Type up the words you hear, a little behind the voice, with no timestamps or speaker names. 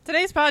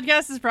Today's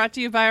podcast is brought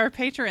to you by our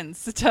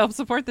patrons. To help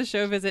support the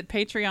show, visit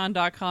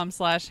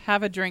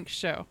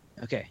patreon.com/haveadrinkshow.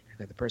 Okay, I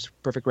got the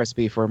perfect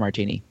recipe for a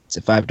martini. Is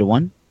it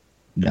 5-1?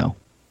 No.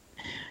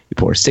 You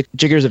pour 6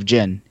 jiggers of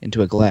gin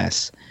into a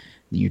glass,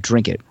 and you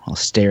drink it while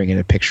staring at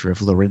a picture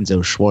of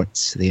Lorenzo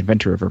Schwartz, the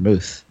inventor of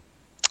vermouth.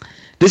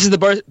 This is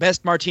the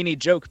best martini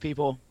joke,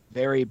 people.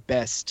 Very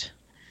best.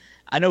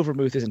 I know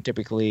vermouth isn't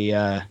typically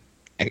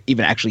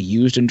even actually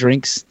used in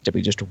drinks.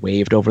 Typically just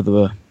waved over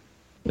the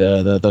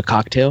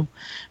cocktail.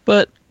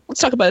 But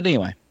let's talk about it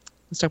anyway.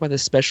 Let's talk about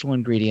this special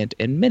ingredient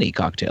in many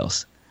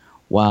cocktails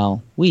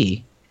while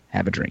we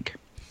have a drink.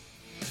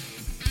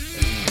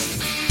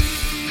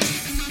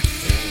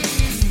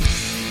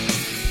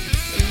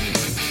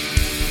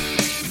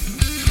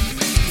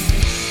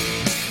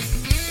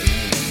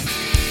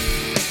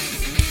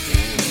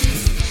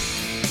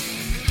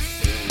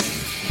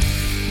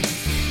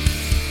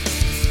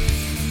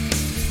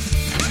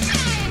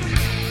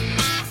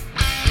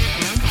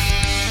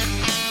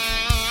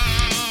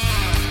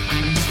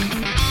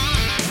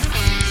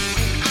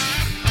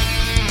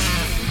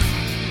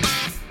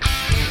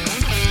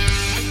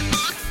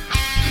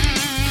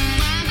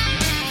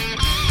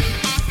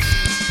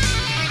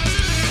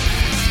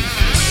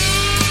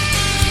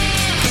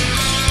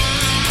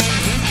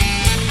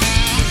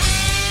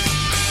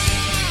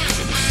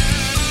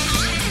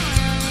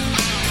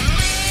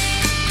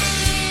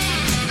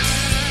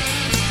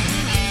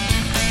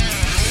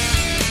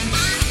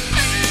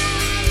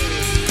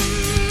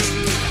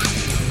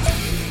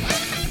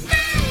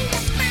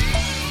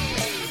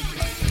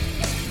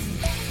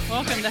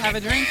 Welcome to Have a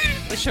Drink,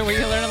 the show where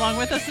you learn along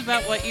with us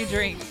about what you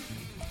drink.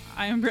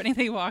 I am Brittany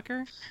Lee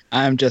Walker.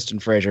 I'm Justin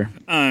Frazier.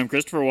 I'm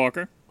Christopher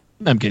Walker.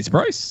 I'm Casey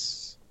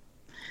Price.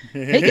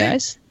 Hey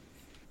guys.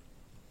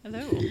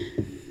 Hello.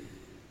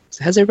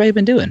 So how's everybody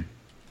been doing?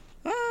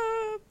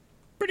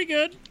 Pretty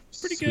good.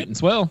 Pretty Sweet good. and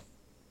swell.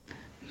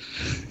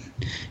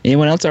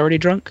 Anyone else already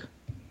drunk?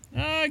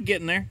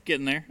 Getting there.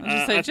 I was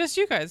just say, just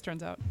you guys,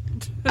 turns out.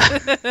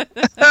 I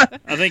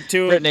think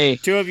two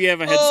of you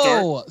have a head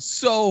start. Oh,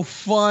 so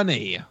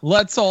funny.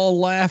 Let's all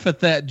laugh at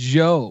that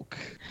joke.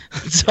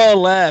 Let's all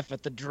laugh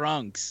at the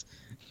drunks.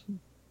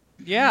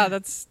 Yeah,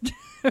 that's...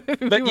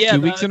 But yeah,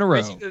 2 weeks in a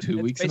row. basically- 2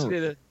 it's weeks in a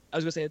basically row. I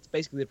was going to say, it's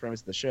basically the premise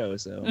of the show,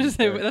 so...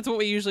 that's what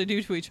we usually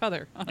do to each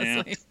other,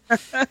 honestly.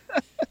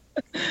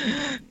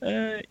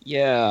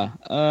 Yeah.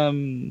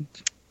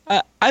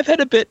 I've had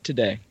a bit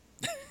today.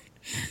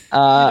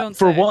 don't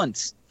For say.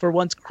 once,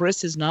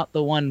 Chris is not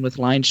the one with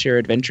line share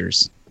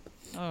adventures.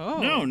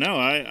 Oh. No,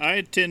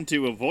 I tend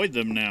to avoid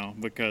them now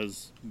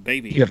because,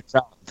 baby. You have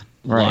traveled.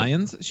 Right.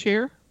 Lions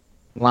share?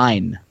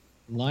 Line.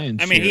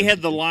 Lions I mean, share. he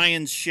had the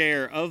lion's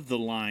share of the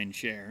line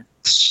share.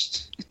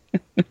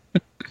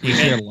 He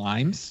share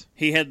limes?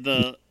 He had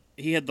the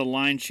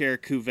line share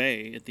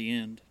cuvee at the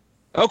end.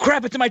 Oh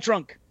crap! It's in my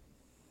trunk.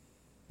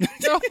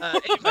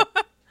 Anyway,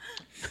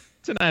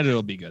 Tonight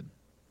it'll be good.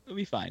 it'll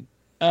be fine.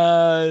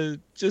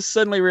 Just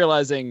suddenly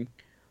realizing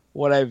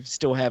what I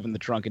still have in the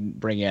trunk and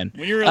bring in.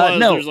 When you realize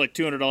no. there's like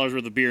 $200 worth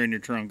of beer in your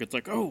trunk, it's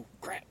like, oh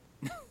crap.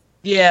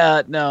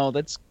 Yeah, no,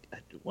 that's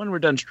when we're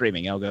done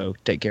streaming. I'll go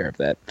take care of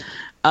that.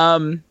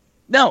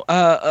 No,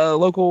 a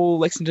local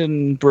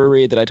Lexington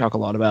brewery that I talk a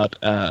lot about.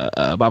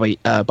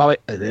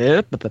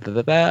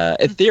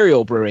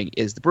 Ethereal Brewing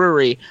is the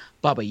brewery.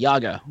 Baba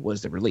Yaga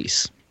was the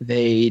release.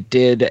 They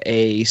did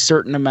a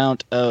certain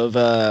amount of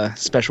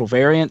special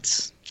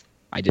variants.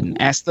 I didn't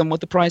ask them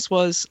what the price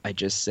was. I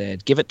just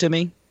said, give it to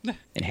me,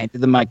 and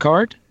handed them my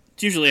card.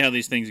 It's usually how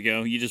these things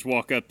go. You just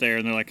walk up there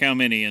and they're like, how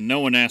many? And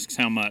no one asks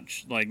how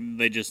much. Like,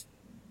 they just...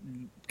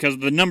 Because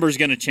the number's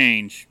going to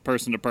change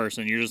person to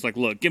person. You're just like,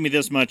 look, give me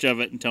this much of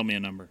it and tell me a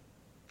number.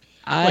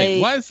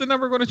 Wait, why is the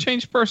number going to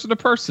change person to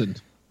person?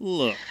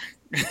 Look.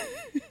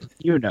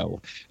 You know.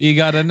 You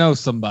got to know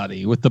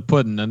somebody with the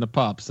pudding and the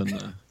pops and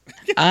the...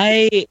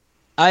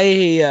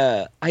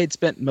 I had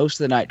spent most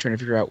of the night trying to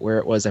figure out where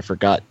it was. I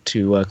forgot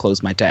to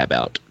close my tab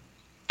out.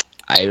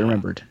 I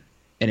remembered,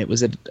 and it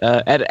was at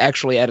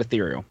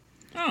Ethereal.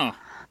 Oh.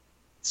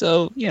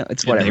 So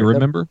it's And whatever. they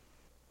remember?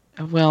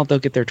 Well, they'll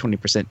get their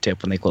 20%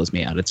 tip when they close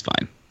me out. It's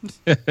fine.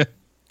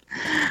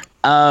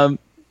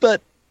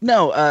 But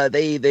no,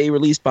 they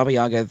released Baba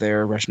Yaga,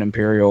 their Russian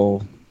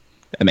Imperial,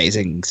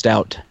 amazing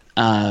stout.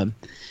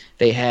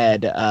 They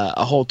had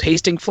a whole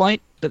tasting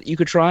flight that you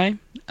could try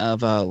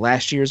of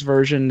last year's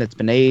version that's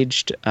been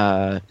aged.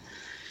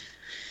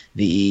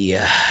 The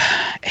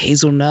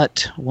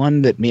hazelnut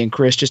one that me and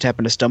Chris just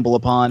happened to stumble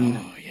upon.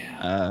 Oh,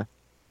 yeah.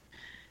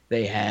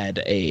 They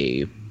had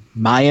a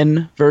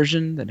Mayan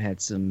version that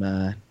had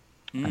some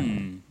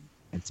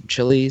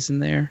chilies in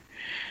there.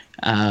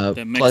 The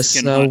Plus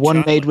Mexican hot one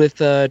chocolate. made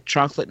with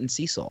chocolate and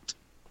sea salt.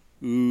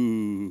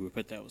 Ooh, I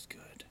bet that was good.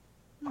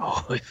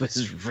 Oh, it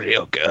was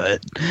real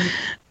good.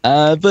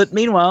 But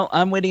meanwhile,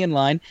 I'm waiting in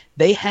line.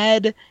 They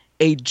had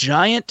a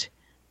giant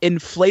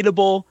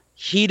inflatable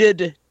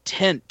heated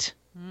tent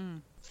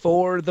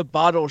for the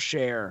bottle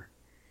share.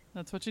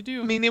 That's what you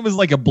do. I mean, it was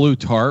like a blue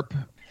tarp.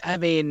 I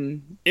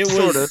mean, It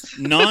sort was of.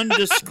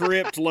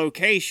 nondescript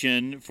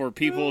location for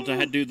people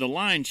to do the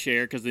line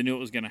share because they knew it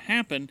was going to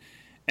happen,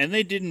 and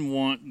they didn't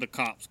want the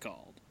cops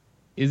called.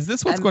 Is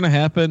this what's going to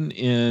happen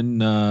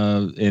in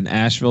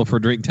Asheville for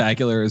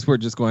Drinktacular? Is we're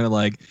just going to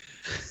like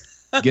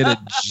get a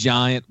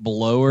giant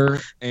blower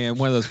and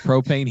one of those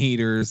propane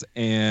heaters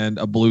and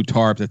a blue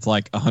tarp that's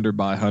like 100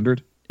 by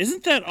 100?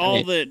 Isn't that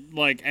all that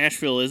like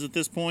Asheville is at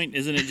this point?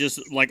 Isn't it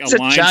just like a It's a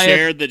line giant-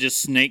 share that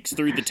just snakes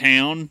through the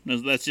town?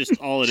 That's just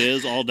all it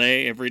is, all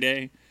day, every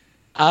day.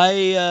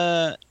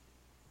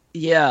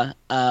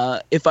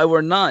 If I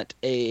were not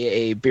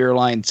a beer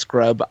line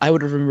scrub, I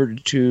would have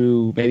remembered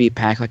to maybe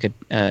pack like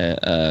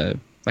a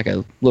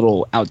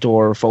little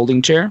outdoor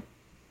folding chair.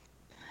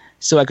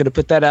 So I could have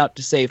put that out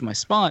to save my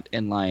spot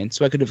in line,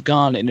 so I could have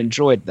gone and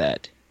enjoyed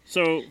that.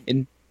 So,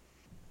 In-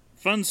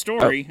 fun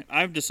story,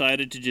 I've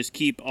decided to just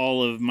keep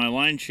all of my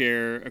line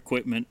share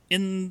equipment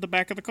in the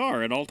back of the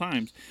car at all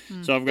times.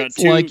 So I've got It's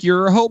like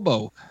you're a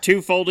hobo.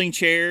 two folding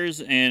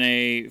chairs and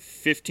a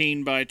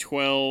 15 by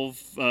 12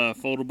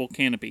 foldable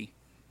canopy.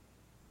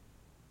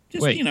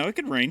 Just, Wait. it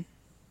could rain.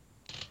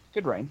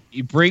 Good rain.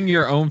 You bring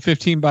your own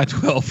 15 by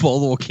 12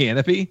 foldable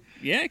canopy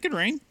Yeah, it could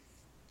rain.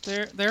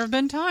 There have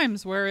been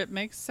times where it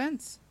makes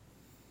sense.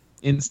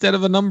 instead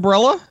of an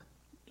umbrella?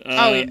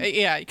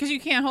 Yeah, because you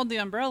can't hold the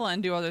umbrella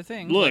and do other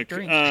things. like Look,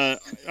 drink.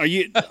 are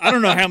you? I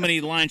don't know how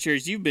many line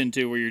shares you've been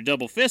to where you're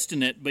double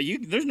fisting it, but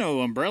there's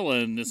no umbrella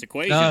in this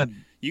equation.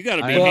 None. You got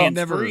to be I have hands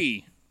never-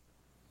 free.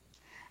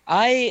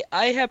 I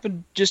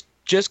happened just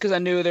because I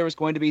knew there was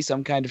going to be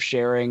some kind of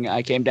sharing.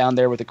 I came down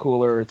there with a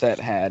cooler that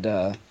had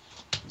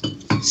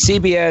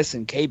CBS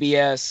and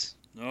KBS.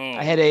 Oh,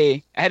 I had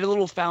a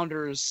little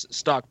Founders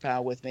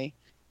stockpile with me,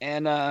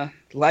 and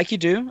like you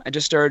do, I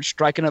just started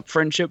striking up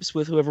friendships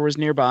with whoever was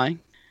nearby.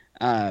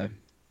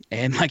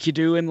 And like you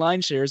do in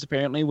line shares,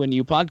 apparently, when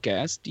you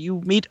podcast,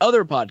 you meet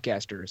other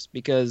podcasters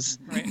because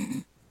right.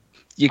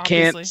 you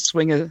can't Obviously.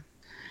 swing a.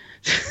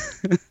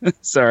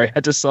 Sorry, I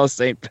just saw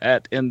St.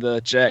 Pat in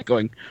the chat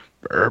going,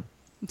 burp.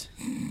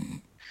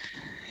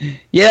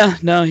 Yeah,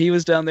 no, he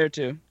was down there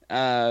too.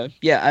 I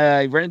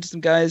ran into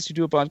some guys who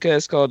do a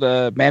podcast called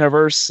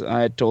Manaverse.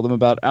 I told them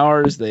about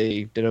ours.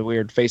 They did a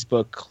weird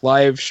Facebook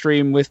live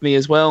stream with me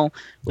as well,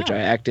 which Oh. I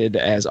acted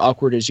as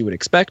awkward as you would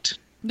expect.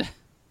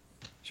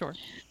 Sure.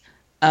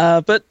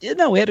 But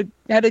we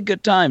had a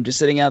good time just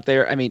sitting out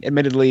there. I mean,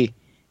 admittedly,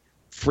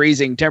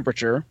 freezing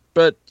temperature,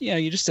 but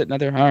you just sitting out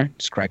there, all right,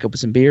 just crack open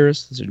some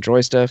beers, just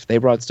enjoy stuff. They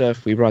brought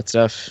stuff, we brought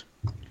stuff.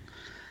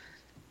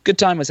 Good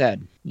time was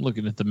had.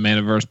 Looking at the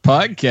Manaverse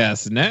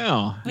podcast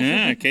now.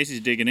 yeah. Casey's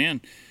digging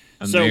in.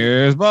 And So-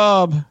 there's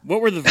Bob.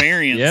 What were the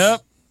variants?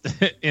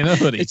 Yep. In a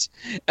hoodie.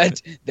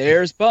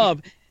 There's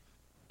Bob.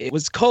 It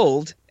was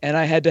cold, and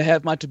I had to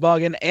have my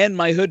toboggan and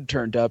my hood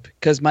turned up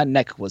because my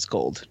neck was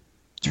cold.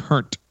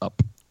 Turned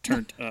up.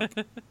 Turned up.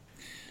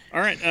 All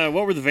right.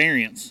 What were the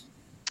variants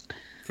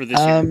for this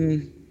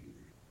year?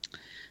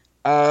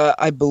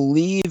 I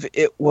believe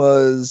it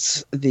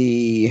was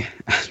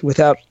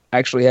without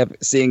actually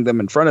seeing them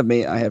in front of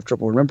me, I have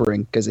trouble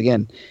remembering because,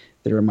 again,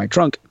 they're in my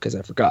trunk because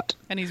I forgot.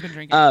 And he's been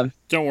drinking.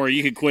 Don't worry,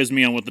 you could quiz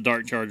me on what the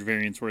Dark Charge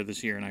variants were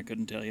this year, and I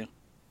couldn't tell you.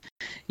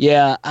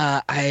 Yeah,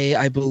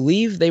 I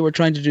believe they were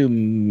trying to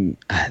do.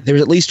 There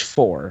was at least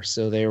 4,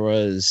 so there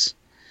was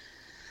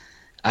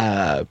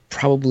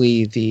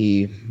probably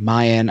the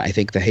Mayan, I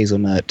think the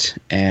hazelnut,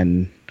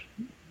 and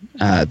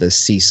the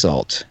sea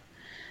salt.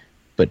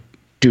 But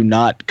do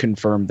not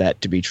confirm that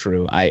to be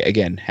true. I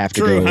again have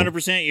to True, go.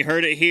 100%. You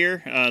heard it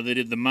here. They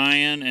did the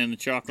Mayan and the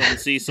chocolate and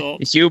sea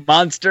salt. You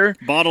monster.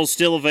 Bottles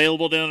still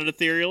available down at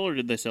Ethereal, or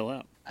did they sell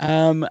out?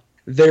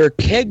 Their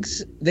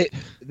kegs. They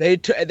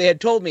had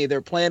told me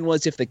their plan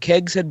was if the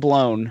kegs had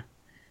blown,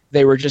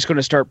 they were just going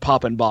to start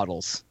popping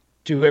bottles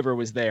to whoever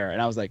was there.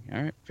 And I was like,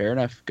 all right, fair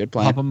enough, good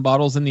plan. Popping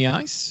bottles in the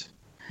ice?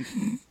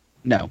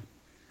 No.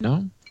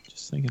 No?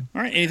 Just thinking.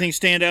 All right. Anything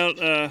stand out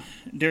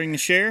during the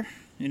share?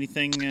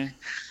 Anything?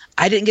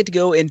 I didn't get to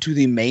go into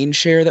the main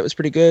share. That was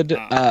pretty good.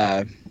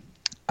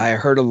 I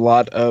heard a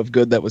lot of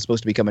good that was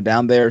supposed to be coming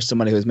down there.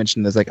 Somebody who was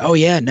mentioning this, like, oh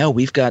yeah, no,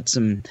 we've got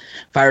some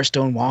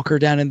Firestone Walker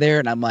down in there,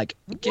 and I'm like,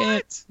 I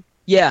can't.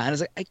 Yeah, and I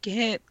was like, I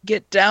can't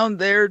get down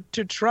there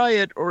to try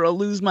it, or I'll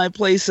lose my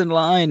place in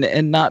line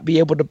and not be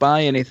able to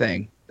buy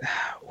anything.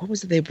 What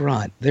was it they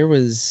brought? There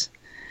was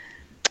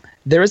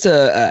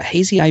a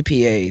hazy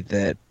IPA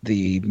that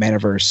the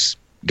Manaverse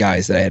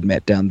guys that I had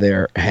met down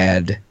there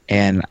had,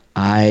 and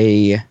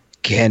I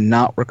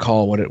cannot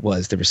recall what it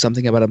was. There was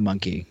something about a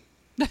monkey.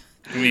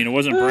 I mean, it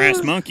wasn't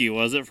Brass Monkey,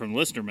 was it, from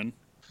Listerman?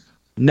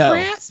 No,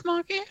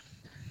 monkey.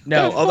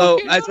 no. Brass Although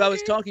monkey, as I was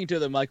monkey. talking to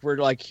them, like we're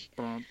like,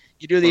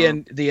 you do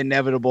the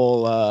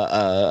inevitable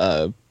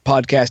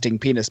podcasting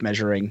penis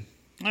measuring.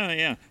 Oh,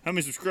 yeah. How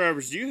many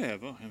subscribers do you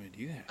have? Oh, how many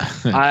do you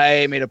have?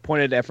 I made a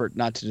pointed effort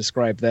not to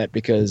describe that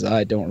because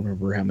I don't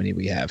remember how many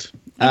we have.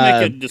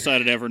 I make a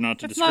decided effort not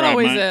to It's describe not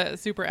always my... a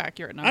super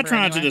accurate number. I try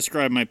not to anyway.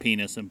 describe my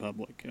penis in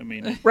public. I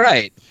mean,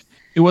 Right.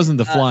 It wasn't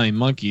the Flying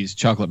Monkeys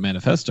chocolate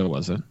manifesto,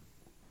 was it?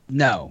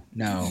 No.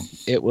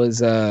 It was Is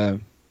that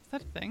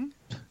a thing?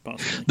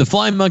 possibly. The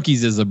Flying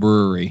Monkeys is a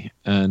brewery,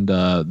 and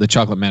the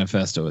Chocolate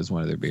Manifesto is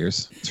one of their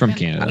beers. It's from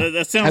Canada.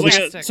 That sounds like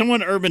Fantastic.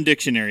 someone Urban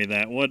Dictionary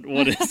that. What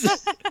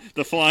is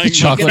the Flying The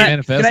Chocolate Monkey-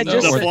 Manifesto. can I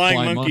just- The or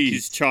Flying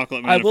Monkeys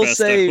Chocolate I Manifesto. will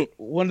say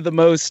one of the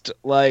most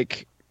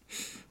like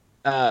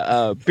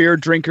beer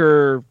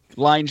drinker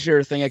line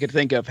share thing I could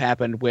think of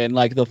happened when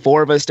like the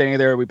four of us standing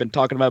there, we've been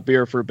talking about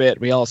beer for a bit.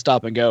 We all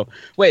stop and go,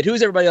 "Wait,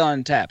 who's everybody on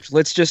Untapped?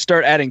 Let's just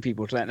start adding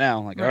people to that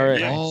now." Like, Right. all right,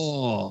 Yeah.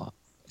 Oh,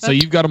 so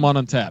you've got them on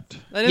Untapped.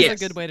 That is Yes.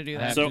 a good way to do I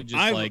that. have So to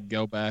just like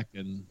go back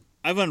and.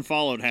 I've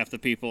unfollowed half the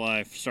people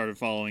I've started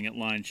following at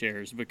line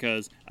shares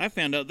because I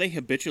found out they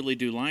habitually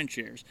do line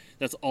shares.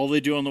 That's all they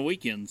do on the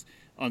weekends.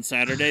 On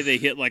Saturday, they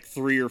hit like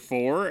 3 or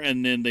 4,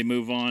 and then they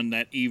move on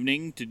that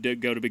evening to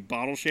go to big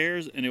bottle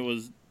shares, and it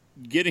was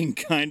getting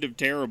kind of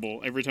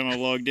terrible. Every time I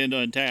logged into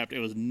Untapped, it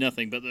was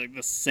nothing but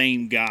the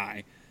same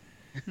guy.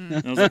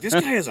 And I was like, this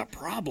guy has a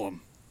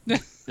problem.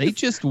 They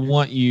just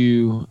want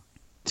you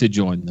to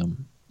join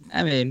them.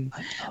 I mean,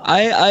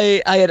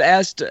 I had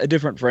asked a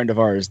different friend of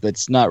ours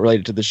that's not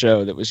related to the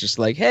show that was just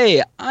like,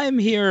 "Hey, I'm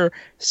here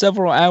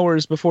several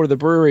hours before the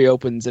brewery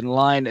opens in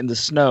line in the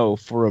snow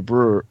for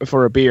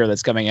a beer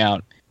that's coming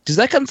out. Does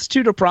that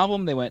constitute a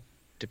problem?" They went,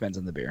 "Depends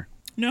on the beer."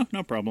 No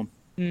problem.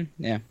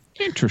 Yeah.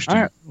 Interesting.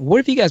 All right. What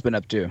have you guys been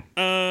up to?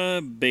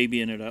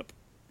 Babying it up.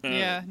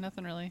 Yeah,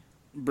 nothing really.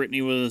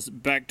 Brittany was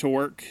back to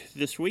work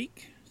this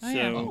week. Oh,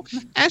 yeah. So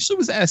Ashley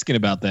was asking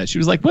about that. She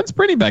was like, "When's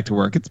Brittany back to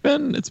work?" It's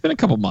been a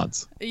couple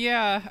months.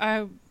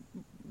 Yeah,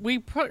 we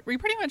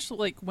pretty much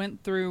like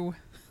went through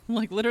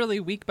like literally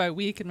week by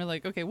week, and we're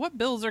like, okay, what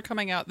bills are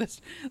coming out this?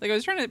 Like, I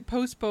was trying to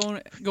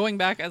postpone going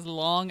back as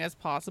long as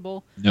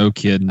possible. No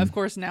kidding. Of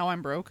course, now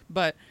I'm broke,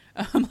 but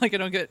like I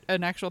don't get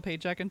an actual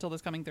paycheck until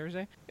this coming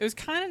Thursday. It was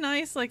kind of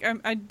nice. Like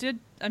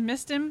I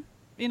missed him.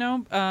 You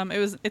know,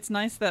 it's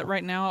nice that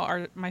right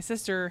now my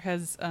sister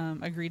has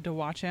agreed to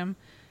watch him,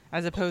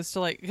 as opposed to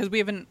like, because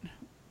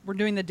we're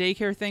doing the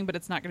daycare thing, but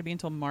it's not going to be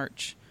until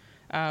March.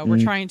 We're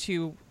trying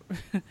to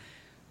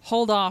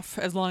hold off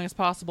as long as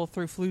possible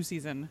through flu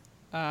season.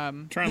 try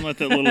and let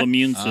that little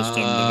immune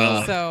system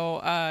develop.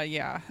 So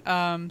yeah.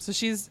 So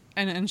she's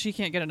and she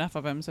can't get enough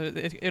of him. So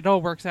it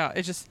all works out.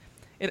 It just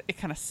it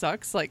kind of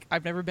sucks. Like,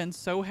 I've never been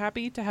so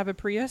happy to have a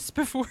Prius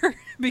before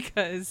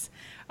because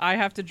I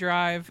have to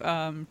drive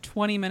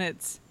 20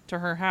 minutes to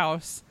her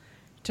house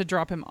to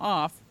drop him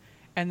off,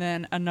 and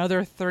then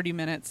another 30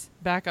 minutes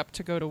back up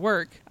to go to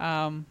work.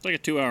 It's like a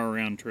 2-hour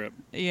round trip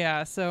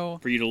Yeah. So,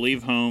 for you to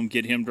leave home,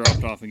 get him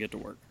dropped off, and get to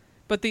work.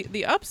 but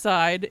the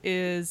upside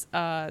is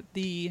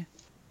the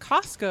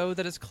Costco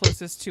that is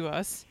closest to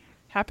us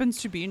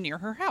happens to be near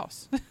her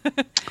house.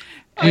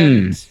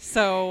 And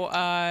so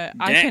I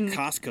That can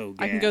Costco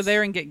gas. I can go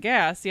there and get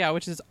gas, yeah,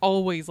 which is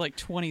always like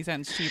 20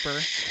 cents cheaper.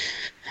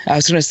 I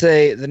was going to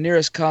say the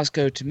nearest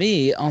Costco to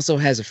me also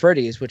has a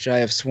Freddy's, which I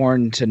have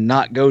sworn to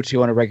not go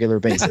to on a regular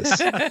basis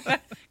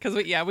Because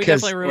we 'Cause-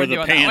 definitely Or ruined the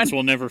you on that pants one.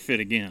 will never fit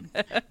again.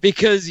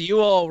 because you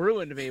all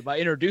ruined me by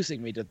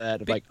introducing me to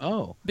that. Like,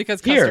 oh,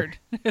 Because Here.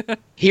 custard.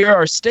 here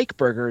are steak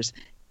burgers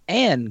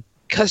and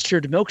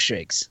custard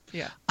milkshakes.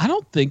 Yeah. I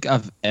don't think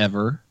I've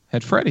ever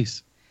had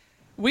Freddy's.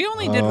 We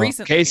only did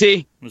recently.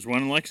 Casey, There's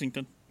one in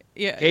Lexington.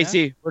 Yeah.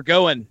 Casey, we're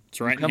going.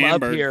 It's right in Come up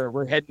Hamburg. here.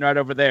 We're heading right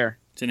over there.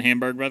 It's in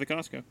Hamburg by the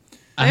Costco.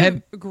 I They had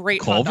have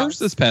great hot Culver's dogs.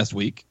 this past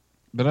week,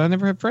 but I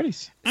never had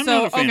Freddy's. I'm So,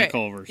 not a fan okay, of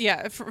Culver's.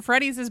 Yeah,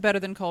 Freddy's is better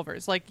than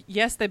Culver's. Like,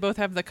 yes, they both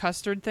have the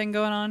custard thing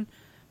going on,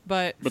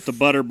 but But the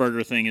butter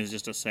burger thing is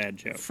just a sad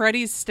joke.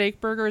 Freddy's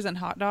steak burgers and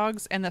hot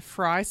dogs and the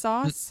fry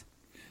sauce.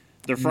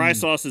 Their fry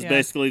sauce is Yeah.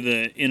 basically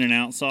the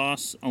In-N-Out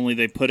sauce, only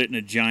they put it in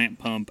a giant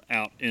pump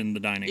out in the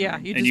dining Yeah,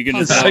 room. you and just you can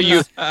pump just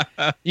it So out.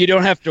 you you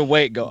don't have to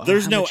wait. Go.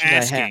 There's "How no much should I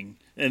have?" asking.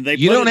 And they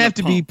You put it don't in have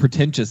the to be pump.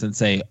 pretentious and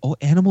say, "Oh,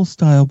 animal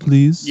style,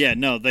 please." Yeah,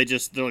 no, they're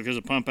like, there's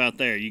a pump out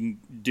there. You can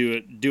do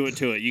it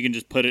to it. You can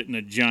just put it in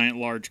a giant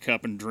large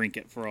cup and drink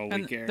it for all we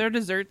And care. their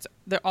desserts,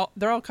 they're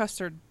all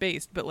custard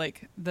based, but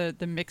like the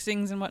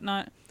mixings and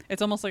whatnot,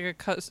 it's almost like a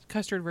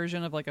custard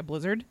version of like a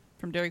Blizzard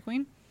from Dairy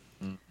Queen.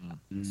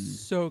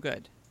 So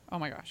good. Oh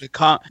my gosh.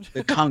 The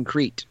the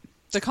concrete.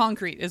 The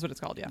concrete is what it's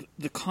called. Yeah.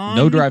 The con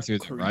No drive-through,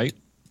 though, right?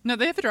 No,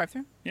 they have the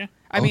drive-through. Yeah.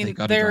 I Oh, mean, they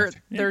got a they're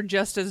drive-thru. they're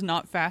just as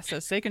not fast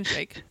as Steak and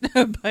Shake,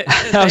 but they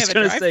I was have a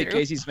going to say drive-thru.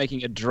 Casey's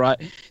making a drive.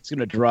 He's going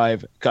to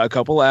drive a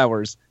couple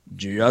hours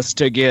just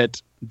to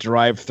get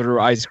drive-through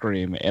ice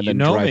cream and You then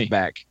know drive me.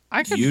 back.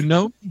 I could. You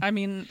know, I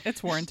mean,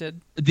 it's warranted.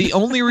 the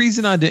only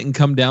reason I didn't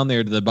come down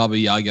there to the Baba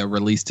Yaga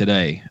release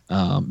today,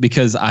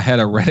 because I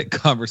had a Reddit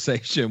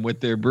conversation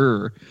with their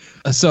brewer.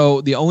 So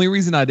the only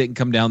reason I didn't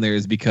come down there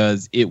is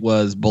because it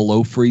was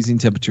below freezing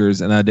temperatures,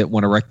 and I didn't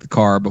want to wreck the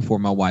car before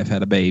my wife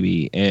had a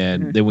baby,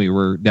 and then we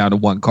were down to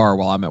one car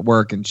while I'm at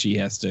work, and she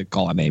has to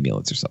call an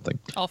ambulance or something.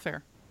 All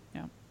fair.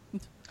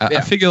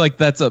 I figure like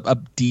that's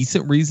a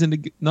decent reason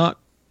to not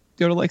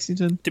go to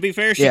Lexington. To be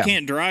fair, she Yeah.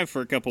 can't drive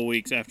for a couple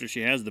weeks after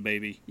she has the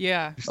baby.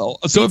 Yeah. So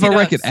if I Easy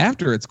wreck it does.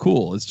 after, it's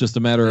cool. It's just a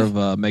matter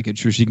of making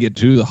sure she can get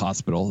to the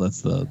hospital.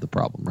 That's the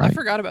problem, right? I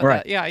forgot about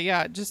Right. that.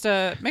 Yeah. Just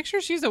make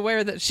sure she's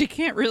aware that she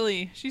can't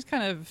really. She's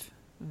kind of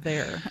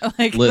there.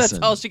 Like, Listen.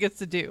 that's all she gets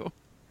to do.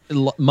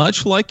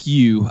 Much like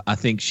you, I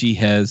think she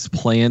has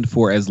planned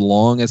for as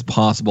long as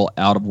possible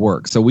out of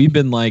work. So we've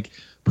been like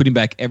putting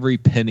back every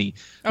penny.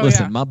 Oh,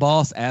 Listen, yeah. my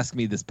boss asked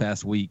me this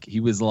past week. He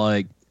was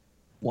like,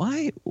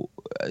 why?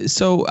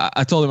 So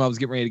I told him I was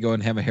getting ready to go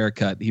and have a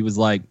haircut. He was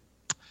like,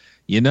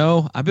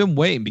 I've been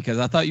waiting because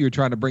I thought you were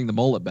trying to bring the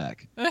mullet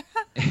back.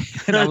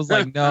 And I was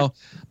like, no,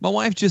 my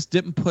wife just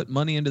didn't put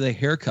money into the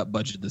haircut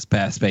budget this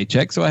past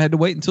paycheck. So I had to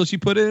wait until she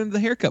put it into the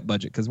haircut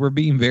budget because we're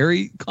being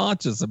very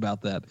conscious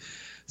about that.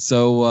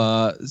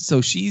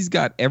 So she's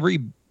got every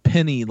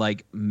penny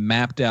like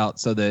mapped out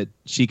so that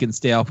she can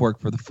stay off work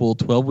for the full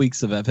 12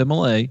 weeks of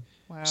FMLA.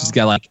 Wow. She's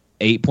got like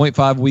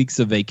 8.5 weeks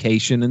of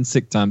vacation and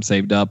sick time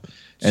saved up.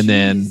 And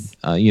Jeez.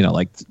 then,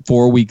 like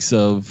 4 weeks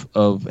of,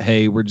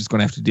 hey, we're just going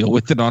to have to deal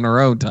with it on our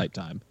own type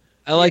time.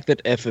 I like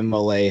that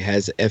FMLA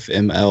has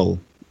FML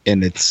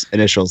in its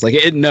initials. Like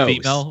it knows.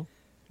 Female.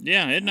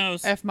 Yeah, it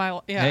knows.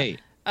 F-mile. Yeah. Hey,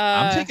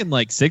 I'm taking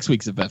like 6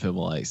 weeks of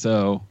FMLA.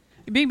 So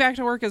Being back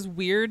to work is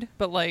weird,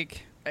 but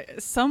like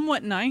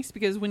somewhat nice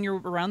because when you're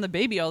around the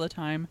baby all the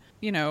time,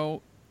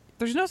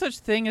 there's no such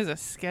thing as a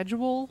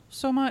schedule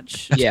so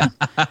much. Yeah.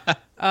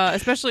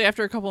 Especially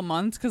after a couple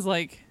months, because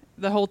like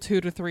the whole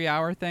 2 to 3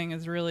 hour thing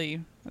is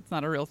it's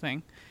not a real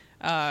thing.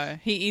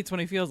 He eats when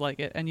he feels like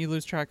it, and you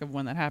lose track of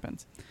when that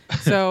happens.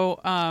 So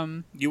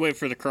You wait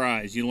for the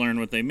cries. You learn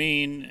what they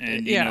mean,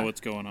 and you know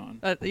what's going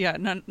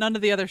on. none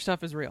of the other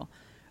stuff is real.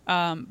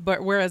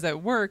 But whereas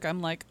at work, I'm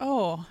like,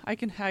 oh, I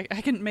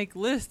can make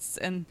lists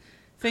and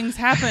things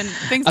happen.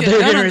 Things I get thought you were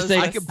done on gonna those say,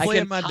 I lists. can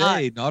plan my hide.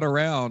 day, not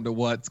around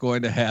what's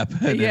going to happen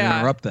and Yeah.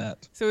 interrupt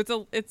that. So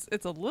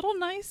it's a little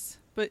nice,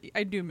 but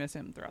I do miss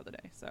him throughout the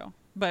day.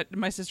 But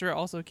my sister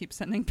also keeps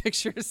sending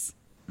pictures.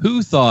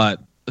 Who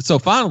thought? So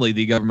finally,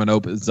 the government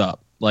opens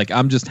up. Like,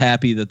 I'm just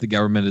happy that the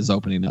government is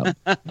opening up.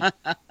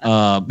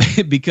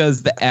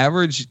 Because the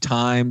average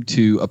time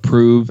to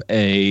approve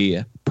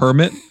a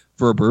permit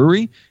for a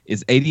brewery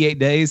is 88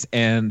 days,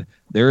 and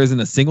there isn't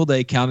a single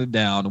day counted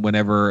down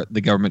whenever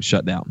the government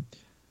shut down.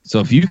 So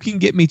if you can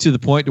get me to the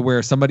point to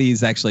where somebody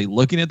is actually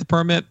looking at the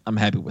permit, I'm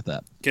happy with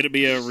that. Could it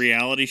be a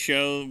reality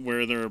show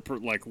where they're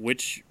like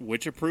which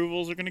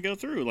approvals are going to go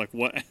through? Like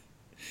what?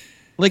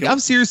 Like,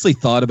 I've seriously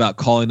thought about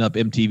calling up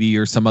MTV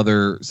or some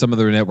other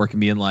network and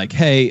being like,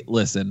 hey,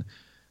 listen,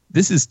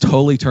 this is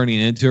totally turning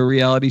into a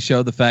reality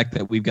show. The fact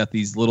that we've got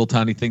these little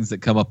tiny things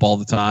that come up all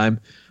the time.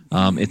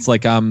 It's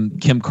like I'm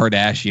Kim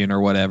Kardashian or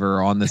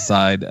whatever on this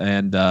side.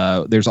 And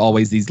there's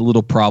always these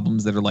little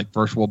problems that are like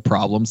first world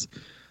problems.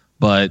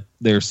 But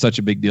there's such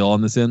a big deal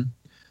on this end.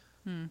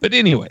 But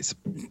anyways,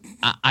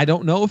 I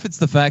don't know if it's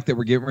the fact that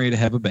we're getting ready to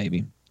have a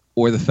baby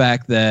or the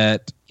fact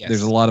that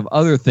there's a lot of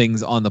other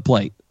things on the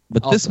plate.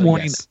 But this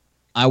morning,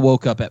 I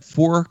woke up at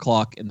 4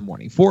 o'clock in the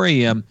morning, 4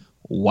 a.m.,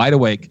 wide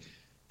awake,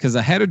 because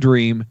I had a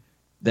dream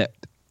that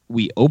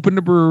we opened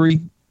a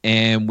brewery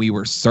and we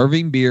were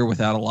serving beer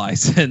without a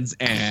license,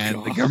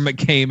 and the government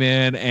came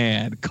in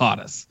and caught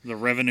us. The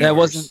revenue. That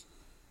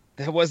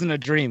wasn't a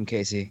dream,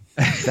 Casey.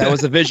 That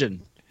was a vision.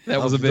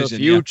 That was a vision.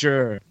 The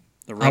future.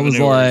 The I was revenuers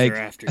like, are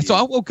after you. so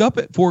I woke up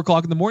at 4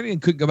 o'clock in the morning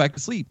and couldn't go back to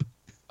sleep.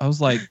 I was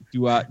like,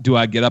 do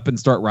I get up and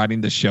start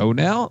writing the show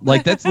now?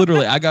 Like, that's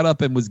literally, I got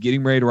up and was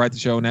getting ready to write the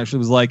show and actually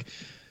was like,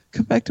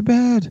 come back to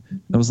bed.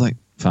 And I was like,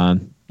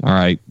 fine. All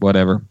right,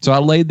 whatever. So I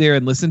laid there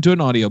and listened to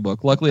an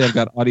audiobook. Luckily, I've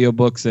got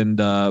audiobooks and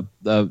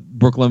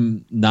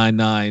Brooklyn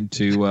Nine-Nine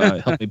to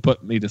help me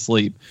put me to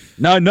sleep.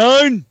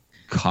 9-9.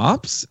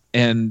 Cops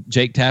and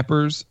Jake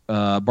Tapper's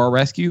Bar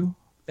Rescue.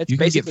 That's You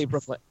can basically get-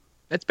 Brooklyn.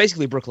 That's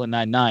basically Brooklyn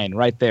Nine-Nine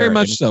right there. Very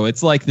much And so.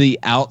 It's like the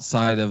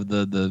outside of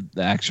the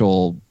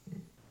actual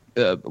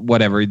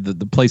whatever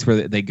the place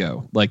where they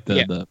go. Like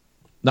the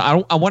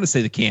no, I want to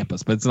say the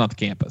campus, but it's not the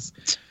campus.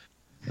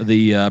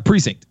 The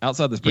precinct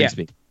outside the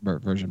precinct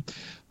version.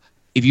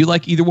 If you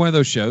like either one of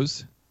those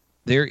shows,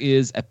 there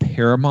is a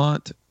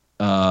Paramount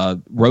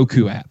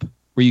Roku app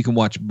where you can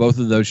watch both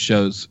of those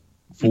shows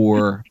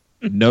for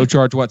no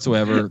charge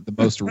whatsoever. The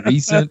most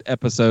recent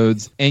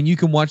episodes, and you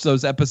can watch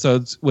those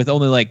episodes with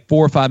only like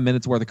 4 or 5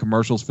 minutes worth of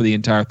commercials for the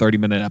entire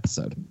 30-minute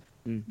episode.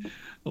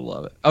 I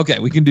love it. Okay,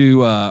 we can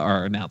do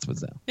our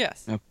announcements now.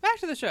 Yes. Back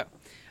to the show.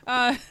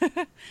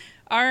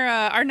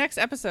 Our next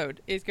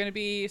episode is going to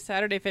be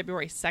Saturday,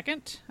 February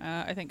 2nd.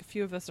 I think a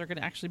few of us are going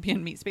to actually be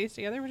in Meat Space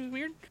together, which is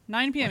weird.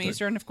 9 p.m.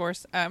 Eastern, of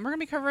course. We're going to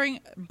be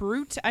covering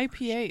Brute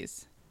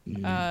IPAs.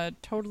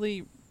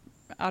 Totally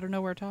out of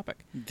nowhere topic.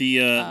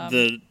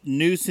 The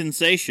new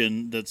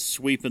sensation that's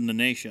sweeping the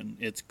nation.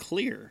 It's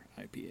clear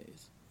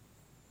IPAs.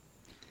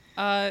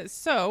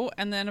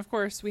 And then, of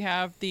course, we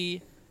have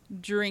the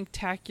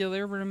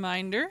Drinktacular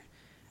reminder.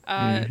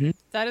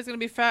 That is going to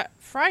be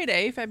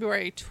Friday,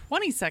 February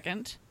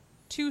 22nd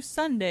to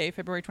Sunday,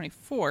 February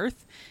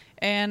 24th.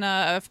 And,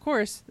 of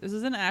course, this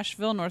is in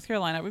Asheville, North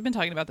Carolina. We've been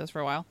talking about this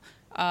for a while.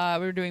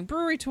 We're doing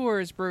brewery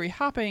tours, brewery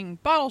hopping,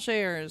 bottle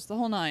shares, the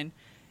whole nine.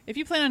 If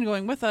you plan on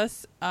going with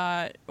us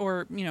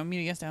or,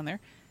 meeting us down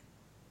there,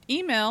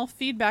 email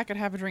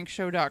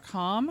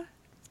feedback@haveadrinkshow.com.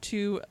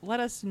 to let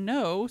us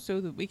know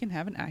so that we can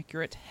have an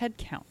accurate head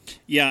count.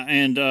 Yeah,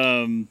 and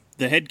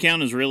the head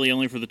count is really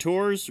only for the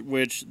tours,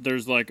 which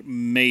there's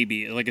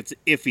maybe it's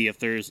iffy if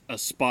there's a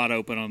spot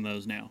open on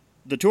those now.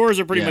 The tours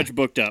are pretty much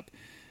booked up.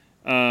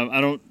 I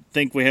don't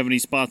think we have any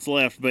spots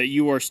left, but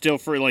you are still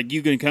free.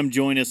 You can come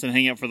join us and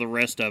hang out for the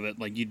rest of it.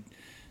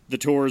 The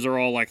tours are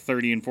all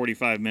 30 and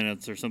 45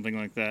 minutes or something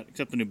like that,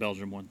 except the New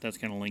Belgium one. That's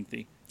kind of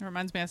lengthy. It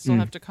reminds me, I still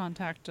have to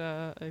contact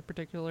a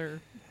particular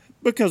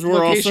because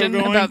we're also location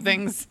going about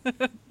things.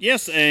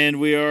 Yes, and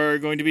we are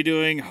going to be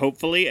doing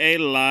hopefully a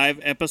live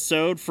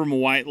episode from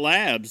White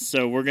Labs.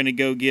 So we're going to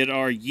go get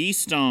our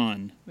yeast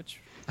on. Which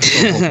I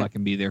still hope I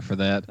can be there for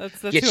that.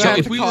 that's Get who I have your- to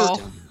if we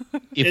call.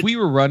 If we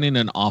were running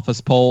an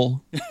office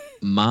poll,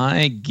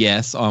 my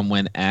guess on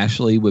when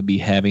Ashley would be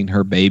having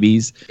her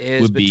babies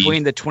Is would be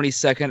between the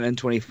 22nd and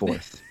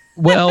 24th.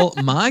 well,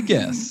 my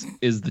guess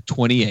is the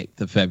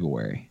 28th of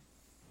February.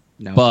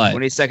 No, But-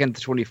 22nd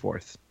to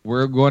 24th.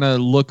 We're going to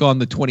look on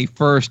the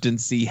 21st and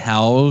see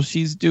how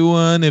she's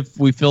doing, if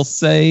we feel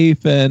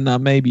safe, and I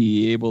may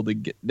be able to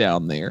get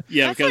down there.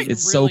 Yeah, That's because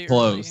It's really so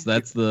close. early.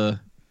 That's the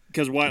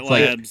White it's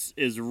like- Labs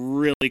is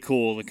really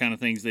cool. The kind of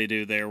things they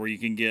do there, where you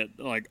can get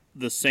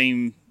the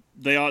same.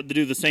 They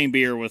do the same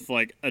beer with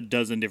a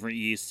dozen different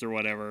yeasts or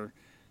whatever.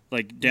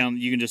 You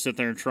can just sit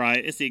there and try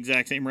it. It's the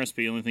exact same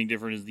recipe. The only thing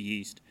different is the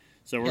yeast.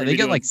 So we're yeah, gonna they be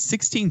got doing,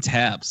 16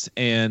 taps,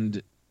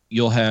 and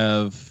you'll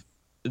have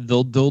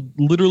they'll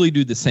literally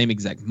do the same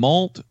exact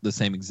malt, the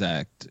same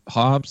exact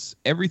hops.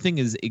 Everything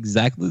is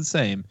exactly the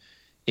same,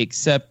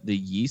 except the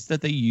yeast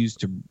that they use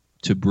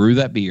to brew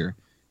that beer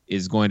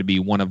is going to be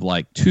one of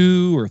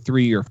 2 or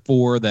 3 or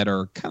 4 that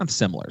are kind of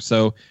similar.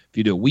 So if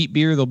you do a wheat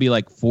beer, there'll be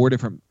 4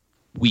 different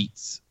wheat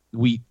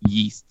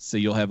yeasts. So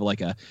you'll have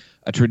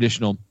a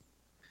traditional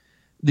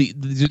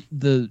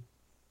the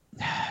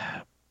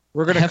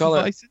We're gonna call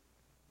it. Hefeweizen.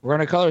 We're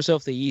gonna call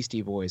ourselves the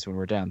Yeasty Boys when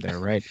we're down there,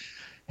 right?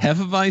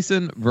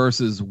 Hefeweizen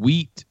versus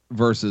wheat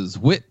versus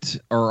wit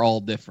are all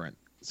different.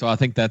 So I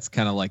think that's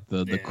kind of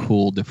the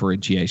cool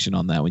differentiation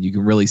on that one. You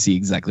can really see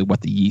exactly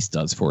what the yeast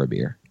does for a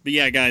beer. But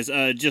yeah, guys,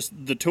 just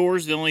the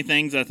tours, the only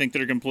things I think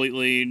that are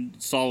completely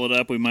solid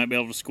up. We might be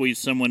able to squeeze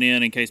someone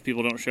in case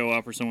people don't show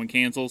up or someone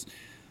cancels.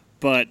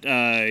 But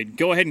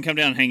go ahead and come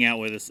down and hang out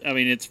with us. I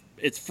mean,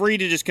 it's free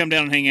to just come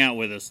down and hang out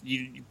with us.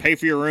 You pay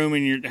for your room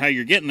and how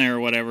you're getting there or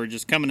whatever.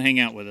 Just come and hang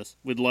out with us.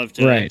 We'd love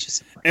to.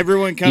 Right.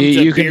 Everyone comes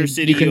You to Beer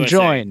City, you can USA.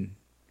 join.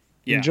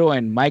 Yeah. You can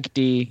join Mike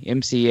D,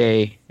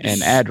 MCA,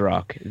 and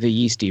Adrock, the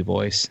Yeasty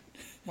Boys.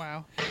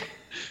 Wow.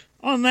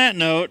 On that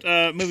note,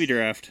 movie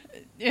draft.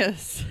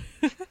 Yes.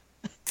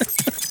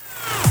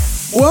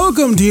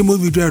 Welcome to your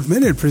Movie Draft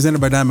Minute presented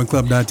by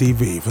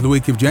DiamondClub.tv for the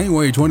week of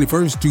January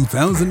 21st,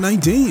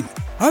 2019.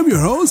 I'm your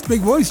host, Big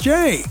Voice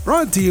Jay,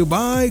 brought to you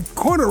by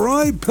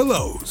Corduroy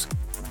Pillows.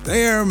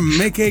 They're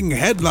making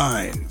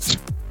headlines.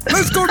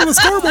 Let's go to the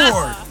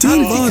scoreboard.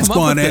 Team Vaughn come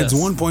Squad up with adds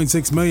this?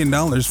 $1.6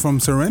 million from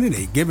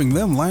Serenity, giving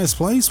them last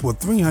place with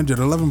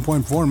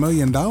 $311.4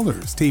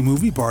 million. Team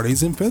Movie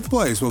Parties in fifth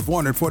place with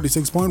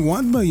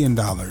 $446.1 million.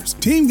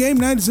 Team Game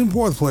Night is in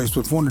fourth place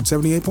with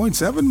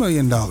 $478.7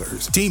 million.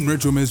 Team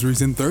Retro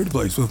Miseries in third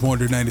place with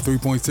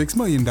 $493.6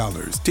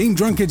 million. Team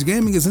Drunk Kids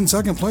Gaming is in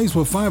second place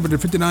with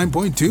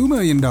 $559.2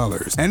 million.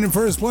 And in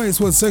first place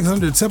with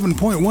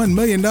 $607.1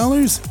 million,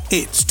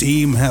 it's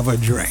Team Have a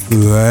Drink.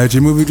 That's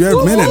your Movie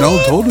Draft Minute. All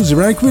totals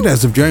are accurate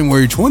as of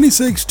January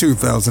 26,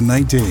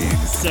 2019.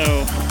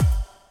 So,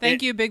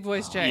 Thank you, Big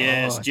Voice Jay.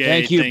 yes, Jay.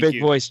 Thank you,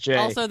 Big Voice Jay.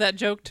 Also, that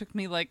joke took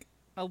me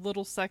a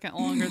little second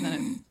longer than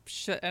it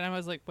should, and I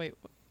was like, "Wait,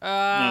 No,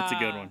 that's a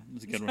good one.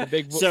 That's a good one.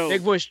 Big So-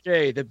 Voice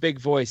Jay, the big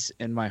voice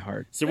in my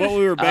heart. So what we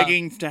were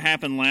begging to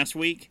happen last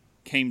week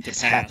came to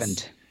It's pass.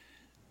 happened.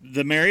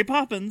 The Mary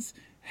Poppins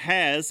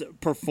has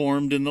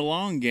performed in the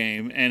long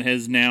game and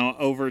has now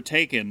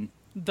overtaken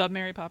The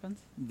Mary Poppins."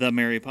 the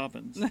Mary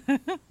Poppins.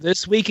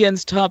 This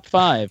weekend's top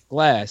 5: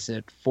 Glass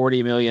at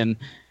 40 million,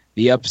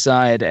 The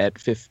Upside at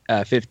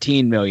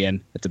 15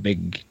 million. That's a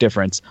big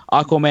difference.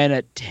 Aquaman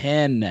at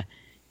 10,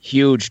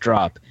 huge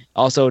drop.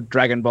 Also,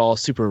 Dragon Ball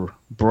Super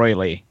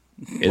Broly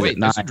is Wait, at 9.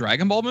 there's a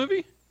Dragon Ball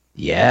movie?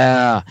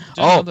 Yeah.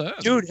 Didn't know that.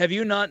 Dude, have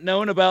you not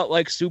known about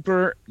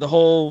Super, the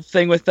whole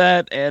thing with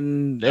that,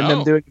 and them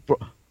No. doing?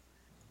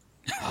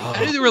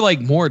 I knew there were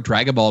more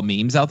Dragon Ball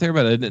memes out there,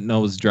 but I didn't know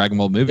it was a Dragon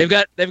Ball movie.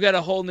 They've got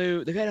a whole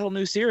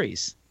new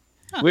series.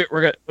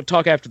 We'll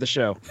talk after the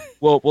show.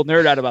 We'll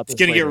nerd out about this. It's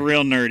gonna get later.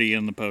 real nerdy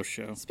in the post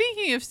show.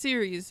 Speaking of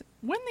series,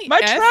 when the My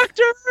F,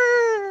 tractor.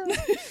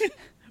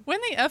 when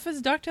the F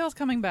is DuckTales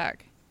coming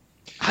back?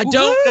 I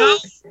don't know,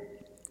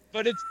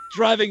 but it's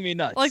driving me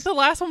nuts. Like the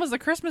last one was the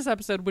Christmas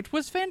episode, which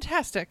was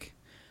fantastic,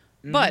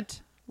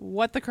 but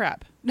what the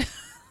crap?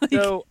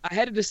 So I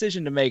had a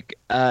decision to make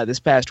this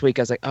past week.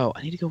 I was like, oh,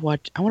 I need to go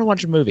watch. I want to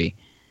watch a movie.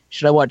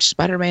 Should I watch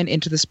Spider-Man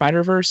Into the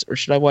Spider-Verse or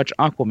should I watch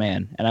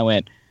Aquaman? And I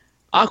went,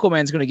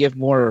 Aquaman's going to give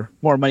more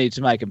money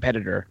to my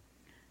competitor.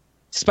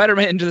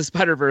 Spider-Man Into the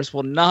Spider-Verse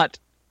will not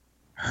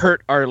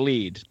hurt our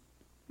lead.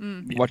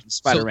 Watching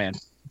Spider-Man.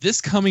 This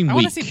coming I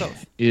wanna week see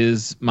both.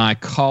 is my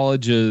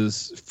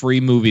college's free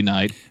movie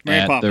night Mary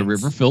at the Poppins.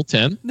 River Phil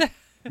 10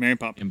 Mary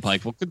Poppins. in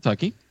Pikeville,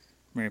 Kentucky.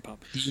 Mary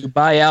Poppins. You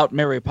buy out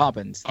Mary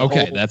Poppins. The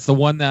Okay, whole- that's the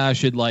one that I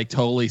should like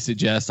totally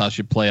suggest I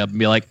should play up and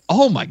be like,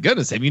 oh my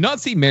goodness, have you not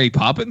seen Mary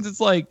Poppins?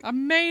 It's like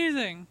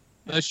Amazing.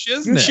 a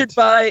shiznit. You should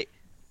buy.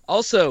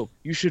 Also,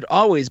 you should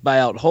always buy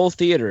out whole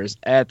theaters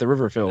at the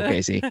Riverfield,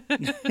 Casey.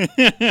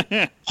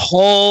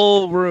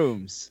 Whole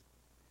rooms.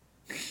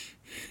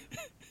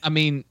 I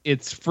mean,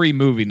 it's free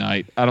movie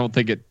night. I don't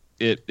think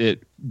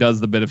it does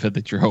the benefit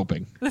that you're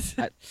hoping.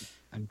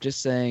 I'm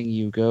just saying,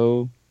 you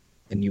go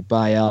and you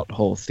buy out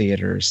whole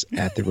theaters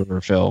at the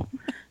Riverfield,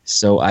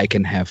 so I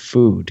can have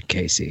food,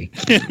 Casey.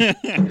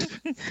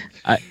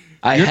 I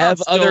You're have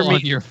not other still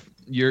on meat.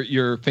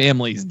 your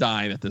family's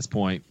dying at this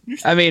point.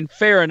 I mean,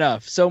 fair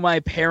enough. So my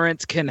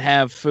parents can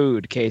have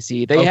food,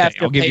 Casey. They Okay, have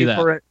to I'll give pay you that.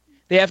 for it.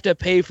 They have to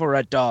pay for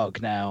a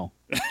dog now.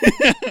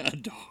 A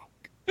dog.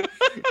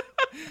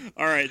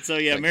 All right, so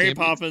yeah, That Mary can't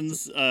be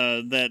Poppins.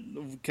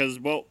 Because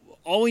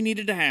all we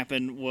needed to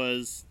happen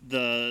was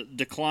the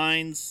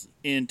declines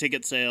in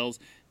ticket sales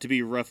to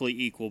be roughly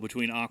equal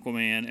between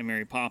Aquaman and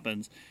Mary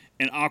Poppins,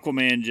 and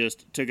Aquaman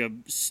just took a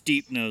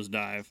steep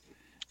nosedive,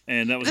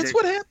 and that was That's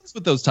great what happens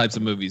with those types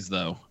of movies,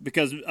 though.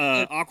 because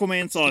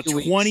Aquaman saw a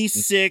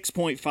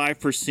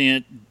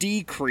 26.5%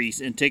 decrease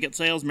in ticket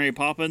sales. Mary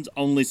Poppins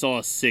only saw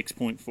a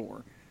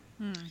 6.4.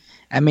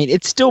 I mean,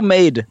 it still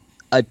made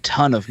a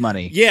ton of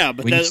money. Yeah,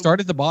 but When you start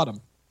at the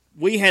bottom.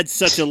 we had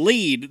such a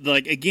lead.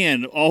 Like,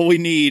 again, all we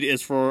need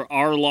is for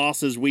our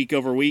losses week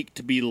over week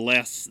to be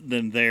less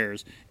than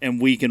theirs,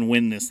 and we can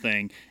win this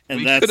thing. And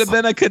We that's could have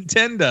been a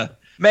contender.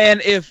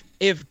 Man, if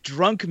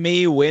Drunk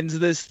Me wins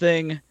this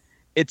thing,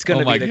 it's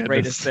gonna Oh my be the goodness.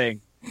 greatest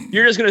thing.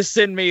 You're just gonna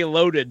send me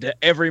loaded to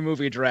every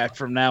movie draft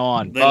from now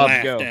on. they Bob,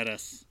 laughed go. at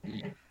us.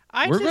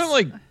 We're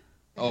gonna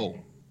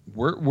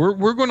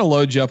we're gonna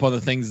load you up on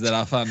the things that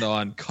I found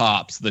on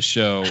Cops, the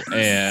show,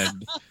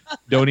 and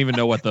don't even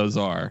know what those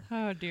are.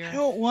 Oh dear. I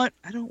don't want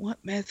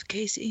meth,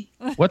 Casey.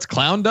 What's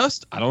clown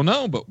dust? I don't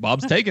know, but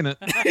Bob's taking it.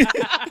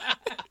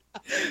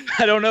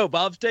 I don't know.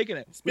 Bob's taking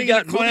it. We Speaking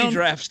got of clown- movie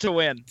drafts to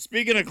win.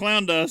 Speaking of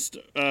clown dust,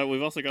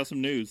 we've also got some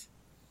news.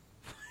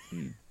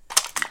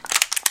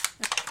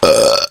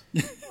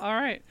 All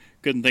right.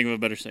 Couldn't think of a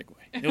better segue.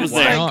 It was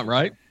Why there. not,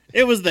 right?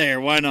 It was there.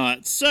 Why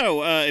not?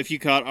 So, if you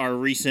caught our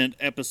recent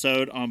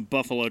episode on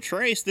Buffalo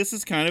Trace, this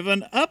is kind of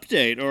an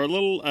update or a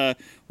little,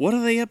 what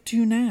are they up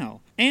to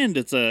now? And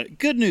it's a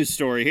good news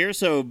story here.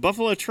 So,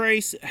 Buffalo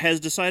Trace has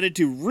decided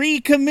to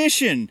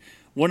recommission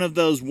one of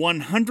those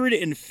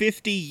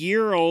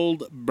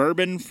 150-year-old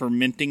bourbon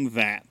fermenting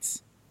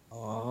vats.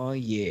 Oh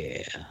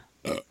yeah.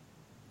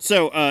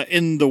 So,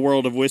 in the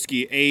world of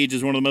whiskey, age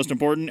is one of the most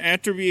important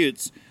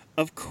attributes.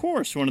 Of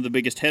course, one of the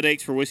biggest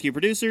headaches for whiskey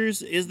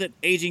producers is that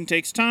aging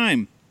takes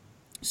time.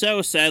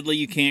 So, sadly,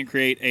 you can't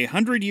create a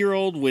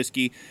 100-year-old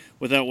whiskey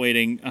without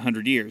waiting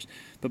 100 years.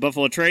 But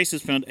Buffalo Trace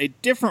has found a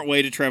different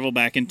way to travel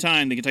back in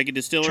time. The Kentucky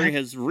Distillery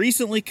has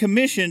recently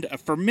commissioned a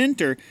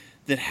fermenter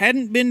that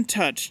hadn't been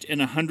touched in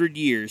 100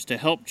 years to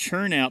help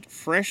churn out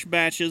fresh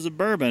batches of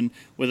bourbon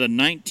with a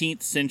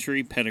 19th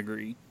century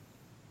pedigree.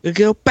 We'll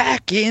go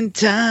back in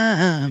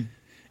time.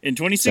 In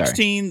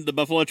 2016, the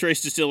Buffalo Trace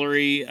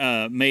Distillery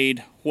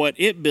made what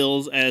it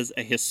bills as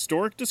a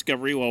historic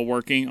discovery while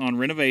working on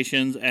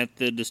renovations at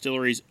the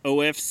distillery's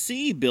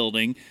OFC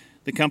building.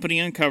 The company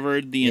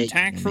uncovered the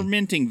intact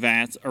fermenting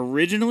vats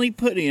originally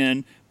put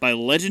in by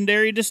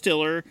legendary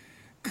distiller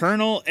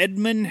Colonel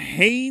Edmund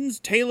Haynes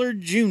Taylor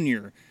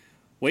Jr.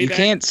 Way You back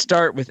can't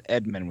start with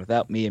Edmund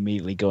without me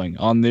immediately going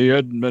on the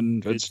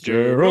Edmund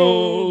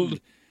Fitzgerald.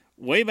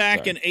 Way back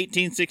Sorry. in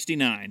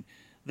 1869.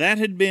 That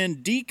had been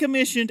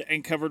decommissioned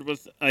and covered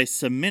with a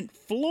cement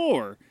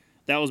floor.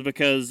 That was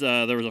because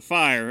there was a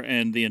fire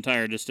and the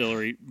entire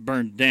distillery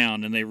burned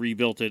down, and they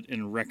rebuilt it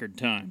in record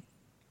time.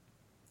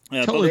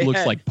 Totally they looks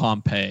had- like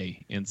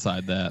Pompeii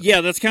inside that.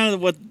 Yeah, that's kind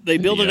of what they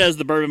built it Yeah. as,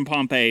 the Bourbon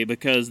Pompeii,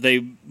 because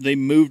they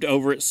moved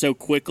over it so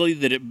quickly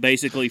that it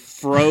basically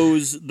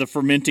froze the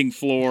fermenting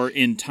floor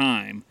in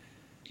time.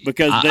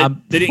 Because I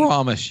they didn't.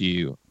 promise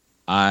you,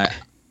 I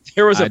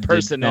There was I a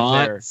person did in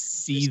not there.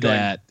 see just going-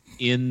 that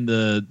in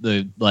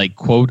the like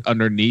quote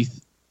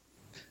underneath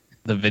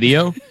the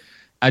video.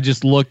 I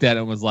just looked at it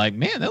and was like,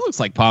 man, that looks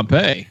like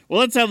Pompeii.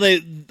 Well, that's how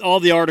all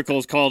the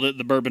articles called it,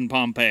 the Bourbon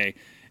Pompeii,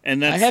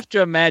 and that's I have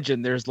to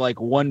imagine there's like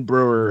one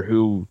brewer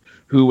who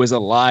was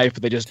alive,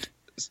 but they just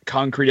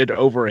concreted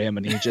over him,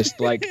 and he's just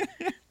like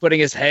putting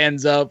his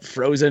hands up,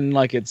 frozen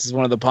like it's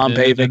one of the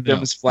Pompeii No.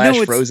 victims, flash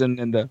No, it's- frozen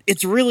into.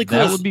 it's really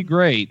That cool. would be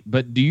great.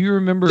 But do you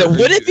remember?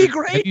 Would it be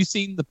great? Have you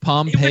seen the It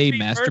Pompeii would be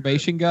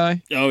masturbation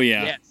guy? Oh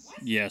yeah, Yes.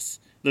 yes.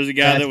 There's a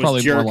guy That's that was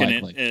probably more jerking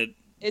it likely. at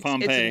It's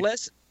Pompeii.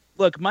 less.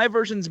 Look, my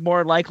version's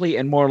more likely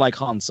and more like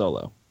Han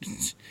Solo.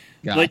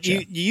 Gotcha. Like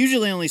you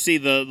usually only see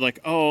the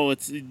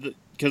it's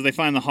because they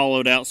find the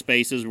hollowed out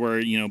spaces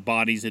where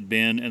bodies had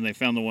been, and they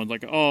found the ones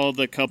like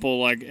the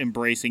couple like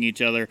embracing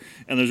each other,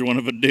 and there's one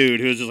of a dude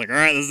who was just like, all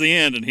right, this is the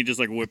end, and he just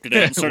like whipped it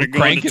out and started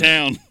going to Cranking it.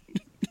 town.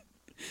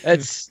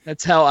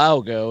 That's how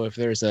I'll go if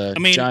there's a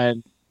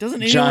giant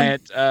doesn't anyone,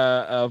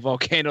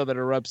 volcano that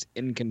erupts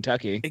in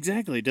Kentucky.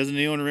 Exactly. Doesn't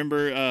anyone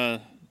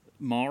remember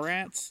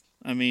Mallrats?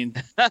 I mean,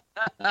 all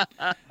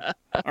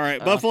right.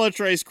 Buffalo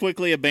Trace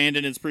quickly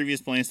abandoned its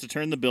previous plans to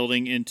turn the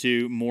building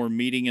into more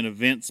meeting and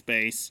event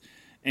space,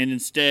 and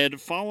instead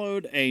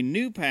followed a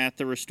new path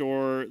to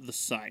restore the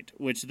site,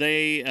 which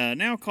they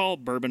now call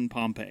Bourbon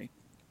Pompeii.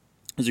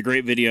 There's a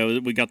great video.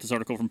 We got this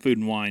article from Food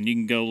and Wine. You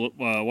can go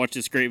watch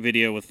this great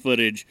video with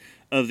footage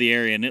of the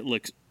area, and it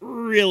looks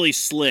really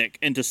slick.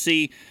 And to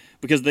see,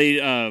 because they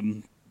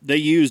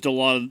used a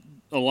lot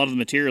of the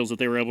materials that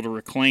they were able to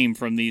reclaim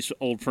from these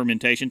old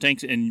fermentation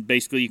tanks, and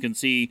basically you can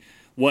see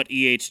what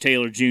E.H.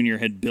 Taylor Jr.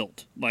 had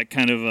built, like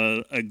kind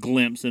of a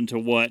glimpse into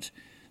what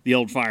the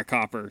old Fire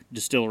Copper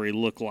distillery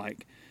looked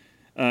like.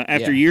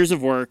 After years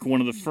of work, one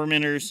of the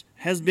fermenters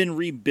has been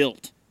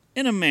rebuilt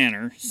in a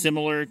manner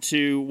similar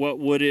to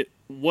what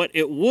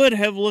it would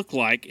have looked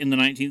like in the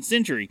 19th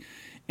century.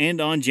 And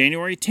on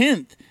January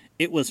 10th,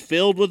 it was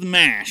filled with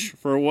mash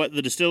for what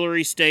the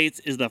distillery states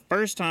is the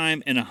first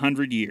time in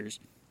 100 years.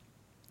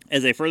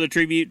 As a further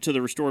tribute to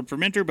the restored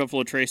fermenter,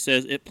 Buffalo Trace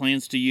says it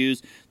plans to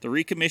use the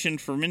recommissioned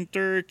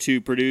fermenter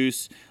to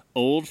produce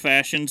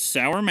old-fashioned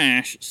sour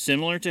mash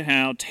similar to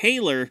how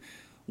Taylor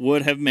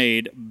would have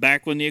made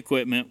back when the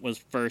equipment was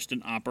first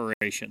in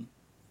operation.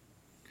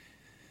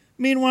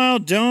 Meanwhile,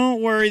 don't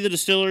worry, the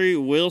distillery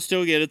will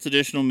still get its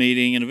additional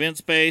meeting and event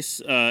space.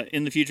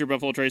 In the future,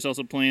 Buffalo Trace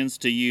also plans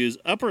to use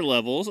upper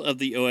levels of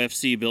the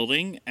OFC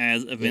building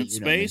as event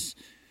space,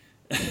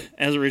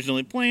 as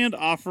originally planned,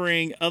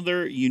 offering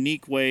other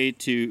unique way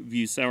to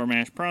view sour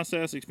mash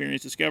process,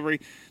 experience discovery.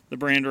 The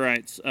brand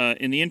writes,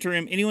 in the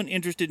interim, anyone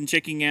interested in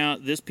checking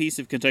out this piece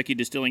of Kentucky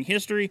distilling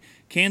history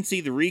can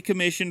see the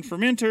recommissioned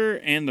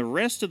fermenter and the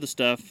rest of the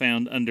stuff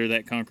found under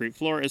that concrete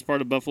floor as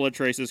part of Buffalo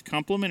Trace's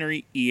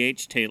complimentary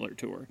E.H. Taylor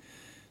tour.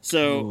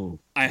 So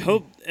I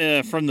hope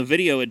from the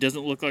video it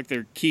doesn't look like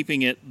they're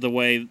keeping it the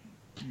way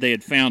they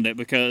had found it,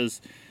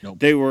 because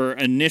they were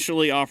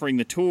initially offering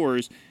the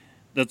tours.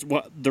 That's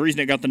what the reason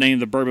it got the name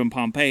the Bourbon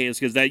Pompeii is,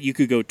 because that you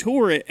could go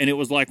tour it, and it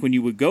was like when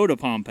you would go to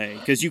Pompeii,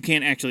 because you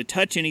can't actually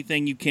touch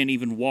anything, you can't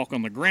even walk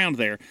on the ground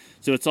there.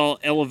 So it's all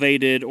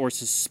elevated or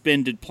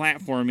suspended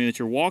platforming that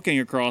you're walking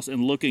across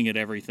and looking at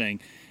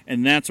everything,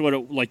 and that's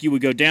what you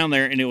would go down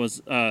there, and it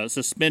was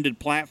suspended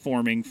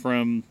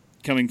platforming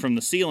coming from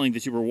the ceiling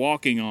that you were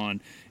walking on,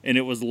 and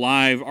it was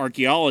live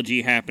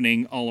archaeology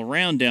happening all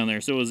around down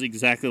there. So it was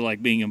exactly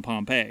like being in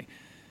Pompeii.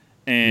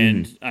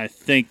 And I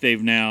think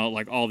they've now,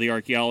 all the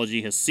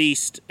archaeology has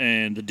ceased,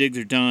 and the digs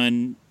are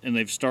done, and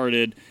they've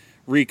started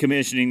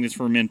recommissioning these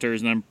fermenters,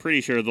 and I'm pretty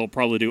sure they'll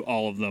probably do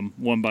all of them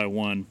one by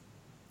one.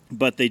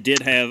 But they did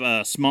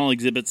have small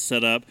exhibits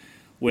set up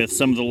with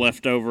some of the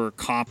leftover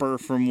copper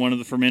from one of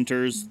the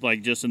fermenters,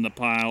 just in the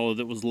pile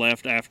that was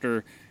left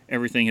after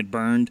everything had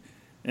burned,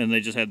 and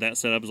they just had that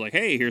set up as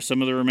hey, here's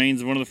some of the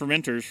remains of one of the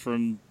fermenters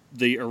from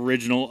the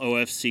original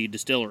OFC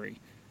distillery.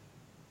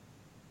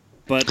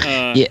 But,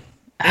 yeah.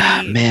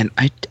 Man,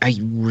 I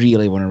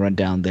really want to run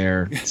down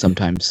there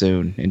sometime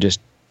soon and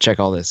just check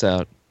all this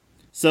out.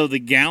 So the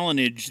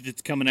gallonage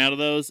that's coming out of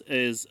those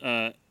is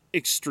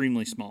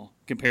extremely small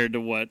compared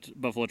to what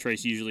Buffalo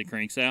Trace usually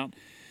cranks out.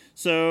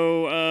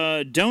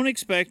 So don't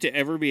expect to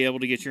ever be able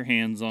to get your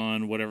hands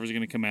on whatever's going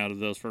to come out of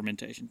those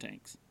fermentation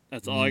tanks.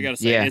 That's all I got to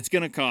say. Yeah. It's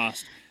going to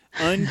cost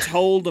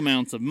untold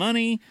amounts of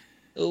money.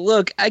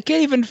 Look, I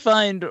can't even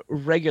find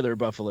regular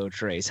Buffalo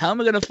Trace. How am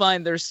I going to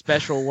find their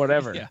special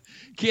whatever? Yeah.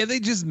 Can't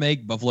they just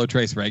make Buffalo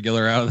Trace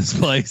regular out of this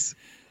place?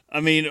 I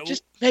mean,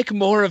 just make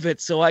more of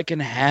it so I can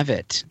have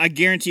it. I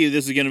guarantee you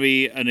this is going to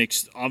be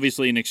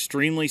obviously an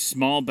extremely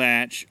small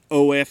batch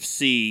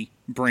OFC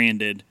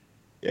branded.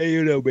 Yeah,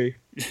 you know me.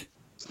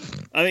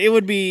 I mean, it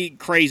would be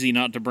crazy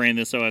not to brand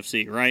this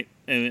OFC, right?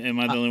 Am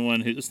I the only one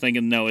who's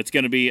thinking, no, it's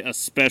going to be a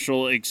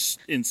special,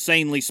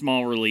 insanely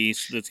small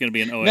release that's going to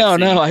be an OFC?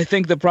 No, I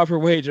think the proper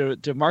way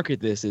to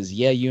market this is,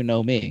 yeah, you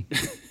know me.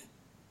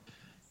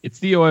 It's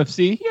the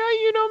OFC. Yeah,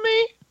 you know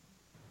me.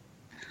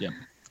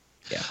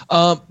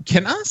 Yeah.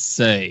 Can I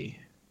say,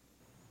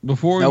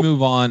 before we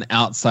move on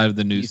outside of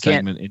the news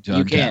segment into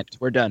Untapped? You can't.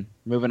 We're done.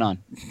 Moving on.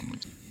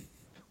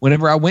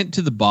 Whenever I went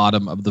to the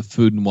bottom of the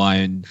Food and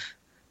Wine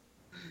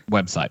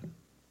website,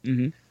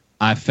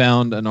 I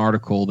found an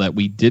article that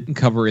we didn't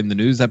cover in the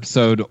news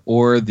episode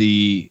or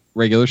the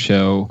regular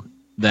show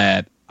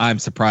that I'm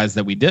surprised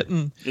that we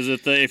didn't. Is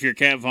it if your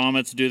cat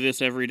vomits, do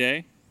this every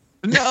day?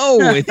 No,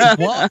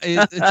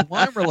 it's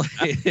wine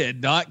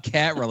related, not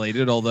cat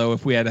related. Although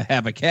if we had to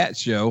have a cat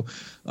show,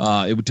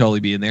 it would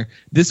totally be in there.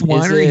 This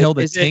winery held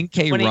a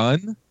 10K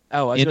run.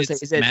 Oh, I was going to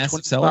say, is it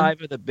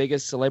 25 of the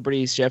biggest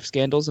celebrity chef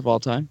scandals of all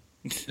time?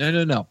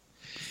 No.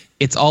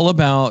 It's all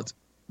about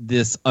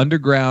this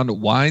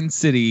underground wine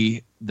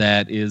city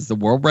that is the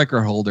world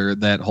record holder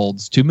that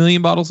holds 2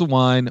 million bottles of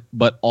wine,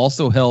 but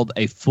also held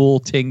a full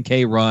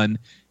 10K run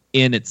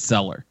in its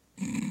cellar.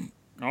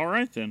 All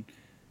right, then.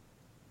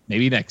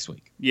 Maybe next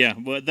week. Yeah,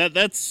 but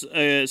that's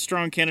a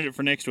strong candidate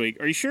for next week.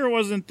 Are you sure it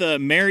wasn't the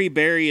Mary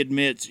Berry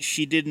admits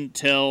she didn't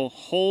tell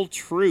whole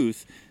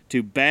truth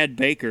to bad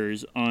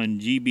bakers on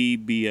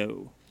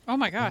GBBO? Oh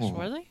my gosh,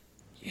 really?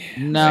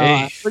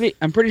 No,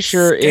 I'm pretty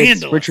sure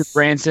it's Richard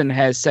Branson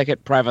has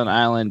Second Private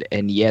Island,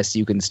 and yes,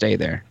 you can stay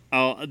there.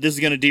 Oh, this is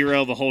going to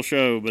derail the whole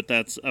show, but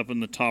that's up in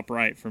the top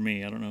right for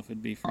me. I don't know if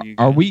it'd be for you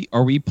guys.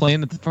 Are we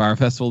playing at the Fire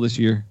Festival this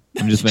year?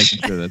 I'm just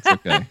making sure that's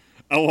okay.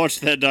 I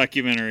watched that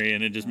documentary,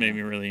 and it just made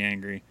me really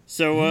angry.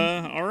 So,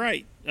 all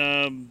right.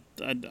 I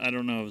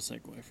don't know of a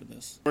segue for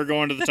this. We're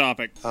going to the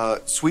topic.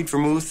 Sweet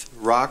vermouth,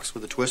 rocks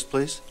with a twist,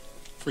 please.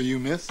 For you,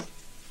 miss?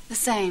 The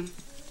same.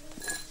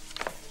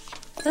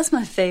 That's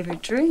my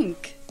favorite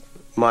drink.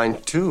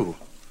 Mine, too.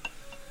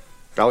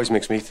 It always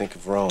makes me think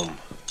of Rome.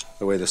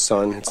 The way the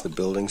sun hits the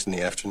buildings in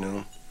the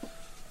afternoon.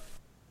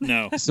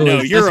 No, So no,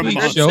 is you're a this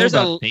week's monster. show There's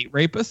about date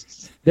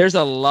rapists? There's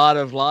a lot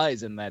of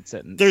lies in that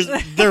sentence.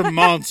 They're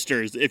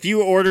monsters. If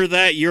you order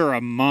that, you're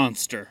a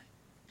monster.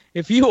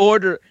 If you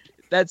order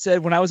that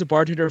said, when I was a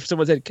bartender, if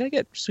someone said, "Can I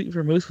get sweet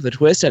vermouth with a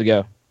twist?" I'd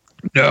go,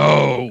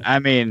 No. I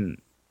mean,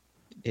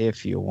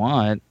 if you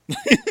want.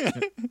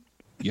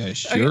 Yeah, Okay,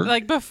 sure.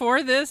 like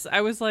before this,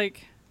 I was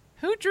like,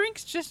 who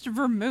drinks just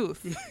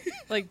vermouth?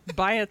 Like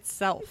by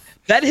itself?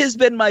 That has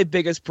been my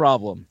biggest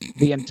problem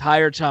the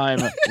entire time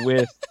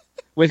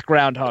with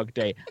Groundhog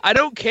Day. I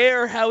don't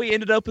care how he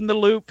ended up in the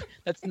loop.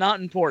 That's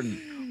not important.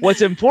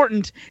 What's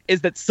important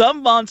is that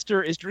some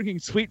monster is drinking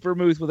sweet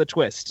vermouth with a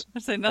twist. I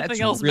say nothing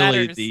That's else really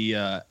matters. the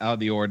out of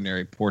the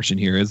ordinary portion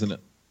here, isn't it?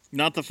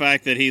 Not the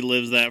fact that he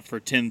lives that for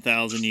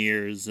 10,000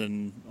 years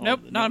and. Nope,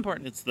 not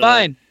important. It's the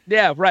Fine.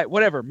 Yeah, right.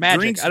 Whatever. Magic.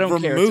 drinks I don't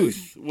care.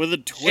 vermouth with a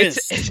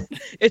twist.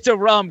 It's a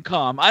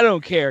rom-com. I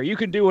don't care. You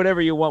can do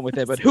whatever you want with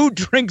it, but who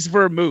drinks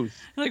vermouth?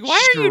 Like,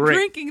 why are you Straight.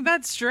 drinking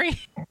that straight?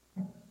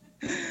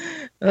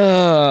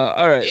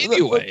 All right.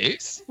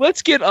 Anyways,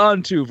 Let's get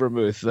on to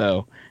vermouth,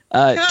 though.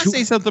 can I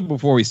say something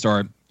before we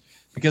start?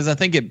 Because I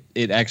think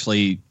it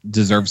actually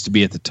deserves to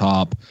be at the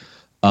top.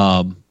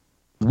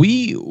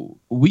 We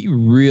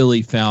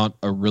really found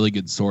a really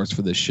good source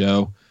for this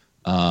show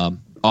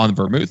on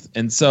vermouth,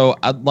 and so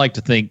I'd like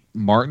to thank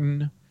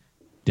Martin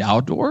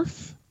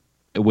Dowdorf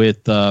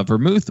with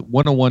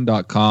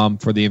vermouth101.com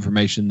for the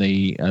information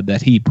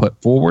that he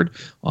put forward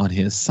on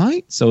his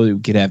site, so we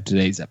could have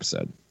today's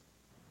episode.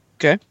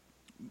 Okay.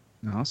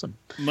 Awesome.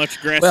 Much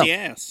grassy Well-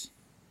 ass.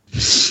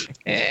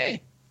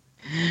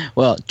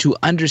 Well, to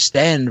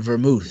understand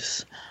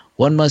vermouth,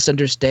 one must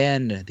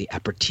understand the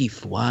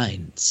aperitif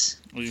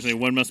wines. What did you say?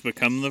 One must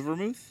become the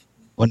vermouth?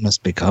 One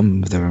must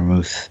become the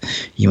vermouth.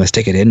 You must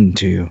take it in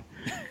to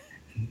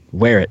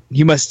wear it.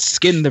 You must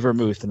skin the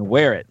vermouth and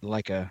wear it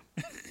like a...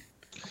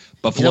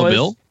 Buffalo You know,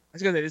 Bill? I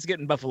was gonna say, it's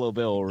getting Buffalo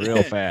Bill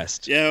real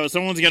fast. Yeah,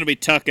 someone's going to be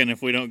tucking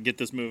if we don't get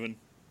this moving.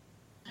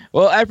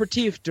 Well,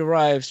 aperitif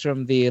derives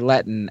from the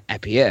Latin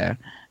apiere,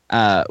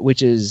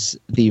 which is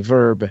the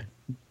verb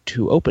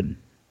to open,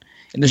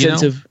 in the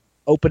sense of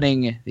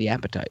opening the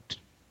appetite.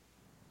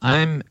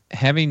 I'm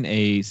having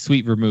a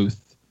sweet vermouth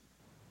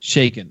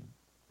shaken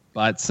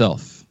by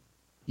itself,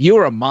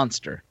 You're a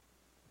monster.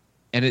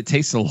 and it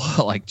tastes a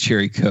lot like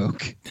cherry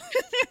Coke.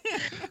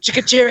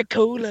 Chicka cherry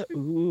cola.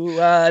 Ooh,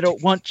 I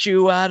don't want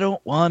you. I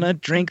don't want to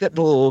drink that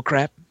bull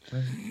crap.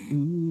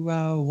 Ooh,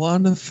 I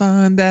want to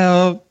find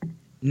out.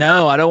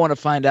 No, I don't want to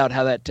find out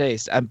how that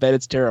tastes. I bet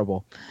it's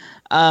terrible.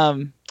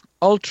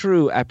 All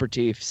true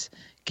aperitifs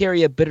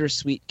carry a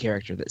bittersweet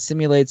character that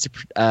simulates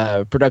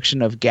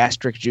production of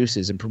gastric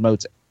juices and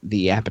promotes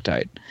the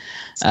appetite.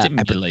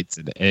 Stimulates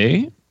it,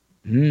 eh?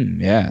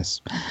 Yes.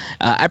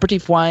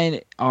 Aperitif wine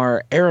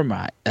are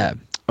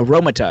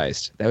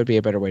aromatized. That would be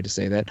a better way to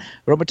say that.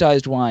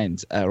 Aromatized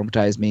wines.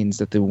 Aromatized means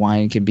that the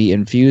wine can be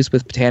infused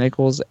with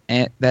botanicals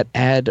that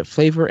add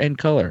flavor and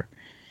color.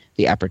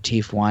 The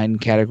aperitif wine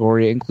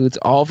category includes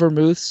all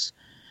vermouths.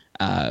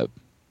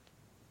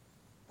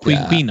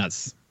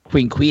 Queenquenas.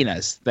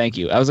 Queenquenas. Thank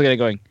you. I was looking at it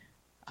going,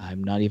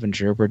 I'm not even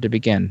sure where to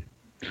begin.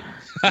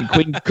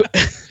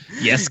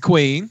 Yes,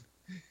 Queen.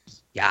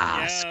 Yes,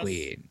 Yes.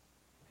 Queen.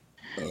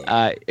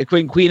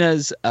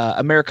 Queenquenas,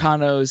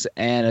 Americanos,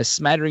 and a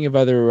smattering of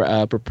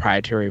other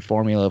proprietary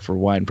formula for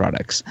wine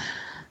products.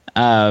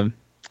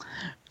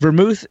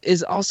 Vermouth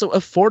is also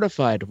a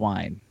fortified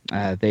wine.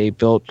 They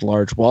built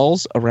large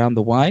walls around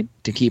the wine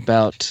to keep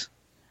out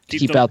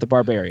the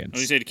barbarians. What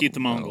do you say to keep the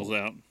Mongols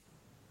out?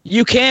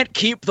 You can't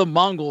keep the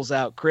Mongols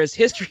out, Chris.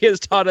 History has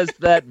taught us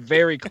that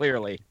very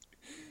clearly.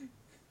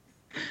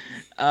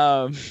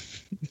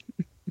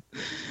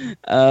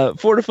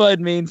 Fortified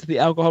means the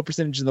alcohol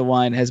percentage in the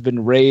wine has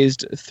been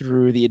raised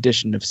through the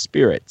addition of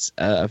spirits.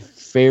 A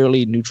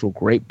fairly neutral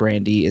grape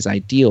brandy is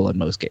ideal in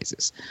most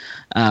cases.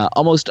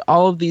 Almost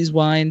all of these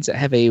wines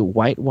have a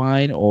white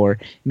wine or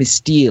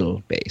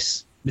Mistel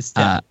base.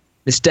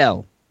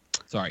 Mistel.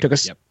 Sorry. Took a-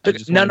 Yep. took- I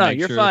just no, wanna no, make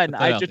you're sure fine. to put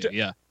that I out just- there,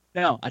 yeah.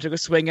 No, I took a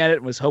swing at it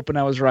and was hoping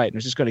I was right. And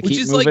was just going to Which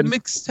keep is moving.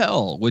 like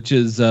mixtel, which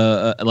is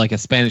like a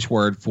Spanish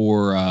word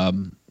for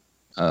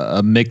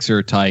a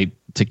mixer type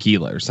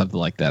tequila or something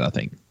like that, I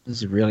think.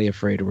 was really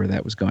afraid of where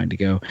that was going to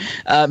go.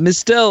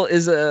 Mistel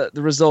is the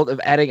result of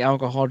adding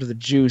alcohol to the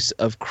juice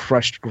of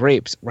crushed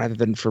grapes rather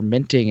than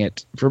fermenting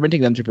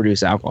them to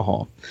produce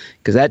alcohol,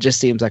 because that just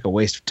seems like a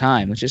waste of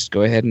time. Let's just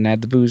go ahead and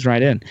add the booze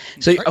right in.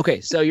 So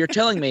so you're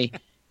telling me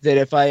that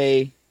if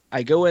I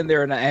go in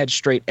there and I add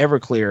straight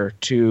Everclear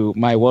to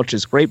my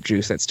Welch's grape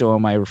juice that's still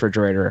in my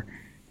refrigerator,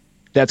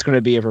 that's going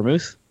to be a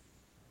vermouth?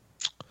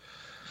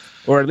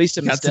 Or at least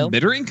a Got some Mistel?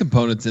 bittering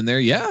components in there,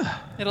 yeah.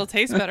 It'll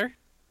taste better.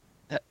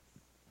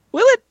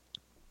 Will it?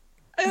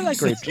 I like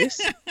grape juice.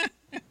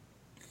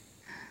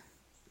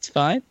 It's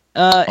fine.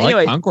 I Anyway,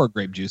 like Concord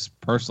grape juice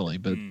personally,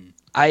 but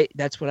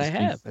that's what I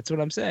have. That's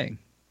what I'm saying.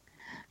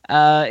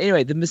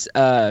 Anyway,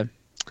 the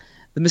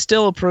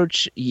Mistel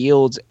approach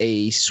yields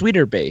a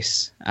sweeter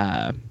base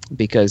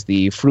because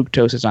the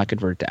fructose is not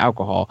converted to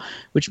alcohol,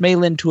 which may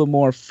lend to a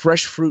more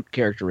fresh fruit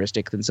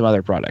characteristic than some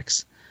other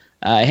products.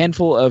 A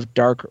handful of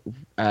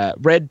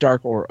red,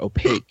 dark, or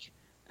opaque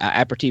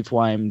aperitif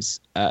wines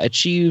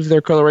achieve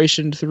their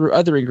coloration through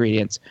other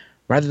ingredients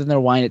rather than their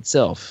wine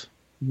itself,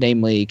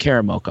 namely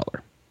caramel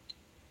color.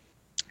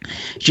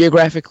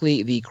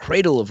 Geographically, the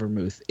cradle of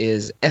vermouth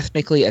is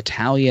ethnically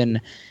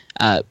Italian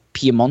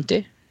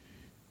Piemonte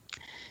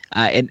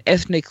and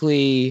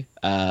ethnically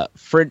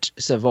French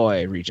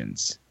Savoy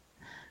regions,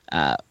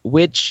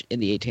 which in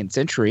the 18th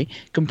century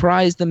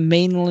comprised the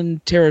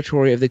mainland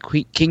territory of the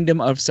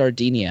Kingdom of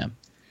Sardinia.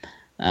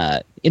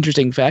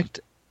 Interesting fact,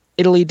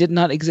 Italy did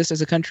not exist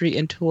as a country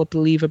until I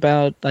believe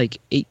about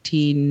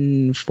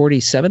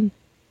 1847.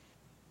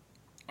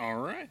 All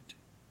right.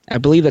 I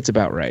believe that's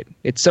about right.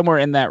 It's somewhere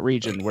in that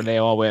region where they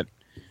all went,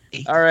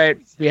 all right,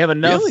 we have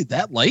enough. really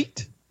that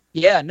late?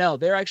 Yeah, no,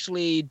 they're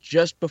actually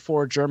just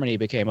before Germany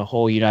became a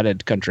whole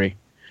united country.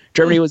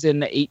 Germany was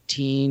in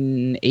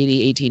 1880,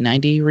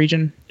 1890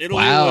 region.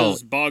 Italy Wow.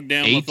 was bogged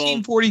down with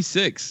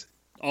 1846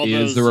 all is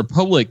those the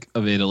Republic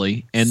of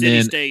Italy, and city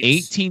then states.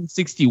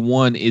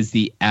 1861 is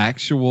the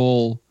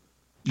actual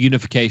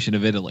unification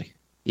of Italy.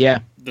 Yeah,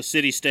 the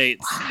city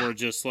states were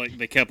just like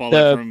they kept all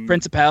that the from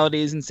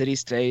principalities and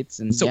city-states.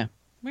 And So- yeah.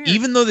 Weird.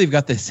 Even though they've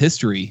got this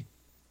history,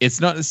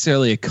 it's not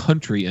necessarily a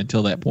country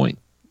until that point.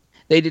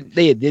 They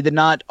did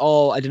not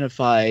all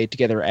identify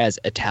together as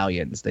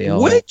Italians. They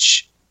all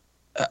Which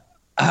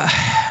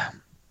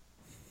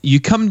you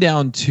come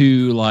down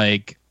to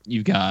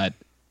you've got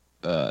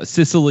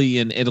Sicily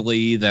and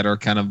Italy that are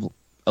kind of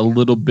a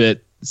little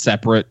bit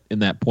separate in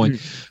that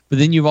point. But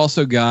then you've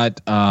also got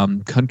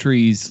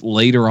countries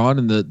later on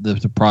in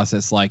the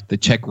process, like the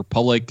Czech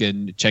Republic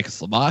and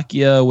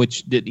Czechoslovakia,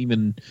 which didn't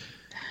even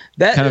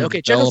kind of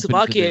develop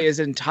Czechoslovakia into the- is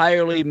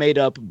entirely made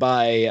up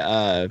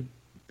by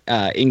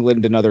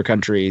England and other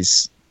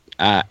countries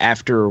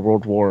after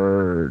World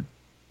War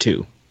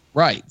II.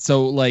 Right.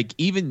 So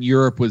even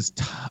Europe was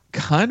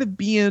kind of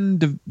being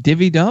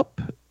divvied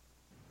up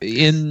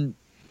in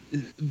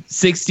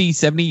 60,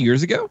 70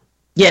 years ago.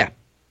 Yeah.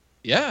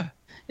 Yeah.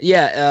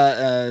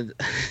 Yeah,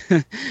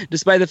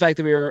 despite the fact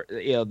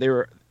that they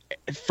were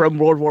from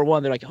World War I,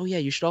 they're like, oh yeah,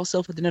 you should all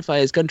self-identify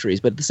as countries,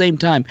 but at the same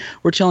time,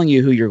 we're telling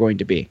you who you're going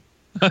to be.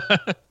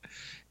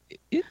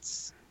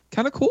 It's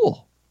kind of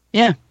cool.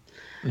 Yeah.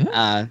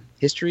 Yeah.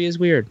 History is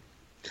weird.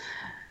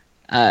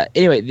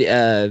 Anyway,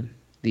 by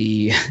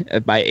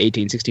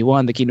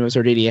 1861, the Kingdom of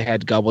Sardinia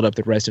had gobbled up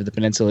the rest of the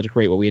peninsula to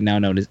create what we now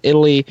know as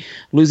Italy,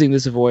 losing the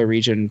Savoy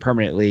region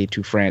permanently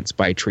to France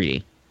by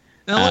treaty.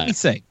 Now let me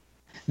say,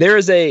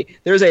 There's a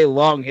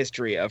long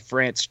history of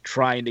France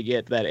trying to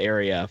get that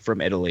area from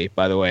Italy,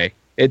 by the way.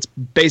 It's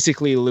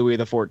basically Louis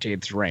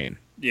XIV's reign.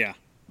 yeah.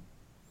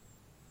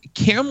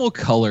 caramel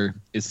color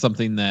is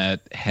something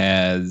that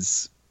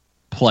has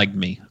plagued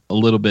me a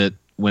little bit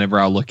whenever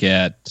I look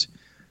at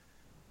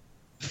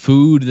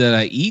food that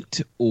I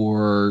eat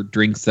or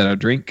drinks that I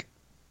drink.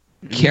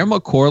 Caramel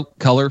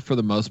color, for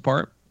the most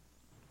part,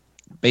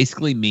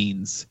 basically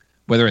means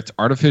whether it's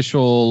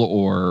artificial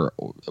or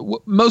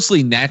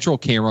mostly natural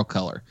caramel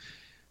color.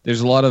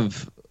 There's a lot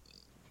of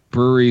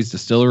breweries,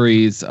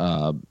 distilleries,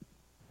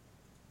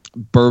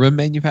 bourbon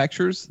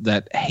manufacturers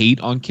that hate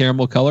on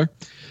caramel color.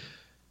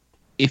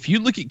 If you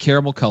look at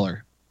caramel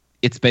color,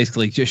 it's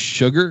basically just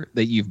sugar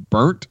that you've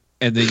burnt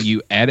and then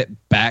you add it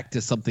back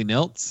to something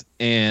else,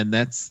 and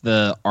that's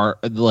the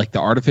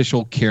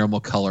artificial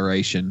caramel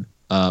coloration.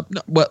 No,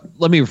 well,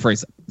 let me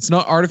rephrase it. It's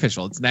not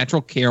artificial; it's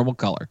natural caramel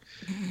color.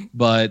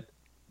 But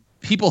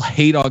people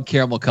hate on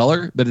caramel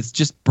color, but it's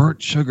just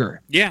burnt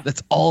sugar. Yeah.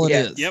 That's all it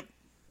is. Yep.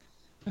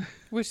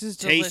 Which is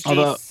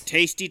delicious.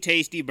 Tasty,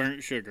 tasty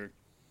burnt sugar.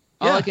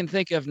 All I can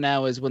think of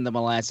now is when the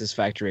molasses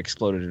factory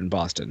exploded in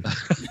Boston.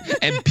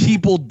 And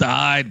people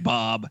died,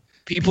 Bob.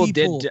 People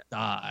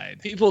died.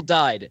 People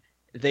died.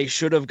 They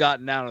should have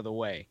gotten out of the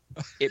way.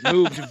 It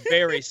moved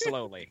very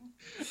slowly.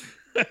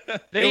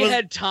 They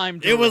had time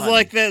to It was run.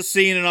 like that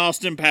scene in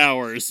Austin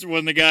Powers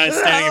when the guy's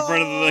standing in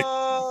front of the...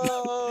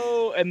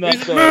 Oh, and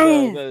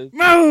Move!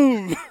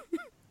 Move!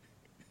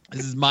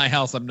 This is my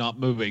house. I'm not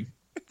moving.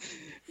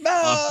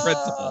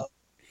 Principle.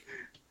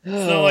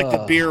 It's not like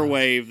the beer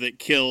wave that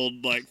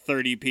killed like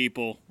 30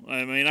 people.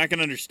 I mean, I can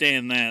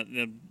understand that.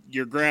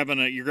 you're grabbing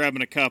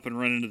a cup and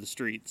running to the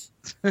streets.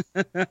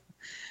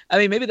 I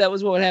mean, maybe that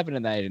was what happened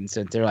in that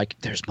instance. They're like,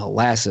 "There's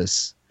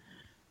molasses.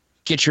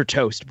 Get your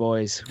toast,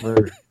 boys.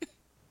 We're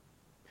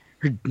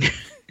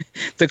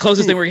the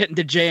closest thing we're getting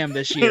to jam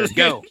this year.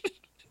 Go."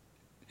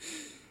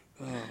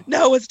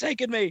 No, it's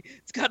taking me.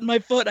 It's got in my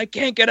foot. I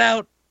can't get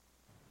out.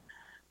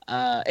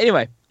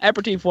 Anyway,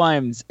 aperitif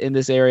wines in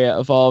this area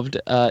evolved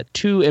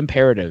two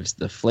imperatives: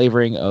 the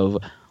flavoring of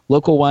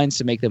local wines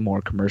to make them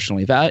more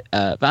commercially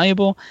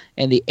valuable,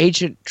 and the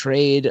ancient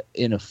trade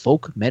in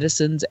folk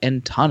medicines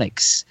and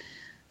tonics,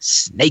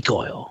 snake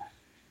oil.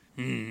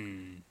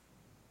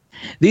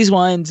 These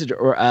wines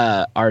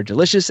are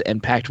delicious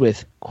and packed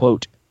with,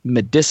 quote,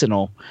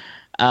 medicinal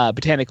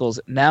botanicals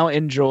now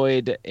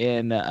enjoyed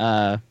in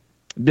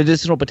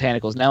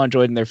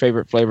their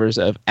favorite flavors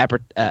of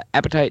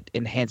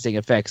appetite-enhancing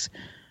effects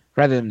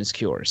rather than as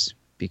cures.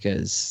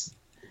 Because,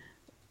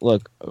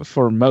 look,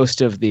 for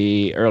most of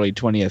the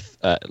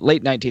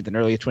late 19th and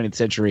early 20th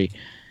century,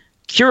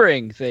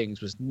 curing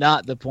things was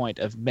not the point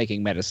of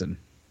making medicine.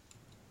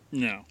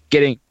 No.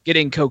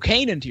 Getting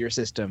cocaine into your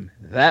system,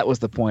 that was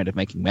the point of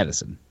making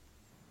medicine.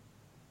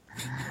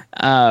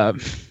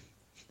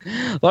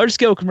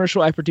 Large-scale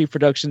commercial aperitif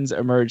productions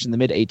emerged in the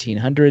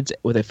mid-1800s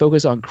with a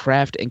focus on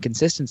craft and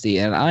consistency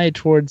and an eye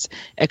towards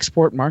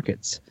export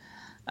markets.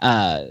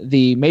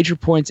 The major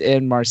points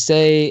in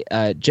Marseille,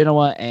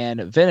 Genoa,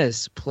 and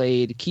Venice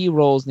played key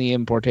roles in the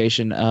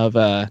importation of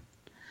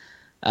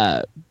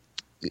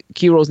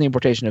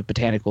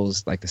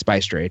botanicals like the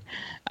spice trade,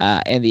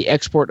 and the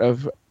export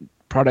of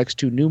products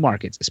to new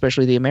markets,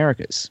 especially the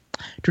Americas.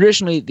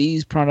 Traditionally,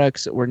 these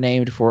products were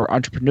named for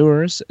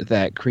entrepreneurs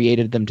that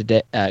created them.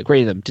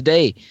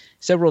 Today,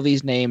 several of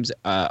these names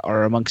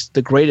are amongst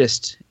the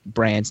greatest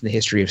brands in the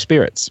history of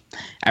spirits.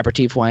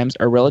 Aperitif wines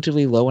are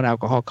relatively low in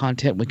alcohol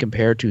content when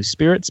compared to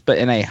spirits, but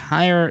in a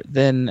higher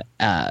than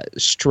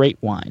straight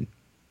wine.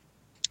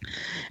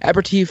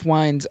 Aperitif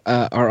wines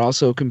are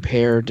also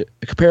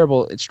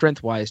comparable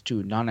strength-wise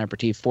to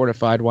non-aperitif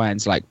fortified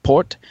wines like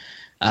port,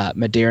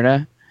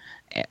 Madeira,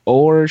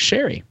 or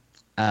sherry.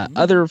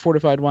 Other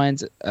fortified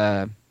wines,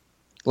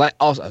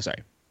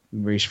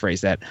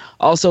 rephrase that.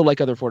 Also, like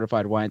other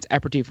fortified wines,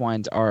 aperitif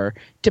wines are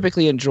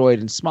typically enjoyed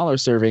in smaller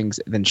servings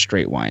than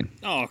straight wine.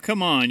 Oh,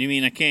 come on. You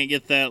mean I can't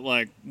get that,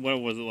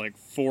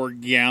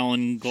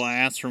 4-gallon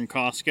glass from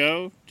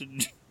Costco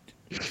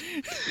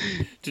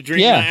to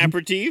drink my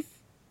aperitif?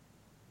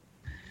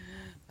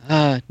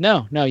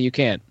 No, you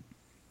can't.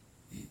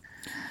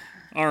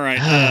 All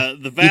right.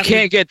 You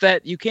can't get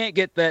that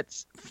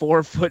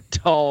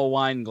 4-foot-tall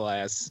wine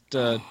glass.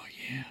 Oh,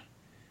 yeah.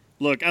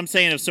 Look, I'm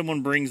saying if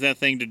someone brings that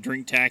thing to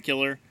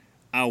Drinktacular,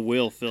 I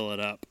will fill it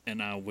up and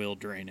I will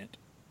drain it.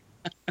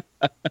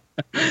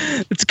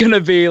 It's gonna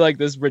be like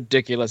this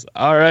ridiculous.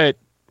 All right,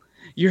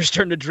 you're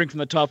starting to drink from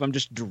the top. I'm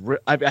just.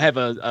 I have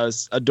a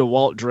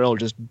DeWalt drill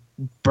just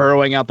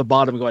burrowing out the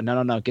bottom, going,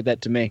 no, get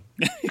that to me.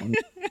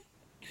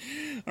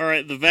 All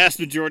right, the vast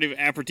majority of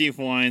aperitif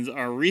wines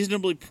are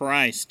reasonably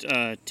priced,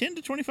 $10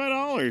 to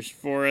 $25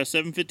 for a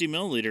 750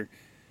 milliliter.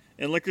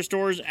 In liquor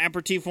stores,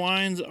 aperitif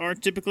wines are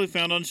typically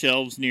found on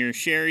shelves near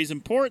sherries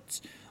and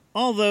ports,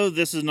 although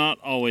this is not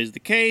always the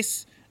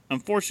case.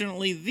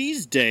 Unfortunately,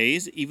 these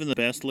days, even the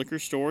best liquor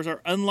stores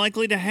are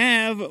unlikely to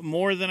have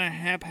more than a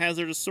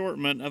haphazard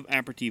assortment of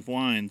aperitif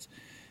wines,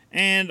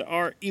 and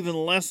are even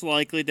less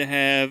likely to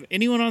have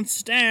anyone on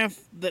staff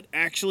that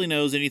actually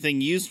knows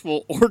anything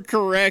useful or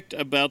correct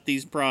about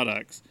these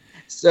products.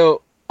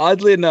 So,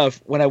 oddly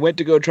enough, when I went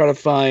to go try to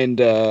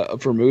find a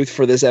vermouth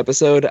for this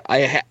episode,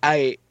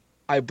 I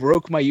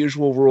broke my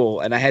usual rule,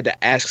 and I had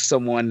to ask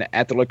someone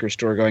at the liquor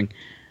store going,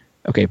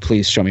 okay,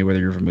 please show me where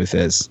your vermouth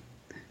is.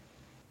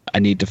 I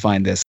need to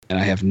find this, and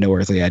I have no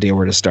earthly idea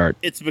where to start.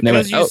 It's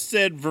because you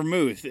said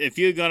vermouth. If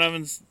you had gone up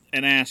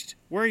and asked,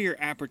 where are your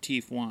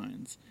aperitif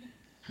wines?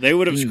 They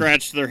would have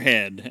scratched their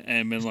head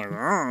and been like,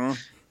 oh.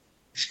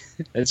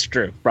 It's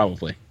true,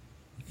 probably.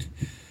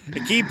 A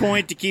key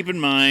point to keep in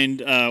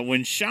mind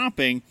when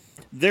shopping,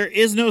 there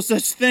is no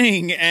such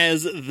thing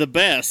as the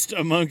best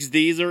amongst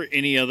these or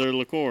any other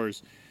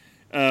liqueurs.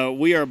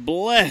 We are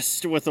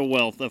blessed with a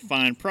wealth of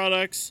fine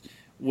products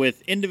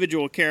with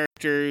individual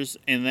characters,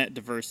 and that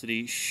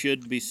diversity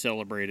should be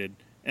celebrated.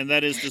 And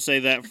that is to say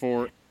that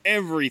for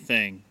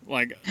everything.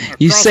 Like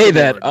you say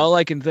that, all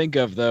I can think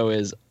of though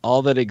is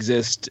all that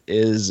exists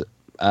is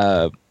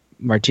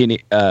Martini.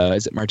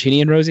 Is it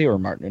Martini and Rosie or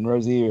Martin and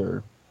Rosie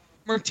or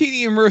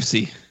Martini and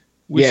Rosie,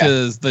 which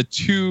is the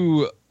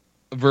two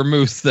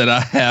vermouths that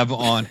I have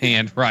on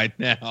hand right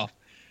now.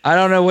 I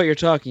don't know what you're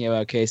talking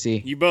about,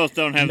 Casey. You both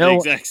don't have the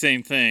exact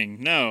same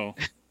thing. No.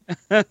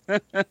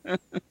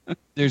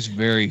 There's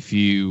very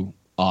few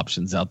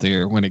options out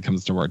there when it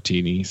comes to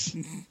martinis.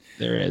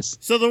 There is.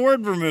 So the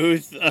word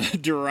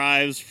vermouth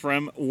derives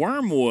from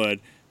wormwood.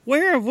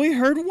 Where have we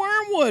heard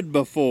wormwood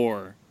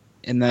before?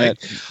 In that.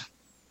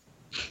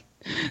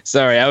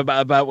 Sorry, I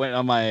about went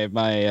on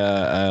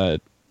my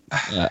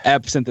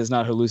absinthe is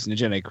not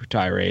hallucinogenic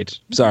tirade.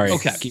 Sorry.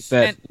 Okay. Keep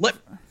that.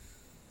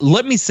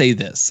 Let me say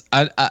this.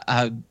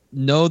 I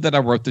know that I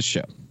wrote the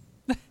show.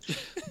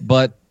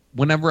 But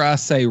whenever I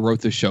say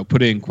wrote the show,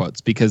 put it in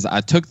quotes because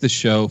I took the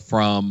show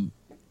from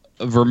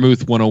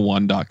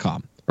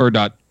vermouth101.com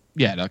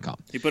 .com.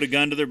 He put a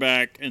gun to their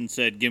back and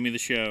said, "Give me the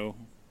show."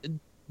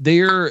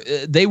 They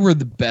were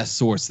the best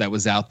source that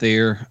was out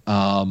there.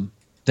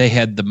 They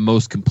had the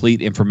most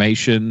complete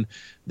information.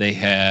 They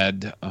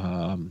had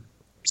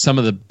some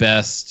of the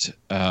best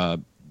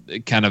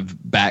kind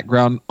of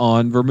background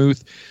on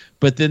vermouth,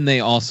 but then they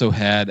also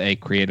had a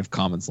Creative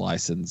Commons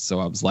license. So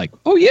I was like,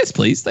 "Oh yes,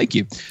 please, thank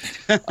you."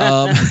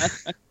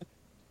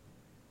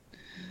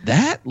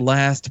 That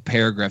last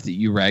paragraph that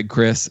you read,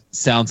 Chris,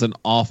 sounds an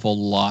awful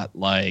lot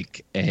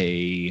like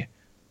an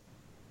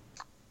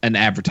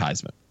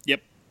advertisement.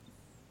 Yep.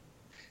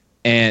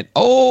 And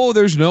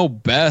there's no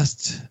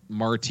best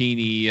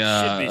martini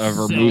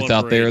vermouth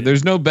out there.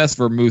 There's no best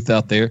vermouth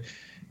out there.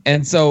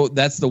 And so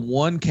that's the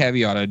one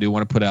caveat I do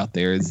want to put out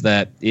there is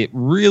that it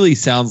really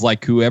sounds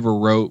like whoever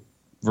wrote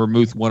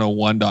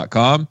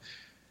vermouth101.com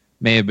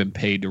may have been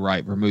paid to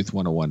write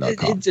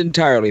vermouth101.com. It's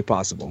entirely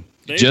possible.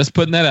 Just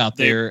putting that out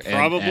there.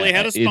 Probably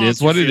had a sponsorship. It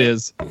is what it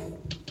is.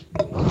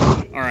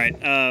 All right.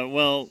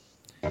 Well,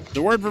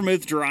 the word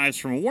vermouth derives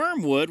from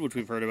wormwood, which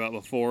we've heard about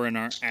before in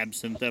our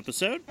absinthe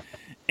episode,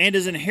 and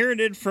is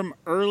inherited from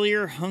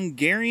earlier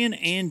Hungarian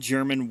and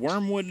German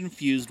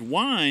wormwood-infused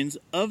wines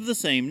of the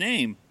same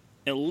name.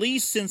 At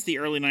least since the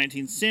early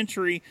 19th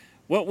century,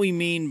 what we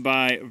mean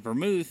by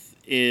vermouth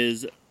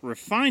is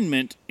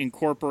refinement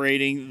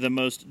incorporating the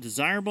most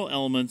desirable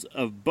elements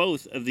of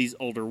both of these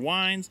older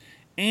wines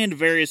and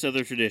various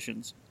other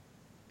traditions.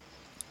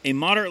 A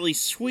moderately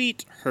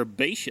sweet,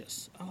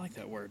 herbaceous, I like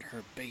that word,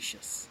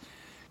 herbaceous,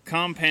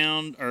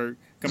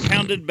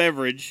 compounded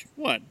beverage.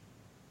 What?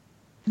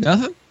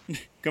 Nothing.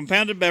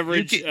 Compounded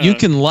beverage. You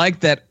can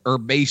like that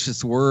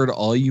herbaceous word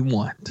all you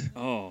want.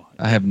 Oh.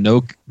 I have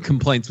no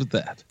complaints with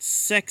that.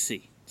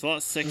 Sexy. It's a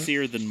lot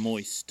sexier than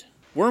moist.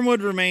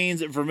 Wormwood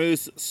remains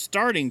vermouth's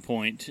starting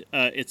point,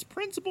 its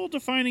principal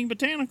defining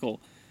botanical.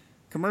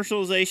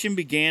 Commercialization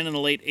began in the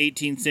late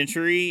 18th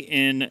century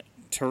in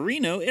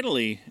Torino,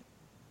 Italy.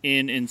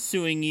 In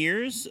ensuing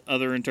years,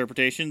 other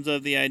interpretations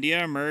of the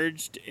idea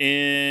emerged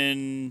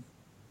in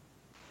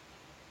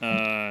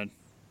Chambéry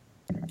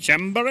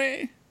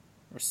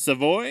or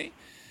Savoy.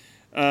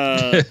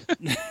 Man,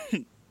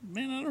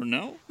 I don't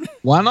know.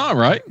 Why not,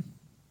 right?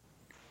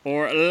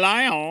 Or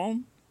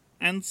Lyon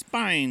and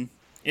Spain.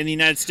 In the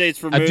United States,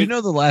 vermouth... I do know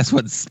the last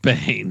one,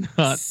 Spain,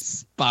 not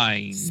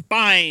Spain.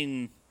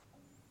 Spain.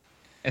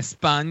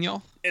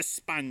 España.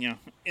 España.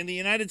 In the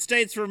United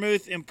States,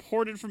 vermouth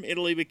imported from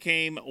Italy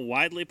became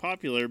widely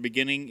popular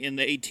beginning in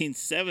the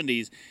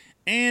 1870s,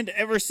 and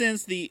ever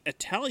since the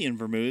Italian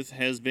vermouth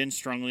has been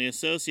strongly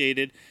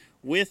associated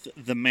with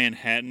the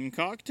Manhattan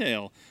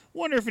cocktail.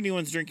 Wonder if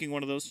anyone's drinking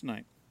one of those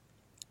tonight.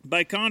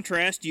 By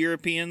contrast,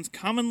 Europeans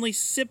commonly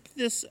sip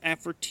this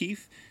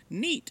aperitif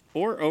neat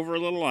or over a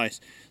little ice.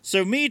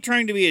 So me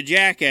trying to be a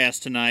jackass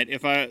tonight,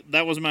 if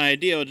that was my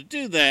idea to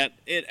do that,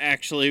 it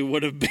actually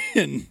would have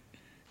been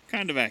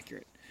kind of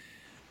accurate.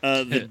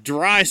 The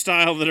dry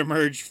style that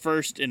emerged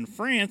first in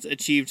France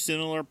achieved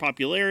similar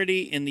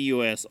popularity in the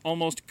U.S.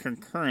 almost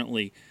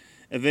concurrently,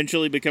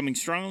 eventually becoming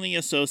strongly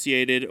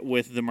associated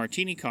with the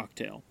martini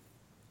cocktail.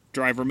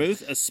 Dry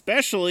vermouth,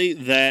 especially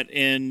that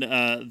in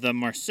the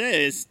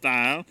Marseille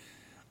style,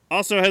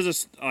 also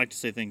has I like to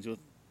say things with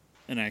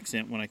an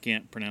accent when I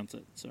can't pronounce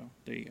it, so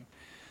there you go.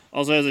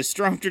 Also has a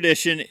strong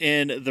tradition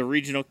in the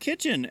regional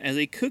kitchen as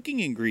a cooking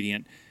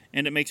ingredient,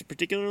 and it makes a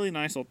particularly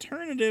nice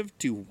alternative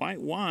to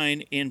white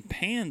wine in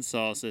pan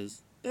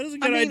sauces. That is a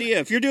good idea.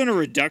 If you're doing a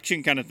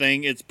reduction kind of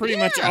thing, it's pretty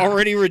much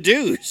already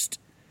reduced.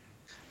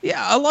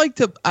 Yeah, I like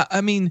to...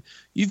 I mean,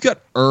 you've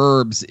got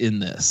herbs in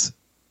this.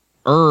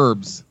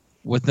 Herbs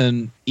with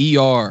an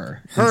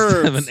ER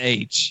instead of an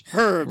H.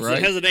 Herbs. Right?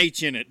 It has an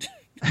H in it.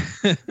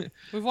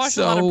 We've watched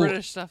a lot of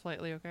British stuff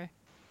lately, okay?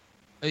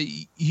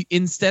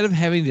 Instead of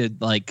having to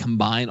like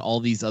combine all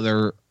these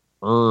other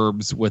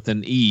herbs with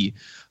an E,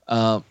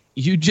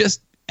 you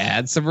just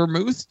add some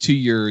vermouth to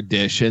your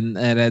dish, and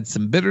that adds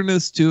some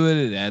bitterness to it.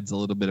 It adds a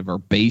little bit of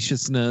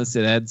herbaceousness.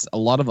 It adds a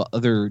lot of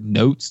other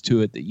notes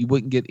to it that you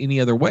wouldn't get any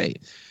other way.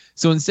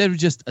 So instead of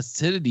just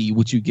acidity,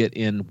 which you get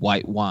in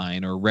white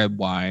wine or red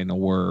wine,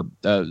 or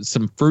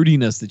some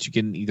fruitiness that you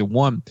get in either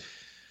one,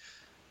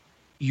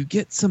 you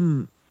get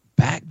some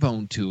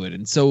backbone to it.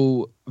 And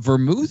so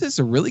vermouth is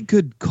a really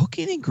good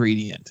cooking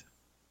ingredient.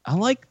 I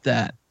like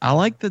that. I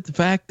like the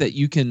fact that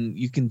you can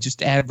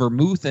just add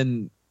vermouth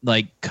and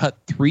like cut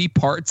 3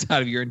 parts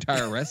out of your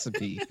entire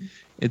recipe.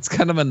 It's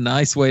kind of a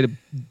nice way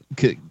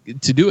to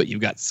do it.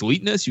 You've got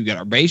sweetness, you've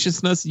got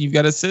herbaceousness, and you've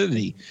got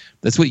acidity.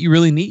 That's what you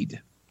really need.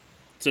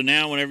 So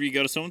now whenever you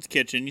go to someone's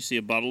kitchen, you see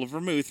a bottle of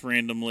vermouth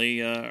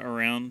randomly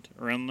around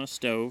the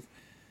stove.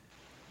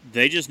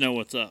 They just know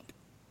what's up.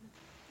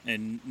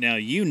 And now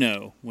you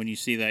know when you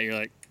see that, you're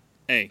like,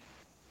 hey,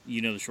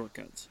 you know the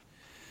shortcuts.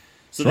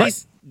 So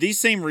right.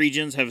 These same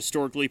regions have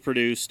historically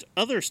produced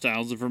other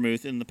styles of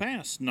vermouth in the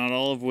past, not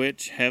all of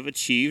which have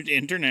achieved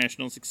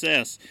international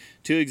success.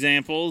 2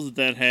 examples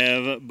that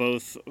have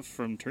both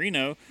from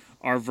Torino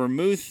are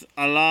vermouth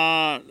a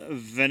la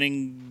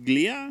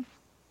vaniglia,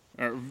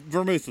 or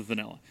vermouth with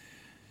vanilla,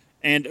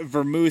 and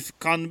vermouth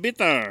con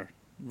bitter,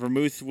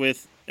 vermouth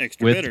with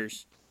extra With-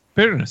 bitters.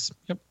 Bitterness.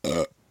 Yep.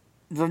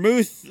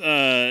 Vermouth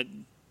Chinato?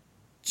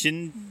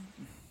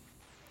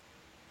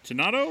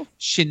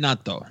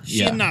 Shinato.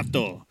 Yeah.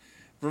 Shinato.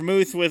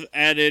 Vermouth with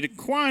added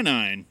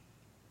quinine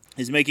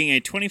is making a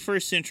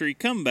 21st century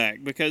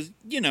comeback because,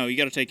 you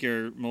got to take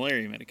your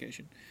malaria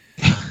medication.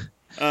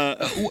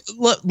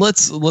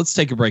 Let's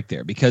take a break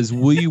there because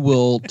we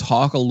will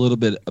talk a little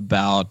bit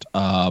about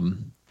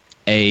an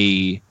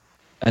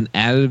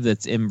additive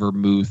that's in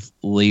vermouth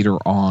later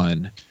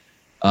on.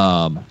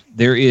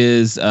 There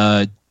is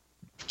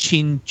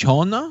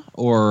cinchona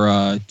or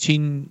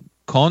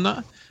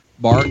chincona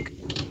bark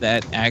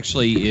that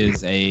actually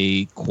is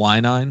a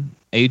quinine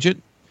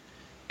agent,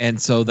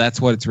 and so that's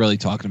what it's really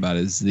talking about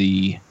is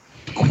the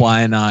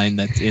quinine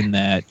that's in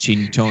that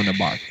cinchona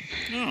bark.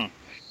 Oh.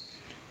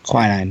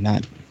 Quinine,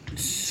 not.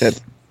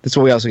 That's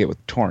what we also get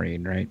with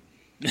taurine, right?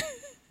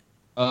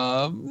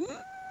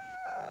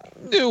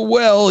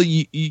 Well,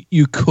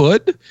 you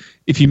could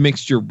if you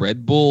mixed your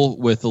Red Bull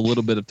with a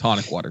little bit of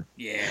tonic water.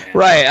 Yeah.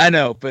 Right, I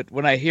know, but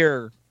when I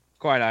hear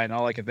quinine,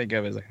 all I can think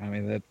of is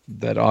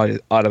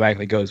that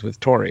automatically goes with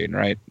taurine,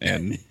 right?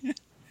 And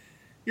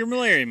Your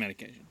malaria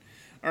medication.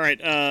 All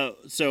right,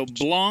 so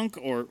Blanc,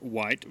 or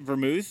white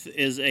vermouth,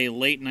 is a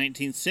late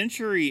 19th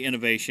century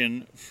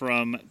innovation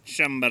from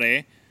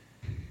Chambéry.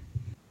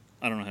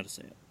 I don't know how to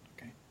say it.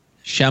 Okay.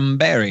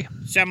 Chambéry.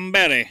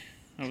 Chambéry.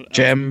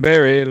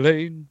 Jamberry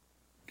Lane.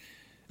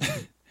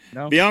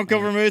 No, Bianco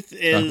vermouth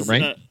is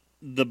Rain?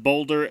 the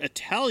bolder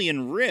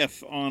Italian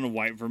riff on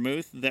white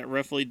vermouth that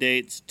roughly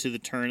dates to the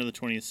turn of the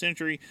 20th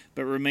century,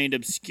 but remained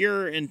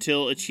obscure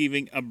until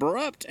achieving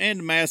abrupt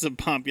and massive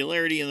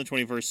popularity in the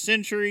 21st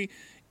century,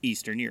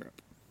 Eastern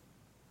Europe.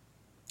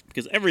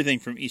 Because everything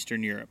from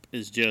Eastern Europe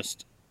is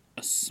just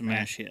a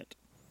smash hit.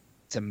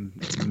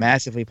 it's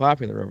massively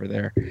popular over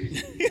there.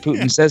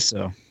 Putin says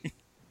so.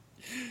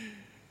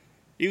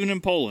 Even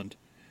in Poland.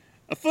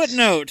 A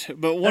footnote,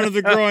 but one of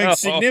the growing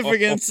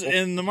significance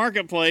in the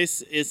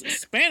marketplace is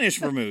Spanish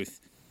vermouth.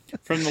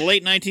 From the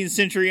late 19th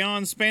century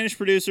on, Spanish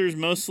producers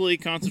mostly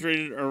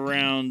concentrated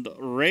around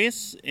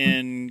Reyes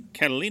and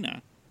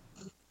Catalina.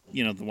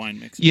 The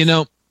wine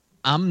mixers.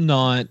 I'm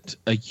not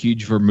a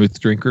huge vermouth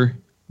drinker,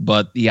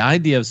 but the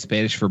idea of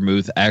Spanish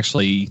vermouth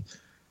actually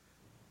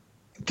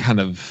kind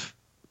of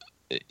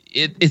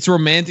it's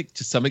romantic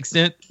to some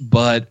extent,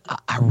 but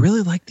I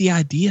really like the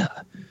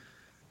idea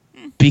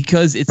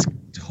because it's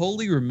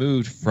totally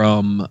removed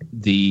from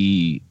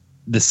the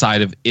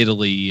side of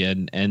Italy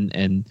and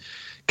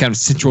kind of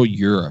Central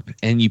Europe,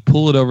 and you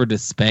pull it over to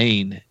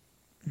Spain.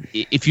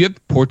 If you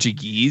have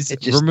Portuguese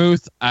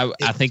vermouth, I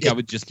think I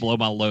would just blow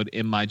my load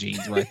in my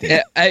jeans right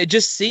there. It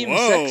just seems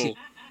sexy.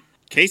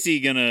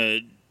 Casey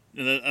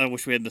I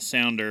wish we had the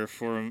sounder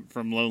from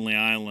Lonely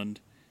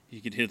Island.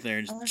 You could hit there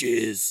and just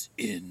jizz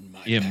in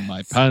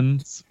my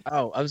pants.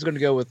 Oh, I was going to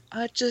go with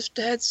I just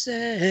had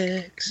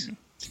sex.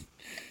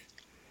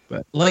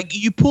 But like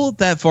you pull it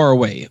that far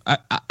away. I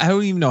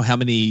don't even know how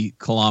many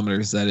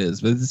kilometers that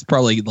is, but it's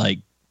probably like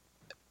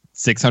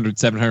 600,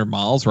 700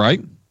 miles,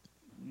 right?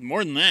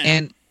 More than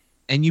that.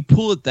 And you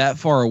pull it that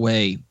far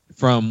away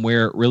from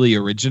where it really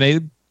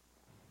originated.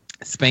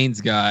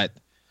 Spain's got,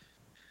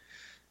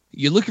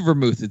 you look at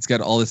vermouth, it's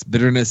got all this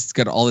bitterness, it's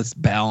got all this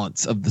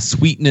balance of the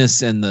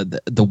sweetness and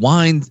the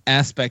wine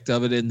aspect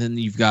of it, and then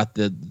you've got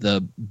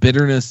the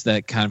bitterness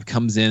that kind of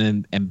comes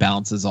in and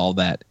balances all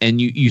that.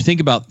 And you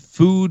think about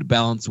food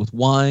balanced with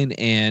wine,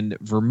 and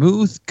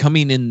vermouth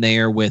coming in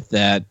there with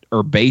that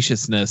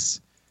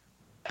herbaceousness.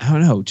 I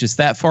don't know, just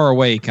that far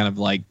away, kind of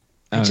like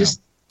I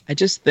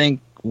just think,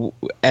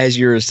 as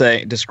you're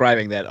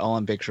describing that, all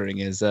I'm picturing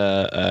is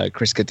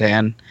Chris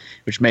Kattan,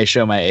 which may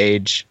show my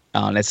age,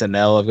 on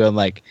SNL of going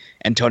like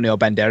Antonio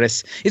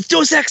Banderas. It's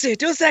too sexy,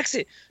 too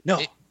sexy. No,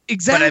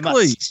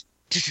 exactly.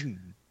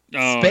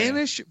 Oh,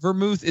 Spanish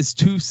vermouth is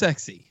too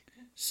sexy.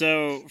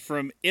 So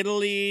from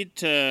Italy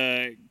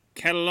to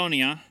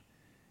Catalonia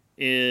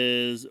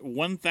is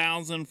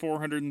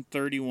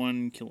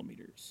 1,431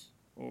 kilometers,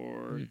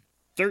 or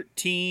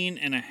 13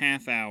 and a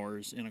half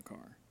hours in a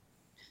car.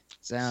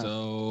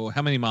 So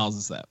how many miles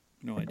is that?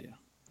 No idea.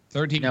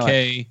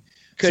 13K.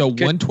 So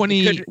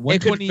 120. It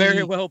could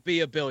very well be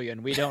a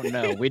billion. We don't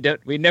know. We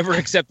never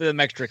accepted the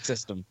metric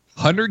system.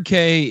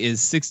 100K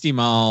is 60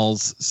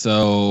 miles.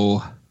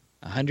 So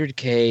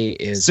 100K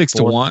is 6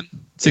 to 1.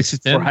 6 to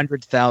 10.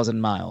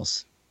 400,000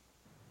 miles.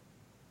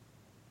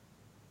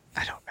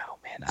 I don't know,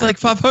 man. It's like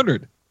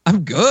 500.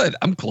 I'm good.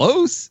 I'm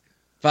close.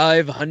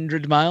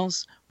 500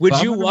 miles?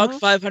 Would you walk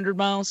miles? 500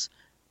 miles?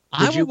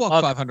 I would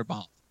walk 500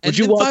 miles. Would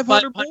you walk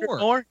 500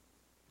 more?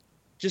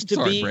 Just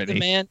to be Brittany. the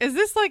man. Is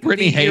this like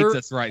Brittany the hates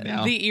us right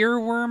now. The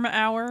earworm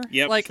hour?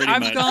 Yep, like pretty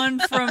I've much. gone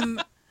from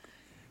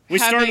We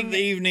started having the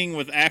evening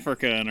with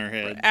Africa in our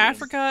heads.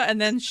 Africa and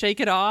then shake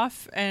it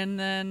off, and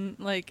then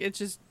like it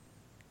just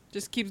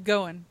keeps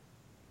going.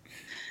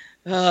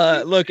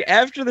 Look,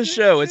 after the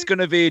show, it's going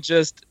to be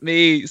just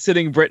me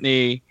sitting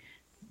Brittany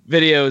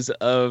videos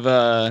of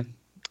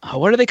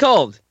what are they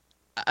called?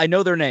 I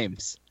know their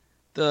names.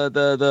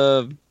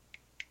 The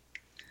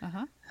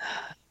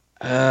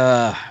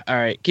all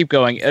right, keep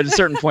going. At a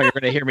certain point, you're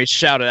going to hear me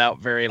shout it out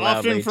very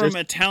loudly. Often from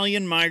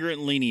Italian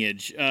migrant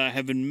lineage,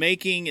 have been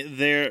making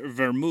their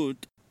vermouth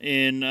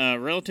in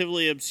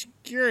relatively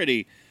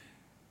obscurity.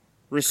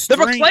 The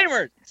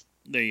Proclaimers!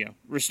 There you go.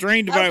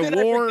 Restrained How by could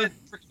I war. forget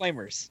the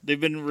Proclaimers? They've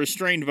been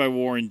restrained by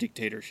war and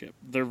dictatorship.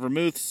 Their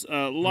vermouths,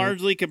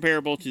 largely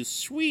comparable to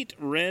sweet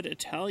red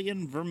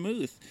Italian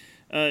vermouth,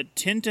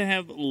 tend to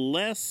have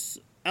less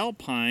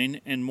alpine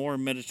and more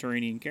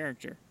Mediterranean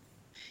character.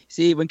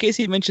 See, when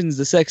Casey mentions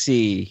the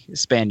sexy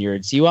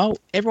Spaniards,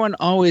 everyone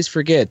always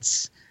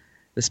forgets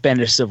the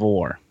Spanish Civil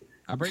War.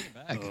 I'll bring it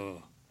back.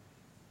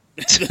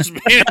 The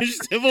Spanish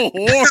Civil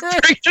War?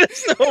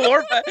 Civil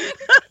War back.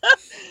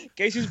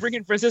 Casey's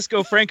bringing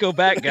Francisco Franco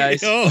back,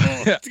 guys.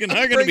 It's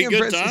not going to be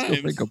good times.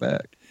 Franco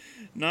back.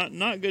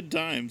 Not good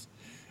times.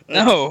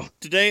 No.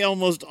 Today,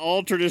 almost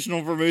all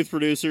traditional vermouth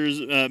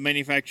producers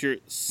manufacture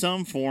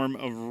some form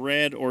of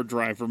red or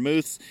dry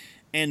vermouths,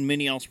 and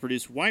many also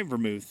produce white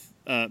vermouth.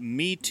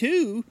 Me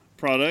Too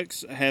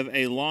products have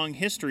a long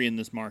history in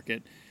this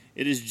market.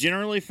 It is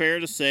generally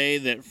fair to say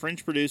that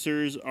French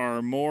producers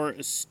are more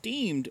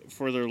esteemed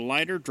for their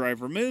lighter, dry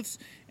vermouths,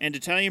 and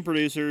Italian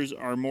producers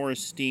are more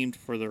esteemed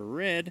for their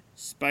red,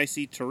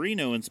 spicy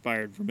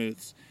Torino-inspired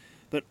vermouths.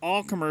 But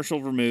all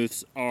commercial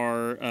vermouths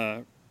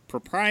are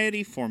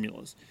proprietary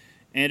formulas,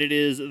 and it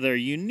is their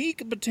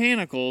unique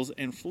botanicals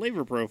and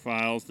flavor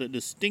profiles that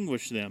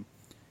distinguish them.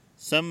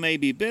 Some may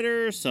be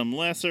bitter, some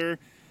lesser,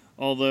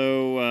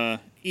 although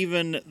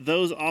even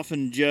those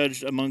often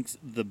judged amongst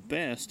the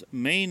best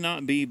may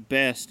not be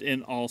best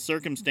in all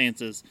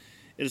circumstances.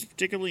 It is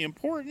particularly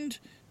important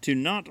to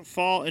not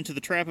fall into the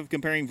trap of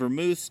comparing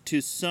vermouths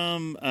to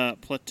some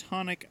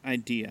platonic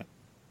idea.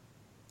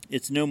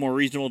 It's no more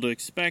reasonable to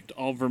expect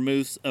all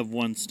vermouths of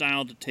one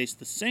style to taste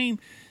the same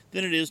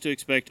than it is to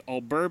expect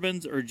all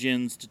bourbons or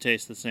gins to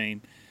taste the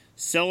same.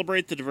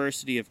 Celebrate the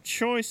diversity of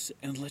choice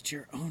and let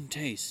your own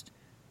taste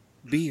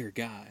be your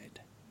guide.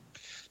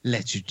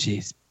 Let your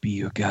taste be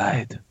your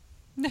guide.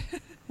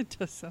 It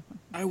does sound.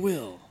 I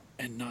will,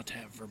 and not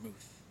have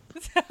vermouth.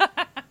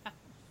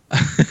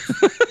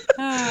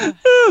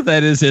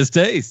 That is his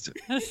taste.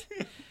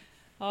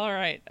 All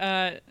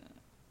right.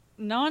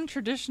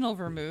 Non-traditional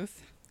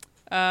vermouth.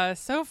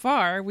 So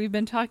far, we've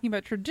been talking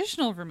about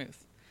traditional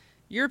vermouth.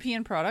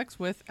 European products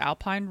with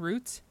alpine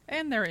roots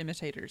and their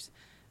imitators.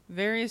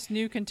 Various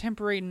new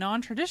contemporary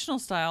non-traditional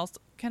styles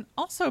can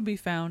also be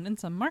found in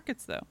some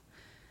markets, though.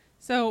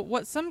 So,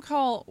 what some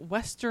call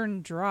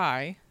Western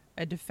Dry,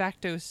 a de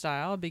facto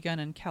style begun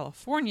in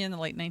California in the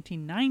late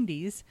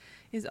 1990s,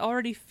 is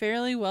already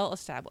fairly well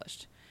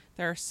established.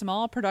 There are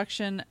small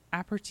production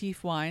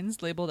aperitif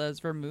wines labeled as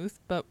vermouth,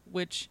 but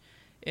which,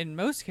 in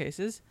most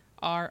cases,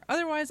 are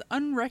otherwise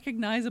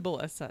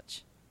unrecognizable as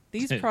such.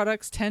 These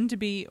products tend to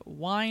be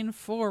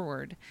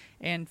wine-forward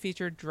and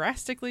feature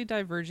drastically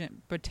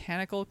divergent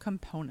botanical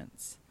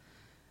components.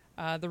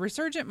 The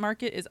resurgent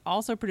market is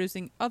also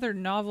producing other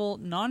novel,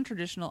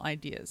 non-traditional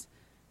ideas.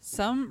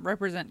 Some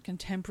represent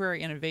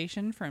contemporary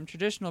innovation from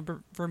traditional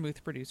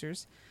vermouth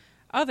producers.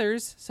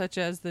 Others, such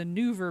as the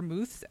new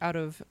vermouths out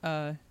of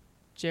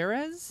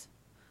Jerez,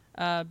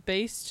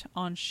 based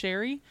on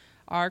sherry,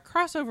 are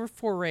crossover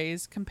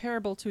forays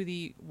comparable to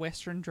the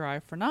Western Dry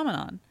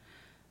phenomenon.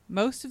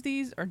 Most of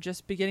these are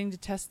just beginning to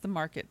test the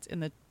markets in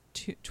the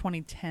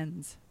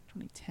 2010s.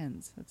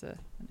 2010s, that's an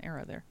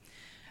era there.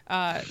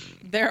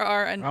 There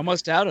are We're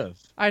almost out of.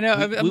 I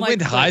know. We went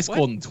to high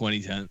school in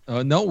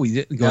 2010. No, we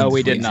didn't go. No, in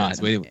we did 2010s.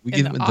 not. We In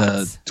get the with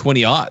the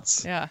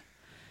 20-aughts. Yeah.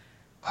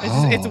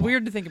 Oh. It's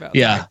weird to think about.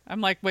 Yeah. Sorry. I'm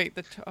like, wait,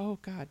 oh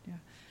God, yeah.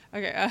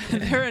 Okay,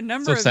 there are a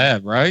number So of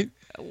sad, right?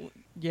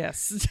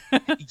 Yes.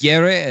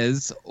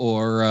 Jerez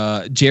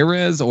or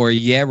Jerez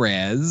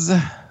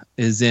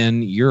is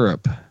in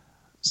Europe.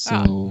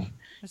 So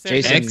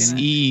Jason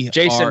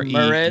Xere.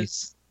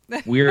 Mraz.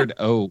 Weird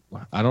O.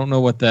 I don't know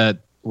what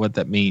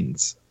that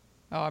means.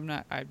 Oh,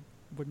 I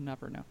would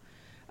never know.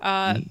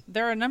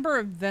 There are a number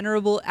of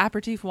venerable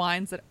aperitif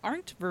wines that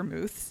aren't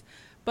vermouths,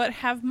 but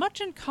have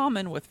much in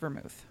common with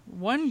vermouth.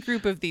 One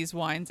group of these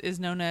wines is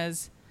known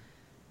as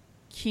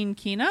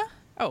Quinquina.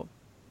 Oh,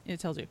 it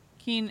tells you.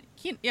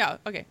 Yeah,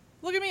 okay.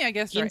 Look at me, I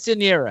guess.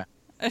 Quinceañera.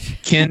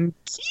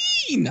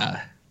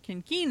 Quinquina.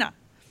 Quinquina.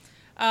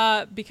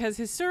 Because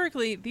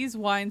historically, these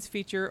wines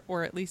feature,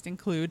 or at least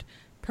include,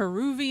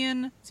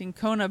 Peruvian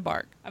cinchona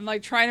bark. I'm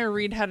like trying to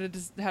read how to.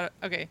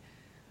 Okay,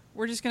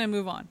 we're just gonna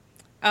move on.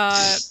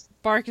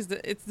 Bark is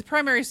it's the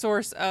primary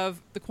source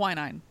of the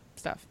quinine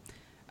stuff.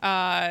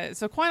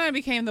 So quinine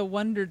became the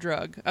wonder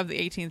drug of the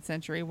 18th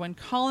century when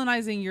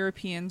colonizing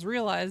Europeans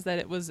realized that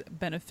it was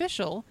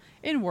beneficial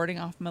in warding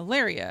off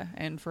malaria,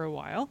 and for a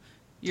while,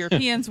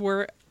 Europeans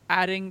were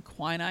adding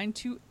quinine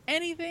to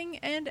anything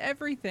and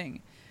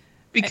everything.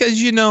 Because,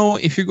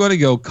 if you're going to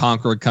go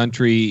conquer a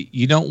country,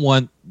 you don't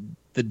want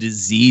the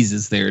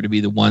diseases there to be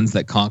the ones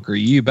that conquer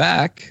you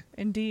back.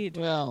 Indeed.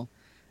 Well,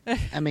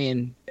 I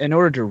mean, in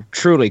order to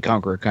truly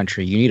conquer a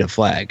country, you need a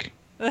flag.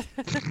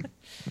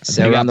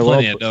 So around the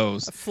plenty world, of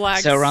those.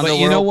 Flags. so around But the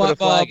you world, know put what, a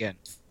flag Bob? in.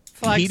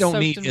 flags He don't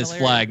soaked need in his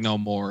malaria. flag no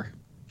more.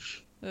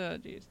 Oh,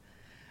 jeez.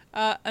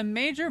 A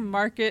major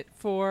market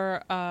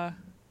for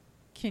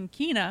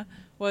quinquina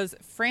was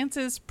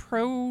France's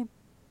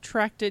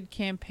protracted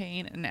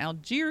campaign in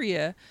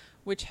Algeria,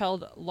 which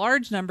held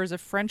large numbers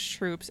of French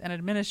troops and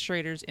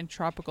administrators in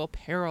tropical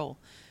peril.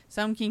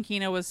 Some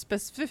quinquina was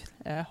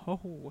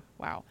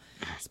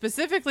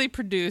specifically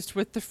produced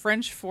with the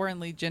French Foreign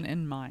Legion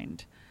in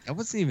mind. That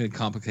wasn't even a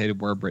complicated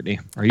word, Brittany.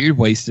 Are you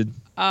wasted?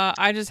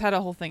 I just had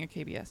a whole thing of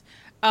KBS.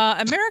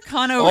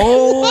 Americano.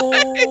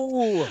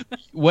 Oh,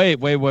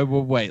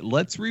 Wait.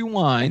 Let's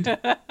rewind.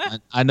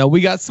 I know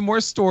we got some more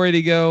story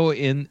to go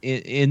in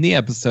the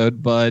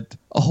episode, but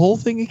a whole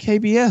thing of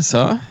KBS,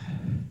 huh?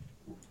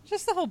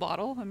 Just the whole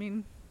bottle. I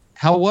mean,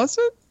 How was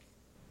it?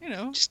 you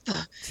know,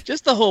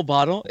 just the whole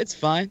bottle. It's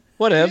fine.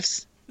 What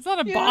ifs? it's not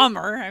a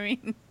bomber. I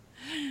mean,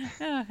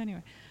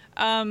 anyway.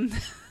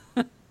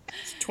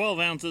 It's 12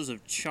 ounces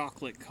of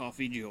chocolate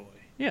coffee joy.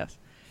 Yes.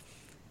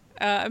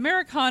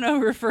 Americano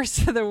refers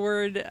to the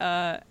word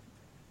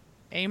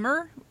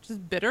amer, which is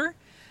bitter.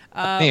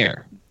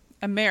 There.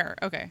 Amer.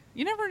 Okay.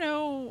 You never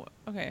know.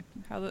 Okay.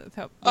 How.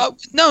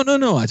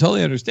 No. I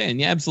totally understand.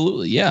 Yeah,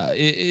 absolutely. Yeah,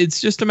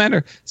 it's just a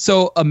matter.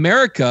 So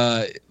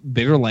America,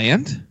 bitter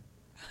land.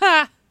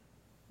 Ha!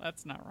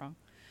 That's not wrong.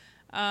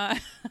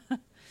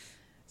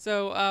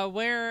 So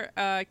where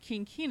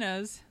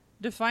quinquina's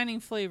defining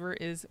flavor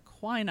is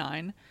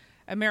quinine,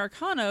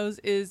 Americanos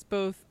is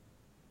both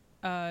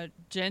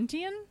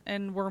gentian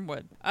and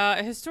wormwood.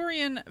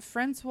 Historian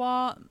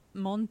Francois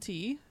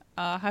Monti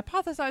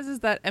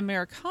hypothesizes that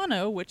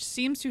Americano, which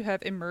seems to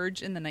have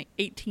emerged in the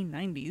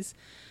 1890s,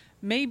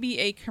 may be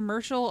a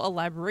commercial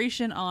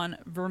elaboration on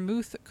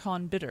vermouth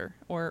con bitter,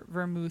 or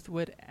vermouth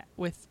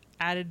with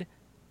added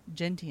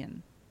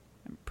gentian.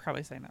 I'm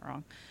probably saying that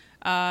wrong.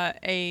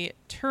 A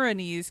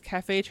Turinese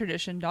cafe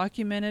tradition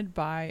documented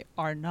by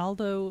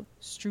Arnaldo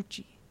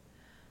Strucci.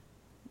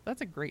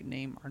 That's a great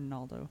name,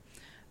 Arnaldo.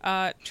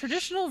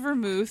 Traditional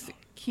vermouth,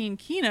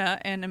 quinquina,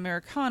 and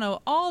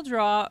Americano all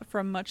draw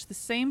from much the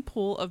same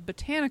pool of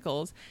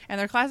botanicals, and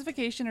their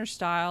classification or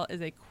style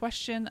is a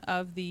question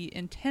of the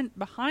intent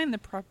behind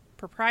the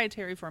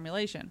proprietary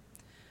formulation.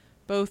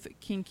 Both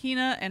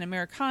quinquina and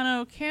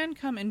Americano can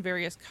come in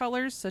various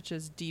colors, such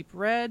as deep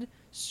red,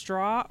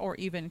 straw, or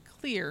even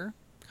clear,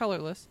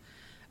 colorless.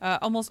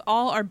 Almost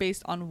all are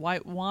based on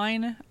white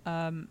wine,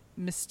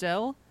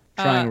 Mistel.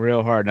 Trying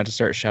real hard not to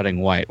start shouting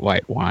white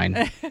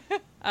wine.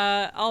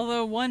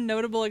 Although one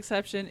notable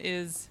exception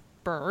is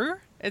Burr.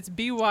 It's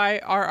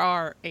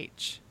Byrrh.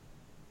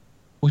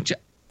 Which,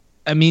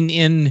 I mean,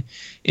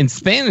 in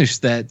Spanish,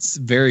 that's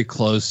very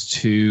close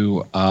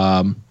to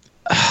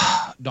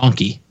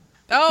donkey.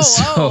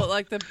 Oh,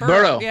 like the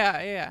burro.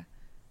 Yeah.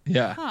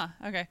 Yeah. Huh.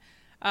 Okay.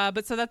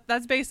 But so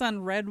that's based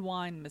on red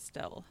wine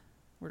Mistel.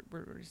 We're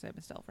just say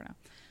Mistel for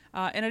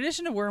now. In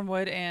addition to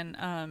wormwood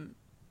and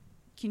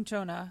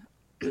quinchona,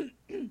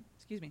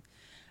 excuse me,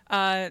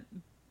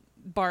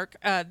 bark.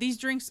 These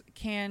drinks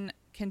can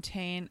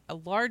contain a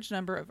large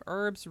number of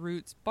herbs,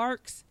 roots,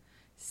 barks,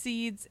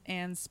 seeds,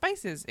 and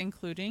spices,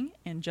 including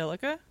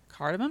angelica,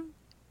 cardamom,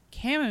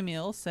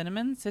 chamomile,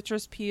 cinnamon,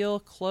 citrus peel,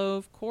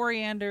 clove,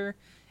 coriander,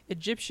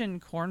 Egyptian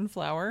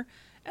cornflower,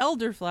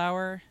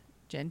 elderflower,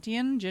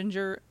 gentian,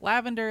 ginger,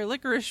 lavender,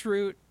 licorice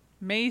root,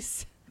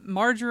 mace,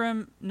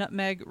 marjoram,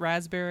 nutmeg,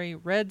 raspberry,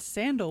 red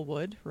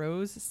sandalwood,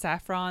 rose,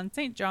 saffron,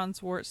 St.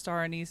 John's wort,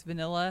 star anise,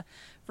 vanilla,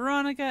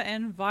 veronica,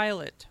 and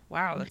violet.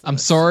 Wow. That's I'm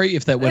sorry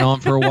if that went on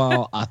for a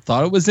while. I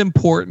thought it was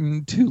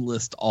important to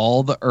list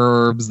all the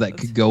herbs that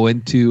could go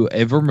into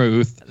a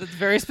vermouth. That's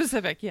very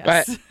specific,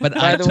 yes. But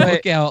I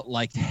took out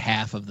like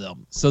half of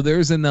them. So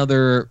there's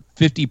another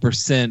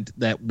 50%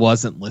 that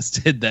wasn't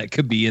listed that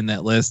could be in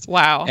that list.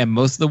 Wow. And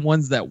most of the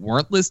ones that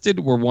weren't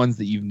listed were ones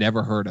that you've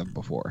never heard of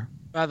before.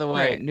 By the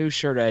way, Right. new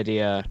shirt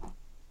idea.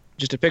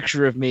 Just a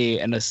picture of me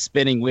and a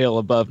spinning wheel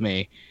above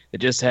me that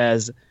just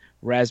has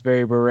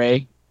raspberry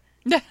beret,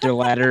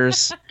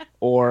 ladders,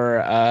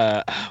 or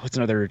what's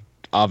another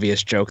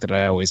obvious joke that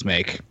I always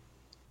make?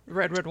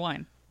 Red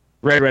wine.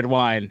 Red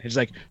wine. It's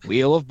like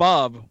wheel of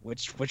Bob.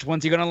 Which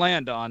one's you gonna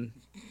land on?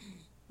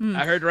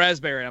 I heard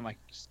raspberry. And I'm like,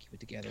 just keep it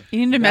together.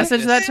 You need to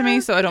message that to me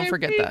so I don't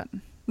forget that.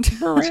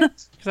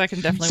 Because I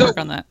can definitely work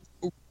on that.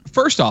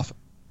 First off,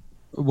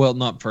 well,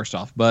 not first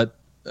off, but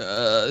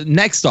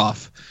next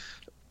off,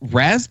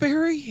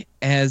 raspberry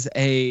as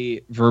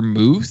a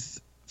vermouth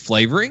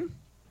flavoring.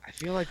 I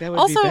feel like that would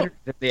Also- be better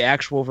than the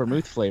actual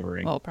vermouth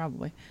flavoring. Well,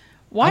 probably.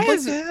 Why I'd like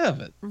is to have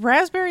it.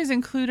 raspberries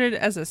included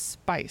as a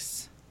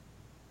spice?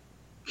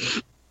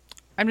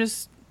 I'm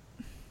just...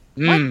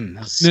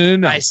 No.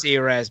 Spicy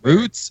raspberry.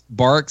 Roots,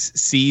 barks,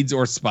 seeds,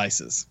 or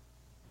spices.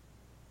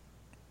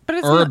 But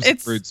it's Herbs, not,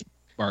 it's roots,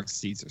 barks,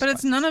 seeds, or but spices.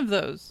 it's none of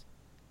those.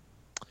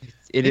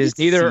 It Maybe is it's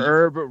neither seed.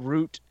 herb,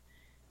 root.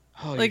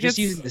 Oh, Like, you're just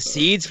it's- using the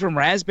seeds from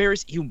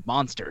raspberries? You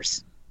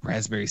monsters.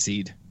 Raspberry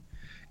seed.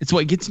 It's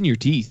what gets in your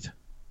teeth.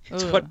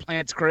 It's Ugh. what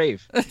plants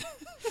crave.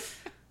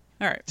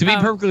 All right. To be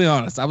perfectly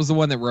honest, I was the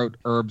one that wrote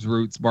herbs,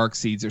 roots, bark,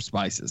 seeds, or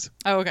spices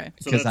Oh, okay.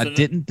 So because that's I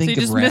didn't So think you of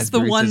just missed the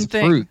raspberries one as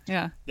thing. fruit.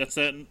 Yeah. That's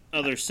that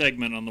other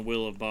segment on the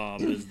Wheel of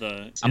Bob. Is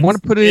the I'm gonna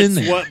put it in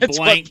it's there. What It's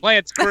blank, what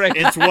plants crave.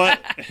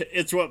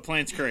 it's what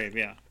plants crave.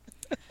 Yeah.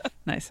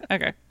 Nice.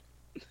 Okay.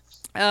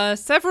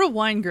 Several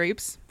wine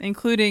grapes,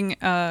 including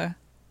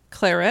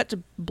Claret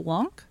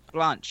Blanc.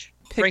 Blanche.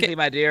 Pick Frankly, it-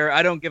 my dear,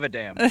 I don't give a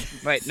damn.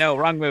 Wait, no,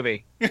 wrong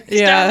movie.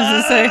 Yeah, I was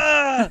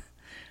gonna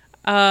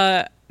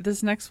say.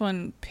 This next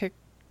one,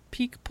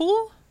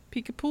 Peekpool?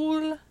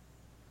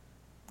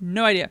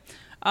 No idea.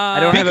 I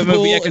don't have a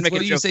movie I can It's make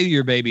what a do you joke. say to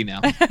your baby now?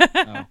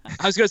 Oh.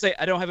 I was gonna say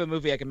I don't have a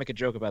movie I can make a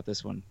joke about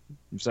this one.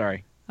 I'm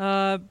sorry.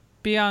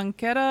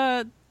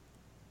 Bianchetta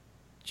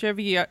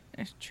Trevigiana?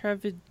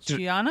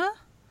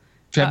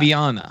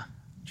 Treviana.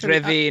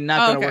 Trevi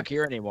not oh, gonna okay. work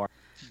here anymore.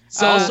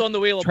 So Also on the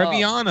Wheel of Bob.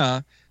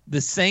 Treviana,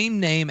 the same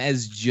name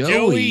as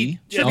Joey.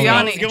 Joey.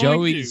 Trebbiani. Oh, no,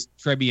 Joey's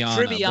Trebbiana.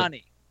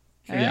 Trebbiani.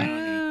 Yeah.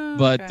 Oh,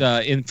 But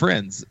okay. in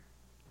Friends,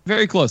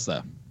 very close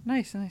though.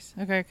 Nice.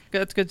 Okay,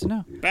 that's good to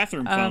know.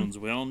 Bathroom phones.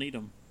 We all need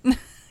them.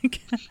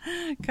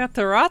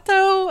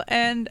 Catarato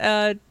and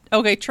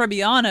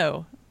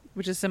Trebbiano,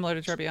 which is similar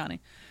to Trebbiani.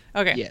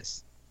 Okay.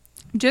 Yes.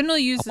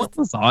 Generally I uses want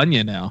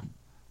lasagna now.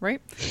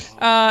 right.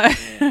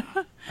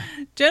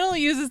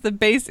 Generally uses the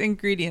base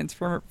ingredients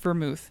for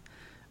vermouth.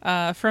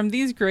 From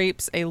these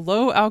grapes, a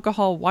low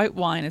alcohol white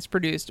wine is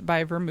produced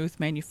by vermouth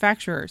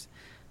manufacturers.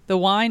 The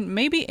wine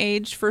may be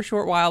aged for a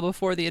short while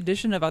before the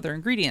addition of other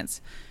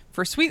ingredients.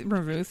 For sweet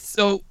vermouths,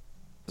 So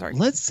sorry.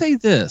 let's say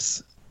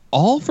this: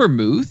 all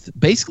vermouth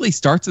basically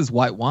starts as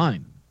white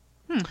wine.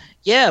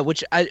 Yeah,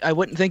 which I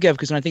wouldn't think of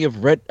because when I think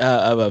of red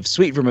of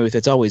sweet vermouth,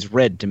 it's always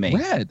red to me.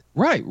 Red,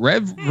 right?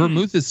 Red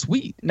vermouth is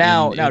sweet.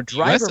 Now in the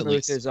dry US at vermouth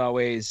least. is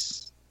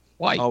always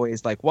white.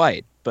 like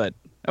white, but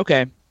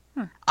okay.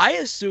 I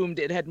assumed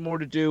it had more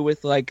to do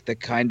with like the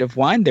kind of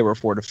wine they were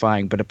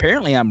fortifying, but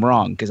apparently I'm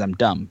wrong because I'm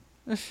dumb.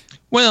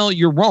 Well,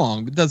 you're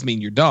wrong, but doesn't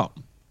mean you're dumb.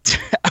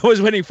 I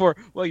was waiting for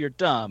you're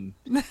dumb.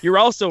 You're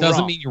also Doesn't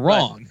wrong. mean you're but-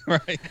 wrong,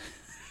 right?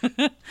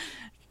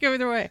 Go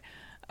either way.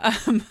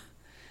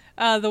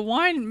 The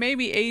wine may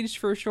be aged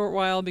for a short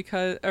while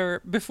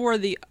before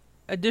the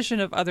addition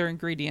of other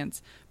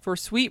ingredients. For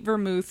sweet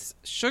vermouths,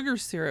 sugar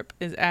syrup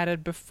is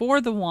added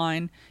before the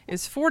wine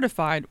is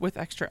fortified with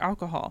extra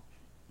alcohol.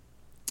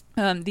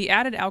 The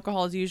added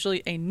alcohol is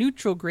usually a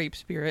neutral grape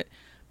spirit,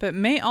 but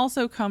may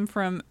also come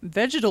from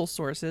vegetal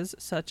sources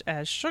such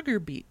as sugar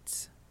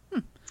beets.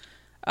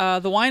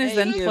 The wine is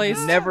then I have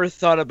placed. never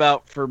thought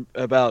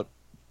about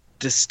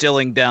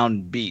distilling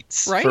down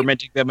beets, Right?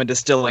 fermenting them and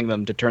distilling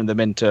them to turn them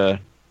into.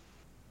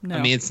 No.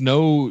 I mean, it's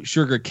no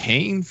sugar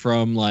cane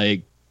from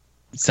like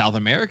South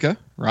America,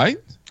 right?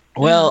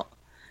 Well,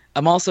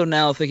 I'm also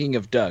now thinking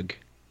of Doug,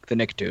 the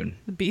Nicktoon,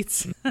 the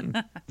beets.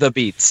 the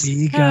beets.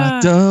 We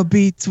got the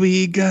beats.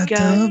 We got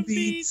the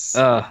beats.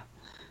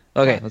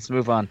 Okay, let's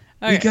move on.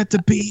 We got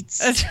the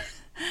beats.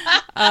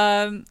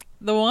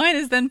 The wine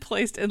is then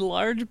placed in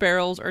large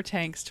barrels or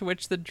tanks to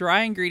which the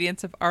dry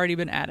ingredients have already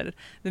been added.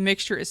 The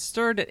mixture is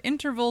stirred at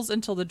intervals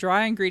until the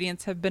dry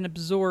ingredients have been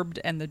absorbed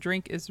and the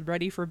drink is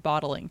ready for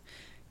bottling.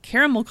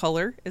 Caramel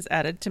color is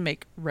added to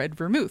make red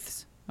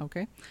vermouths.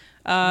 Okay.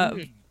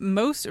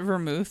 Most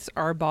vermouths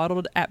are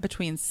bottled at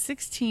between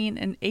 16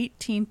 and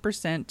 18%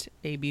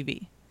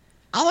 ABV.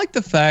 I like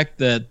the fact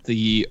that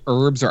the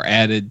herbs are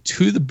added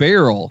to the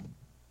barrel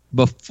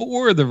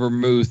before the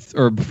vermouth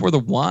or before the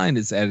wine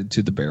is added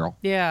to the barrel.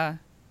 Yeah.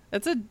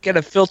 That's a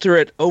Gotta filter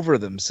it over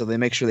them so they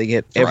make sure they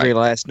get every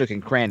Right. last nook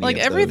and cranny. like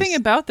of everything those.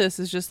 about this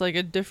is just like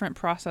a different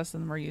process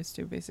than we're used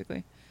to,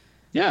 basically.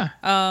 Yeah.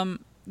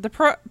 The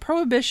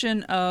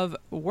prohibition of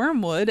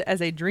wormwood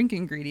as a drink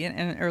ingredient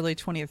in the early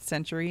 20th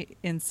century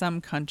in some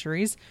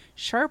countries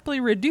sharply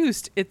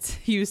reduced its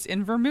use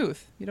in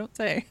vermouth. You don't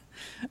say.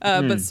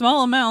 But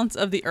small amounts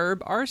of the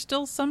herb are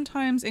still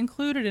sometimes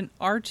included in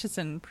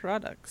artisan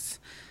products.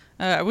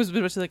 I was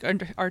about to say like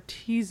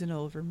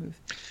artisanal vermouth.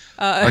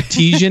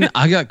 Artesian.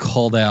 I got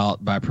called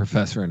out by a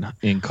professor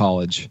in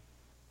college.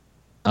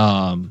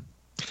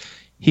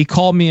 He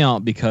called me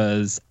out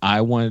because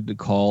I wanted to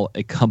call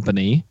a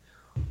company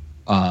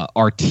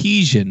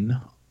artesian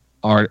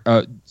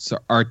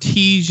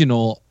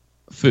artisanal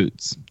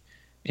foods,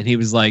 and he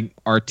was like,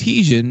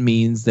 artesian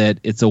means that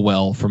it's a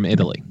well from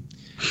Italy.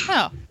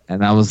 Oh,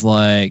 And I was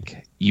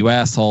like, you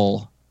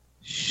asshole,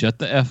 shut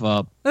the F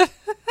up,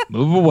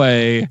 move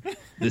away.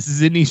 This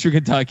is in Eastern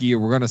Kentucky,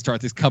 and we're going to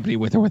start this company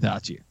with or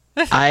without you.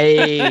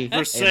 I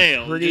For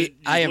sale. Pretty, just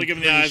I am look him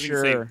in the pretty eyes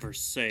sure. and say, for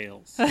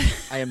sales.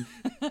 I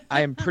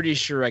am pretty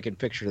sure I can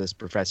picture this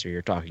professor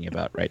you're talking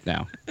about right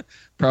now.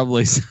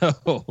 Probably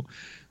so.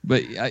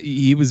 But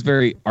he was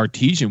very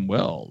artesian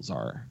wells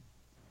are.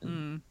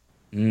 I'm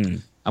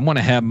going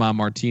to have my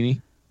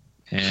martini.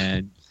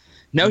 And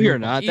No, you're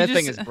not. You That just-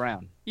 thing is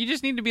brown. you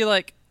just need to be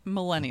like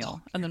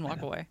millennial and then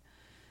walk away.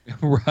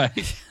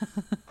 right.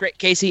 Great,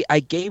 Casey. I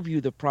gave you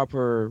the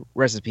proper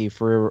recipe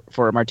for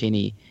a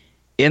martini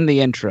in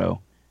the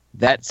intro.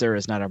 That, sir,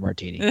 is not a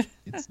martini.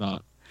 It's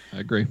not. I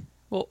agree.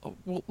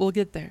 We'll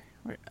get there.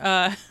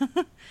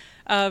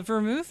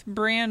 Vermouth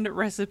brand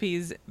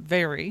recipes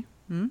vary,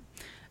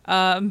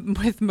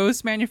 with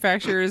most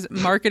manufacturers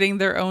marketing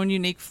their own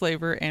unique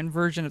flavor and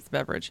version of the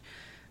beverage.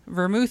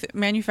 Vermouth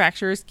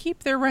manufacturers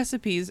keep their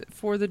recipes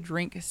for the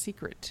drink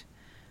secret.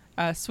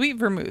 Sweet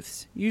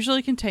vermouths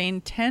usually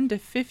contain 10 to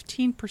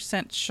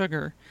 15%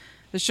 sugar.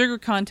 The sugar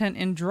content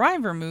in dry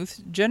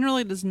vermouths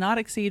generally does not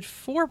exceed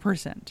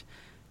 4%.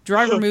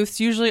 Dry vermouths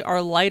usually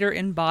are lighter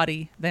in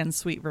body than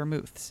sweet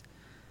vermouths.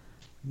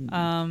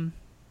 I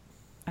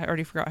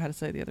already forgot how to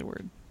say the other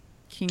word.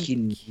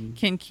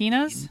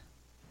 Quinquinas?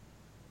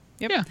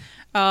 Yep. Yeah.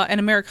 And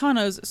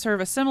Americanos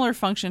serve a similar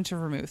function to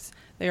vermouths.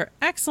 They are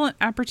excellent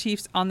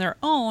aperitifs on their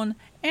own,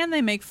 and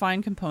they make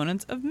fine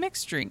components of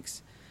mixed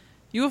drinks.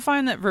 You will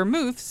find that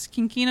vermouths,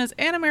 quinquinas,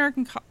 and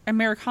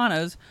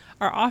Americanos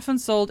are often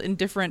sold in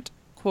different,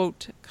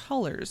 quote,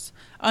 colors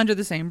under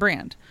the same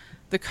brand.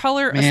 The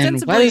color Man,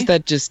 ostensibly... why does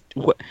that just...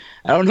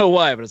 I don't know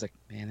why, but I was like,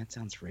 man, that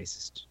sounds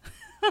racist.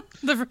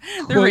 the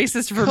Quote,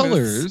 racist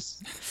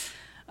vermouths.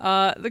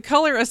 colors. The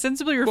color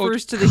ostensibly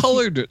refers Quote, to the...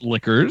 colored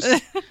liquors.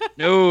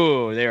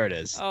 No, there it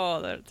is.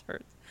 Oh, that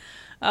hurts.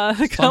 The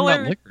Talking about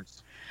color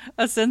liquors.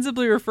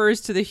 ostensibly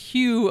refers to the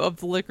hue of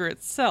the liquor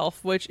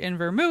itself, which in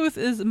vermouth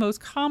is most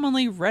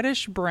commonly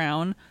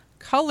reddish-brown,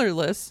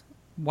 colorless,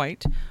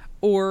 white,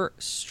 or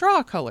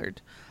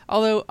straw-colored.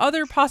 Although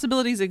other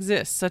possibilities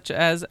exist, such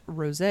as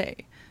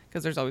rosé,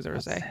 because there's always a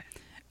rosé.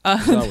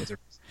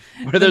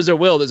 Where there's a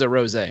will, there's a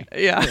rosé.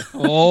 Yeah.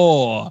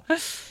 Oh,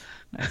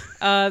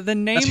 The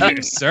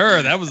naming...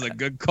 sir, that was a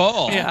good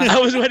call. Yeah. I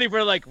was waiting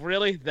for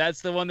really?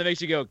 That's the one that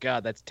makes you go,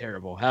 God, that's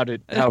terrible.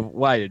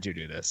 Why did you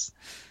do this?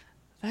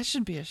 That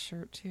should be a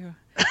shirt, too.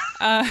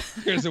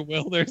 There's a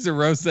will, there's a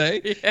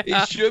rosé.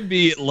 Yeah. It should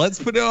be.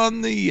 Let's put it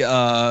on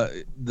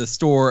the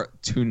store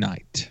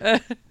tonight.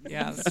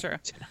 Yeah, that's true.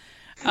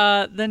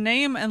 The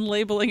name and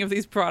labeling of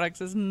these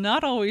products is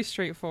not always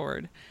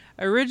straightforward.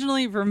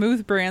 Originally,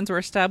 vermouth brands were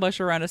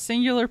established around a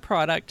singular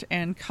product,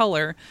 and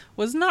color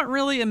was not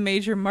really a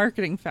major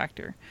marketing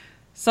factor.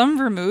 Some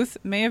vermouth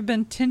may have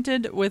been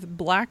tinted with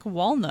black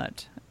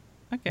walnut.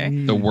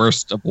 Okay. The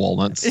worst of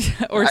walnuts.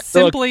 Or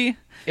simply...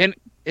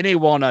 Any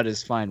walnut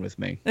is fine with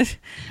me.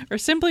 or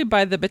simply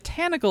by the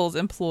botanicals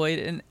employed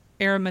in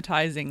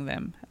aromatizing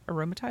them.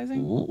 Aromatizing?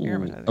 Ooh,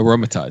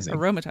 Aromatizing.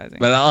 aromatizing.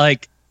 But I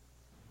like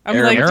I'm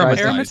like aromatizing.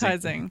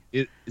 aromatizing.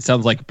 It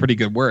sounds like a pretty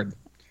good word.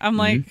 I'm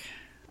like,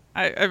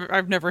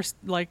 I've never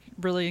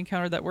really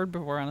encountered that word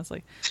before,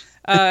 honestly.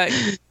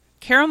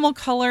 Caramel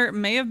color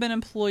may have been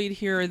employed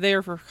here or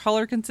there for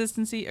color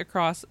consistency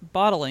across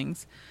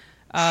bottlings,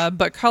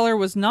 but color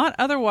was not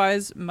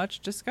otherwise much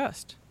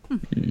discussed.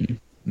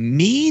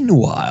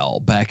 Meanwhile,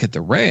 back at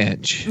the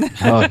ranch,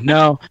 Oh,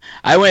 no.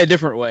 I went a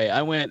different way.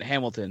 I went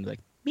Hamilton. Like,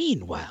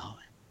 meanwhile.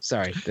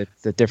 Sorry,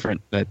 that's a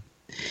different...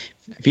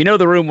 if you know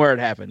the room where it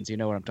happens, you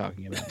know what I'm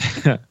talking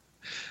about.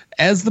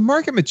 as the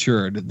market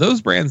matured,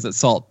 those brands that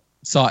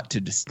sought to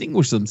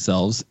distinguish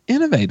themselves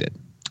innovated.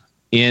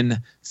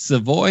 In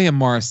Savoy and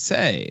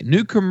Marseille,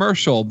 new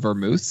commercial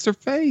vermouths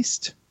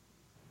surfaced.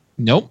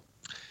 Nope.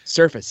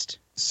 Surfaced.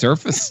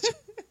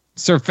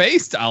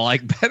 Surfaced, I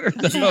like better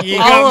though. You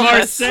All got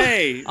of us.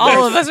 Marseille.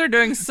 All of us are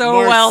doing so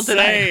well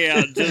today.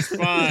 Marseille, just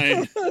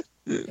fine.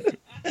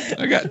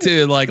 I got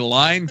to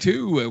line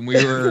 2 and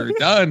we were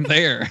done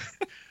there.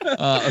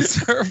 A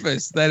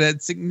surface that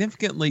had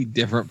significantly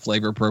different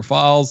flavor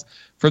profiles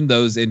from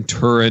those in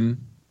Turin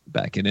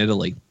back in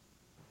Italy.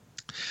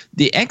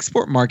 The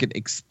export market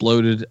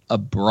exploded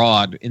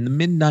abroad in the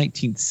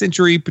mid-19th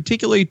century,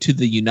 particularly to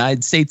the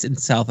United States and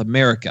South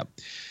America.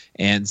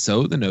 And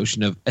so the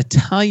notion of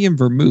Italian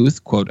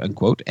vermouth, quote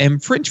unquote,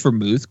 and French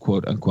vermouth,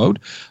 quote unquote,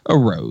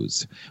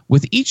 arose,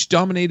 with each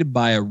dominated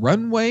by a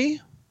runaway,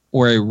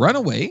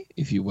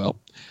 if you will,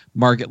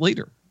 market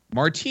leader,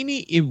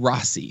 Martini e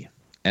Rossi,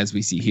 as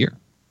we see here.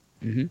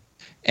 Mm-hmm.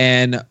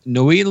 And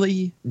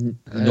Noilly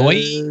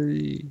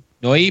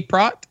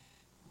Prat.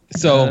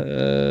 So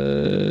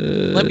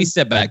let me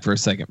step back for a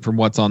second from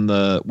what's on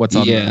the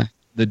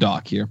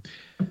dock here.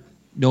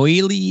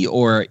 Noilly,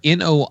 or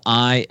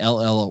Noilly,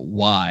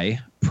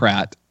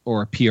 Pratt,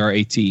 or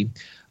Prat,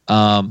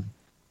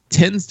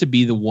 tends to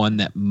be the one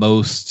that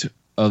most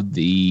of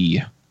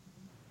the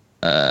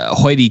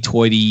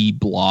hoity-toity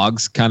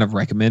blogs kind of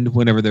recommend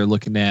whenever they're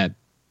looking at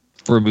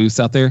vermouths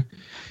out there.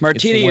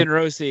 Martini and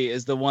Rossi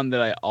is the one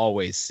that I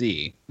always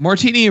see.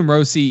 Martini and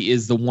Rossi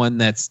is the one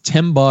that's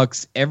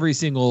 $10. Every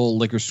single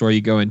liquor store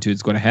you go into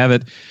is going to have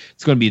it.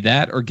 It's going to be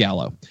that or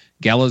Gallo.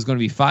 Gallo is going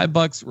to be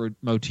 $5.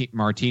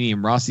 Martini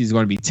and Rossi is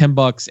going to be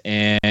 $10,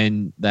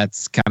 and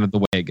that's kind of the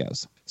way it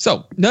goes.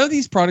 So none of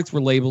these products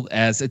were labeled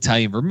as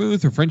Italian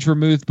vermouth or French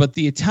vermouth, but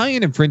the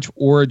Italian and French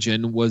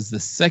origin was the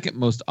second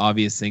most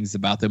obvious things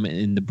about them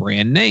in the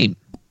brand name.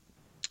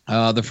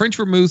 The French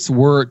vermouths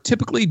were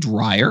typically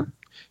drier,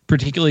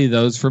 particularly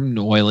those from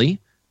Noilly,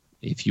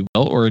 if you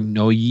will, or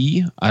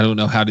Noilly. I don't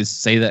know how to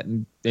say that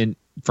in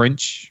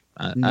French.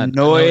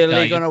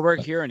 Noilly going to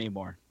work here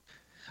anymore.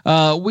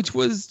 which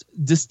was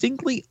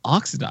distinctly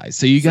oxidized.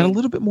 So you got a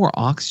little bit more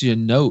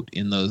oxygen note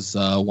in those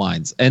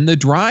wines. And the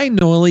dry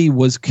Noilly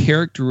was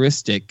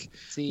characteristic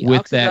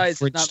with that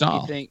French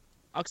style.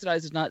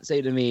 Oxidized does not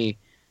say to me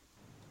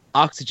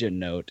oxygen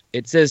note.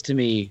 It says to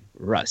me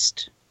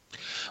rust.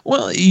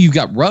 Well, you've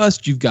got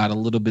rust. You've got a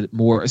little bit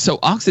more. So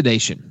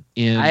oxidation.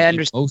 I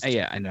understand.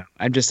 Yeah, I know.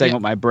 I'm just saying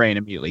what my brain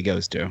immediately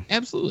goes to.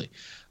 Absolutely.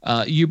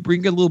 You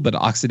bring a little bit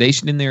of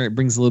oxidation in there. It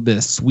brings a little bit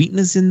of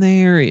sweetness in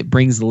there. It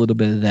brings a little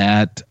bit of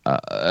that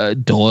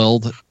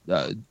dulled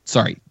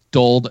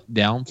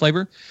down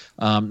flavor.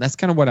 That's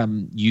kind of what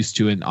I'm used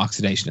to in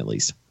oxidation, at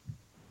least.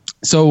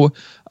 So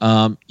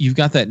you've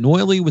got that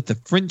Noilly with the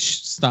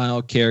French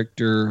style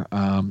character.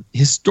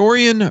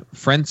 Historian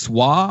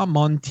Francois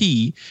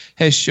Monti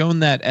has shown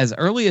that as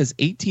early as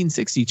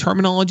 1860,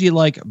 terminology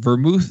like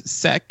vermouth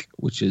sec,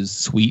 which is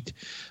sweet,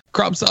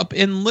 crops up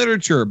in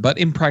literature, but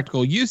in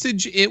practical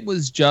usage, it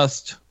was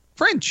just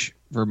French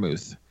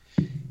vermouth.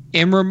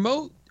 In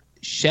remote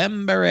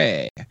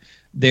Chambéry,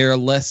 their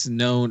less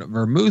known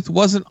vermouth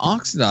wasn't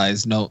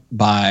oxidized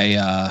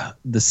by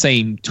the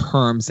same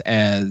terms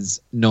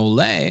as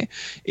Nolay.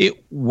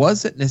 It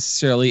wasn't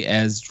necessarily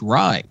as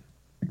dry.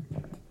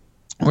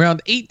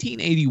 Around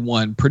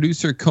 1881,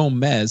 producer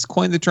Combes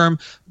coined the term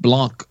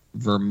blanc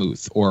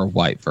vermouth or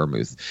white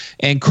vermouth,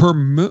 and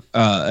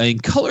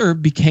color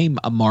became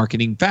a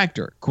marketing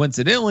factor.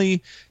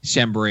 Coincidentally,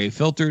 Chambéry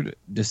filtered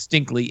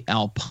distinctly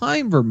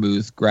alpine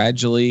vermouth.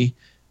 Gradually,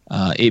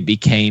 it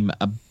became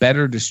a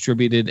better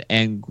distributed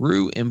and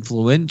grew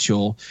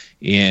influential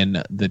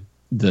in the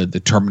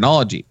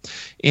terminology.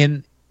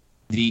 In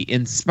the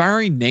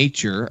inspiring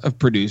nature of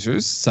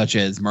producers such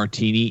as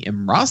Martini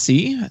and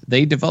Rossi,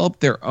 they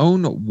developed their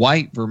own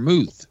white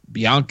vermouth,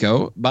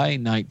 Bianco, by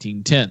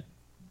 1910.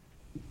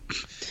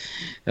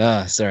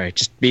 Sorry,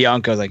 just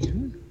Bianco. Like,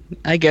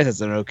 I guess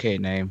it's an okay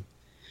name.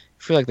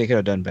 I feel like they could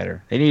have done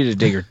better. They needed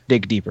to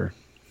dig deeper.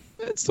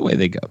 That's the way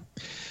they go.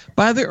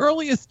 By the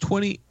early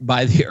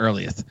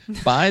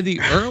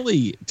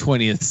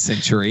 20th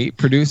century,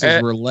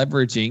 producers were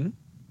leveraging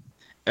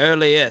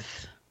the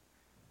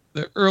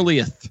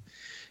earliest.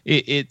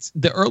 It's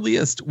the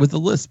earliest with a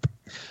lisp.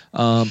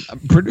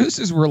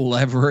 Producers were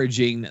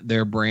leveraging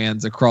their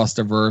brands across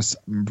diverse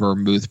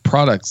vermouth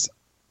products.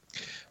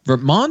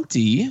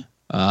 Vermonti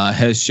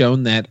has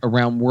shown that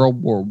around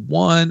World War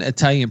I,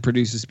 Italian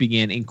producers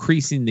began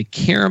increasing the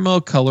caramel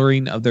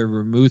coloring of their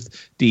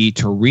vermouth di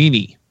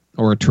Torini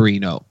or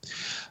Torino,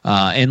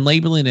 and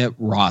labeling it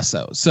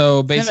Rosso.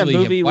 So basically,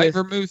 you have white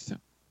vermouth.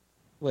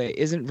 Wait,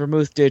 isn't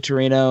Vermouth de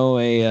Torino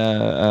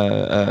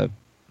a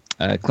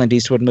Clint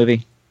Eastwood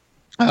movie?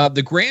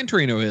 The Gran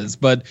Torino is,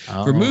 but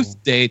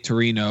Vermouth de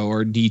Torino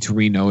or di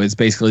Torino is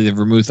basically the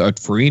Vermouth of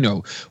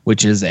Torino,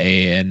 which is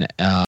a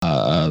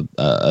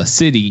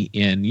city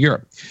in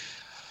Europe.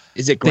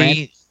 Is it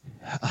Gran?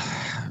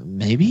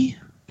 Maybe.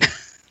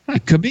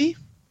 It could be.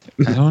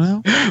 I don't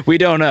know. We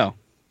don't know.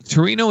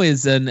 Torino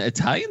is an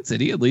Italian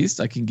city, at least.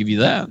 I can give you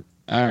that.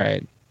 All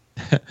right.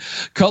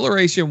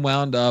 Coloration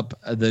wound up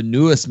the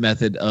newest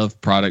method of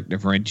product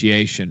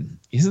differentiation.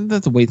 Isn't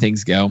that the way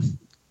things go?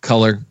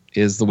 Color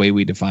is the way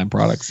we define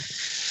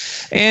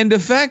products. And de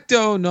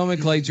facto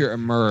nomenclature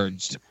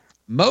emerged.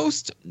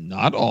 Most,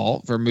 not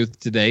all, vermouth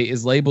today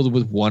is labeled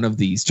with one of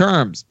these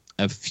terms.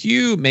 A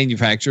few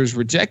manufacturers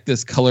reject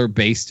this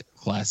color-based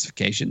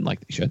classification, like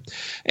they should,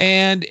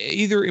 and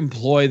either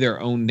employ their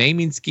own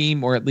naming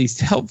scheme or at least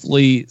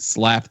helpfully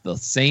slap the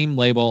same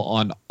label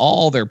on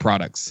all their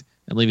products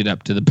and leave it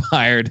up to the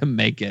buyer to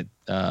make it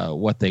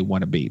what they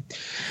want to be.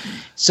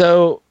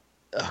 So,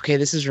 okay,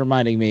 this is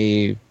reminding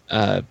me,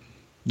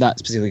 not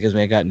specifically because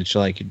we got into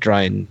like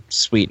dry and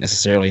sweet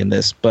necessarily in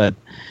this, but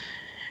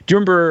do you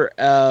remember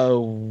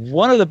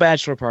one of the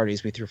bachelor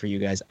parties we threw for you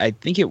guys? I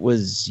think it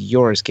was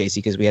yours, Casey,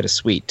 because we had a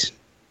suite.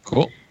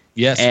 Cool.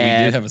 Yes, we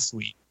did have a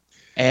suite.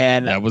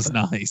 And that was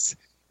nice.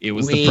 It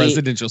was the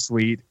presidential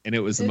suite, and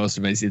it was the most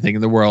amazing thing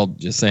in the world.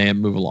 Just saying,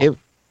 move along.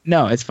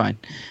 No, it's fine.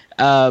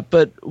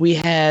 But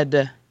we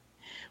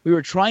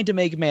were trying to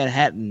make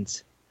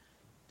Manhattans,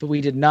 but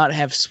we did not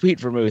have sweet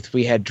vermouth.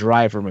 We had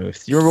dry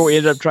vermouth. You remember what we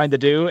ended up trying to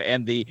do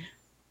and the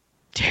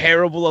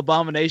terrible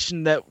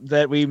abomination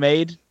that we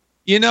made?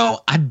 You know,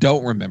 I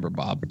don't remember,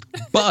 Bob,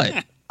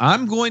 but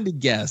I'm going to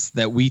guess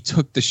that we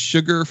took the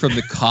sugar from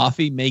the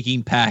coffee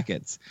making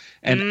packets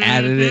and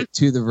added it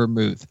to the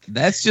vermouth.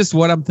 That's just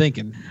what I'm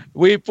thinking.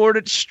 We poured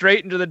it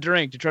straight into the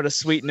drink to try to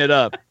sweeten it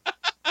up.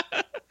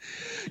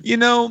 You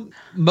know,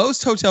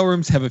 most hotel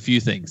rooms have a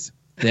few things.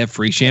 They have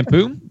free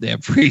shampoo, they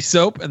have free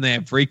soap, and they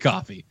have free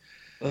coffee.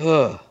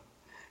 Ugh.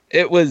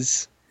 It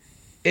was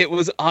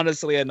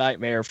honestly a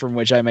nightmare from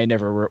which I may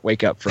never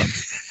wake up from.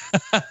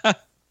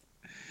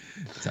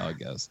 That's how it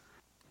goes.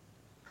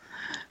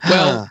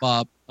 Well,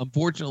 Bob,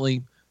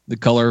 unfortunately, the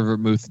color of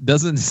vermouth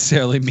doesn't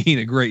necessarily mean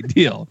a great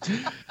deal.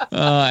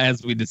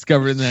 As we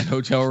discovered in that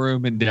hotel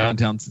room in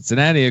downtown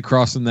Cincinnati,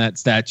 across from that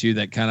statue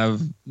that kind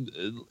of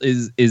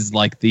is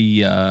like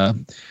the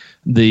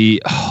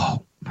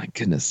oh my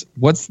goodness,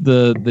 what's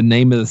the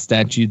name of the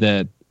statue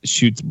that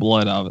shoots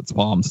blood out of its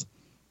palms?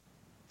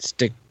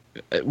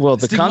 Well,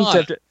 the Stigmata.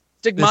 concept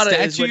stigmata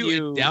the is when statue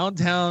you in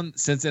downtown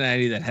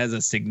Cincinnati that has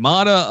a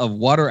stigmata of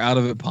water out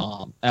of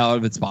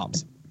its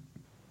palms.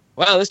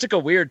 Wow, this took a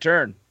weird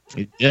turn.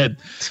 It did.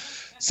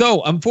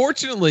 So,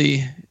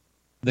 unfortunately,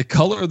 the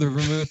color of the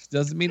vermouth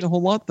doesn't mean a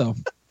whole lot, though.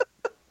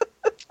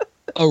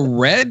 A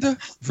red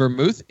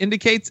vermouth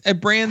indicates a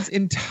brand's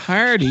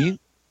entirety.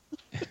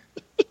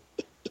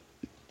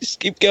 Just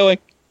keep going.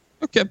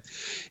 Okay.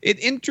 It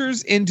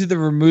enters into the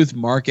vermouth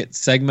market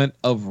segment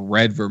of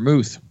red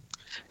vermouth.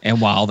 And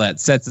while that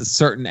sets a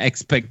certain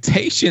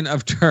expectation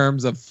of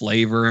terms of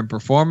flavor and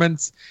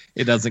performance,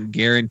 it doesn't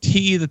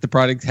guarantee that the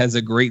product has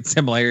a great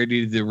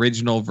similarity to the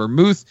original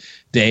Vermouth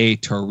de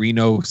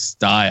Torino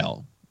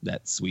style,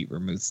 that sweet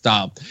vermouth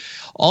style.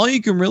 All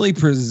you can really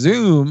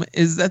presume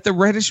is that the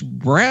reddish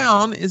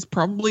brown is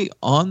probably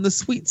on the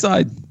sweet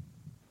side.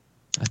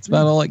 That's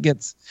about all it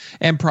gets.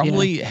 And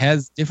probably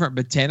has different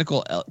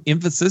botanical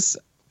emphasis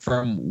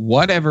from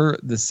whatever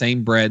the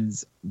same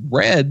reds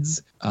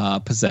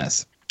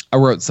possess. I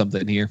wrote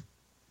something here,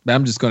 but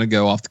I'm just going to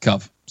go off the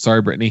cuff.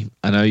 Sorry, Brittany.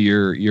 I know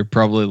you're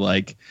probably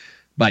like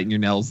biting your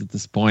nails at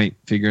this point,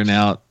 figuring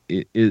out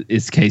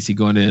is Casey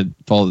going to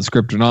follow the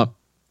script or not.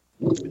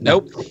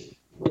 Nope.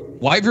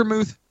 White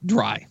vermouth,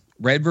 dry.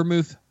 Red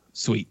vermouth,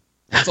 sweet.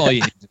 That's all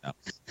you need to know.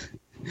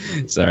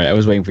 Sorry, I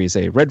was waiting for you to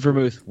say red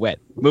vermouth, wet.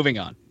 Moving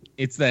on.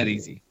 It's that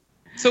easy.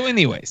 So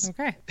anyways,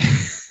 Okay.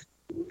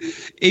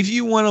 if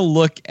you want to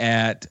look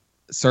at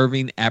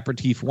serving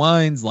aperitif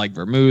wines like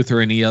vermouth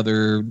or any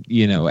other,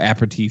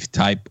 aperitif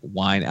type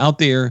wine out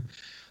there,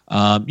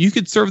 you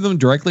could serve them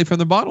directly from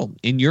the bottle.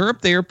 In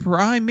Europe, they are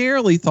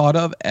primarily thought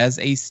of as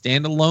a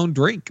standalone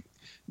drink.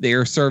 They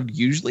are served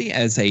usually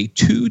as a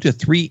 2 to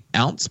 3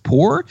 ounce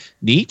pour,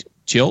 neat,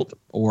 chilled,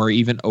 or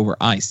even over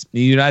ice. In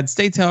the United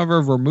States,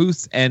 however,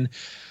 vermouths and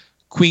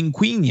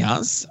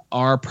quinquinhas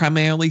are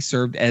primarily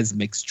served as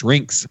mixed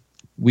drinks.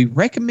 We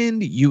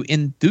recommend you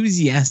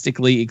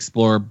enthusiastically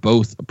explore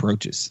both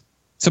approaches.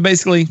 So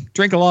basically,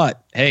 drink a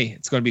lot. Hey,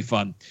 it's going to be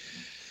fun.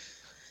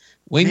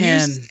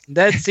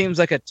 That seems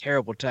like a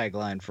terrible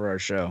tagline for our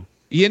show.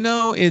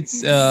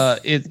 It's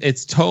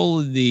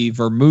totally the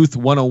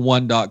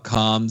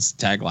vermouth101.com's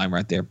tagline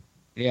right there.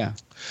 Yeah.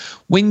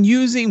 When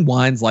using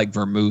wines like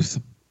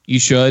vermouth, you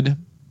should,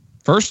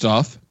 first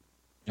off,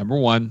 number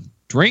one,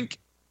 drink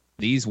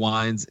these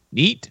wines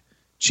neat,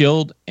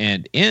 chilled,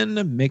 and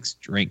in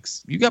mixed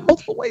drinks. You got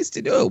multiple ways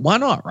to do it. Why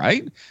not,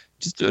 right?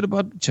 Just do it a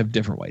bunch of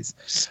different ways.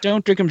 Just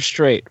don't drink them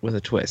straight with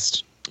a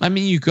twist. I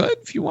mean, you could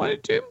if you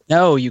wanted to.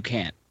 No, you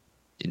can't.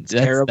 It's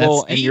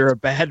terrible, and you're a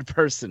bad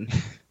person.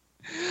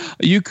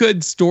 You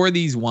could store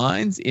these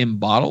wines in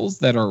bottles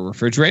that are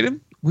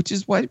refrigerated, which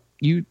is what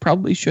you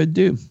probably should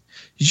do.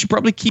 You should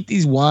probably keep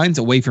these wines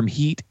away from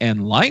heat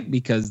and light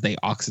because they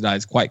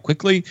oxidize quite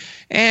quickly.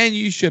 And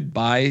you should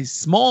buy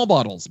small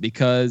bottles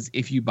because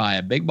if you buy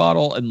a big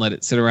bottle and let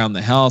it sit around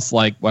the house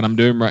like what I'm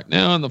doing right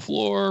now on the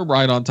floor,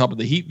 right on top of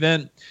the heat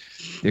vent,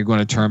 they're going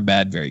to turn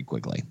bad very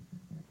quickly.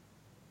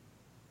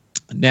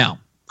 Now,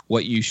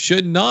 what you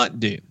should not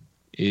do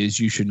is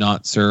you should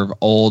not serve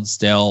old,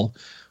 stale,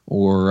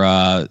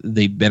 or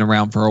they've been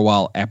around for a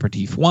while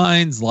aperitif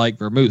wines like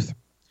vermouth.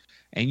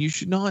 And you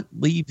should not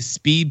leave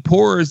speed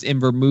pours in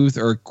vermouth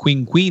or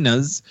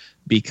quinquinas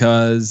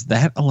because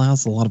that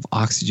allows a lot of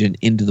oxygen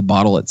into the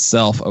bottle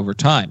itself over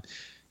time.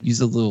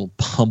 Use a little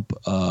pump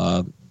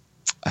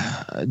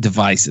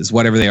devices,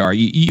 whatever they are.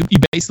 You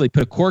basically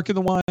put a cork in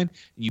the wine, and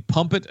you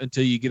pump it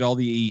until you get all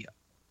the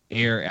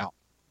air out.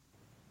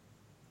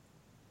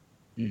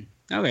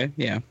 Okay,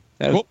 yeah.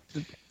 Cool.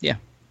 Yeah.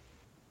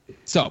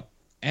 So,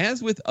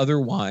 as with other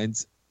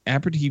wines,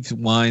 aperitif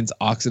wines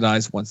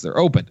oxidize once they're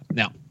opened.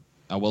 Now,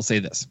 I will say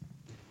this.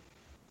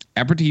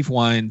 Aperitif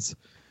wines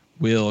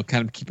will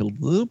kind of keep a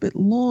little bit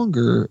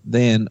longer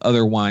than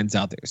other wines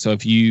out there. So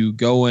if you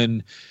go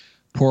and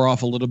pour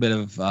off a little bit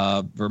of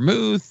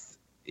vermouth,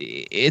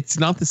 it's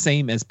not the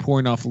same as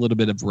pouring off a little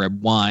bit of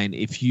red wine.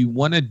 If you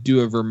want to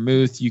do a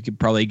vermouth, you could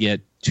probably get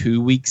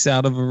 2 weeks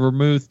out of a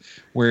vermouth,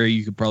 where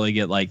you could probably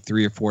get like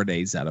 3 or 4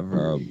 days out of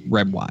a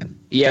red wine.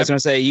 Yeah, I was going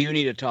to say, you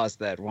need to toss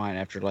that wine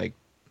after like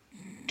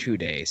 2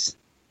 days.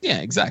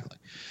 Yeah, exactly.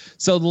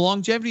 So the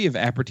longevity of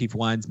aperitif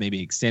wines may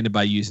be extended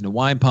by using a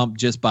wine pump,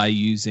 just by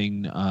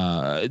using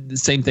the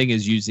same thing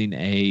as using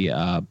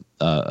a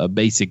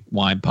basic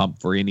wine pump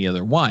for any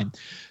other wine.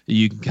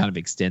 You can kind of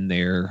extend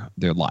their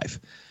life.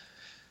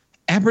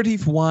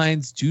 Aperitif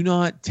wines do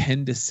not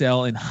tend to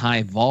sell in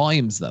high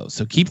volumes, though.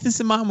 So keep this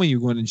in mind when you're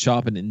going and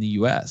shopping in the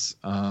U.S.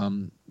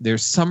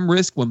 There's some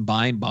risk when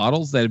buying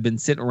bottles that have been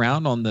sitting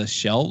around on the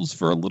shelves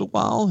for a little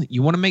while.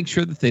 You want to make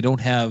sure that they don't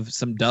have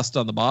some dust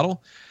on the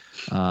bottle.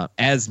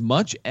 As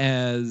much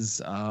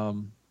as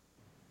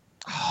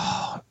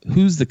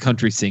who's the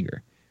country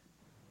singer?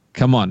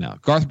 Come on now,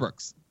 Garth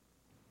Brooks.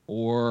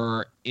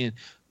 Here's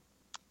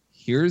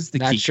the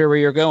key. Not sure where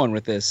you're going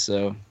with this,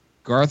 so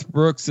Garth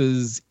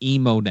Brooks's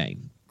emo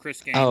name.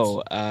 Chris Gaines.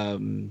 Oh,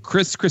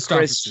 Chris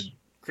Christopherson.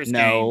 Chris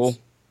no, Gaines.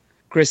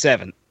 Chris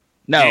Evans.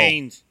 No,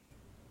 Gaines.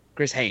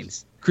 Chris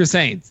Haynes. Chris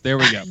Haynes. There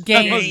we go.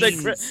 Gaines. I was like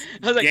Chris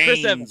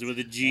Gaines Evans. with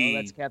a G. Oh,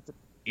 that's Captain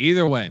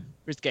Either way.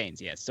 Chris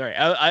Gaines. Yes, sorry.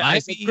 I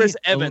said Chris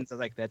Evans. I was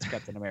like, that's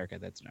Captain America.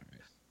 That's not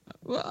right.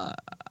 Well,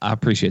 I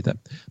appreciate that.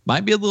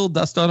 Might be a little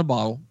dust on a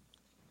bottle,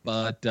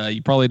 but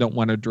you probably don't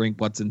want to drink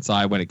what's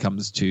inside when it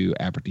comes to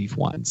aperitif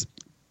wines.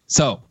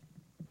 So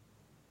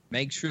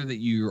make sure that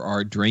you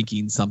are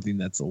drinking something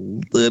that's a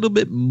little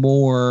bit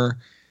more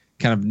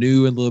kind of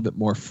new and a little bit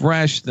more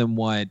fresh than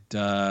what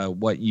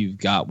you've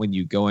got when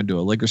you go into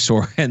a liquor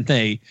store and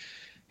they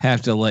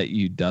have to let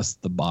you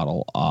dust the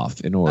bottle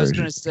off in order. I was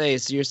going to say,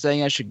 so you're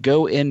saying I should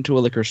go into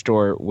a liquor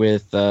store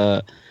with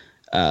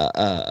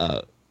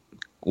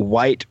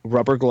white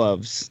rubber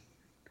gloves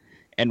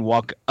and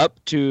walk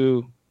up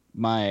to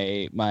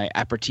my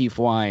aperitif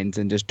wines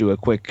and just do a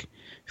quick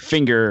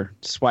finger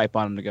swipe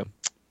on them to go,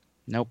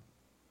 nope,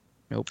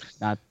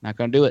 not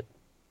going to do it.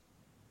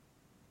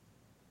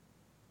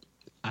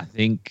 I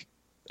think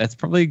that's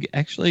probably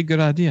actually a good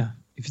idea.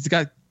 If it's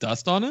got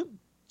dust on it,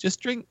 just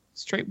drink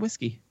straight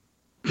whiskey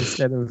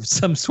instead of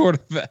some sort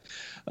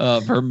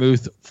of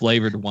vermouth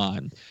flavored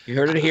wine. You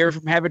heard it here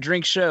from Have a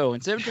Drink Show.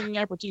 Instead of drinking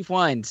aperitif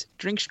wines,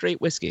 drink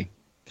straight whiskey.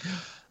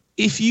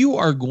 If you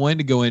are going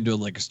to go into a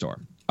liquor store,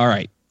 all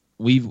right,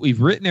 we've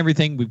written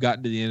everything. We've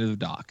gotten to the end of the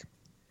doc.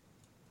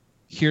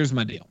 Here's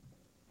my deal.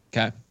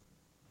 Okay.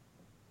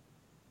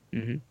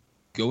 Mm-hmm.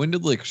 Go into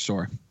the liquor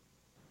store.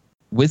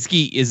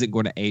 Whiskey isn't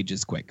going to age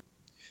as quick.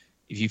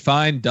 If you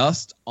find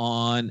dust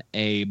on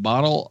a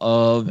bottle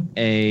of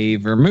a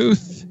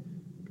vermouth,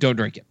 don't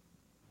drink it.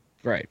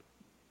 Right.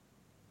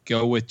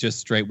 Go with just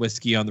straight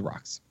whiskey on the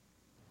rocks.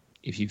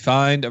 If you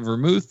find a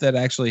vermouth that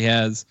actually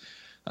has,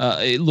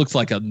 it looks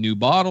like a new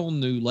bottle,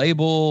 new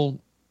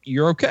label,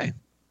 you're okay.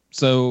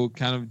 So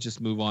kind of just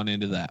move on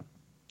into that.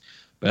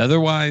 But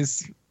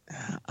otherwise,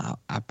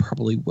 I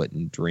probably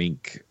wouldn't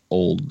drink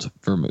old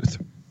vermouth.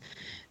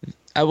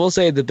 I will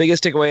say the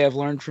biggest takeaway I've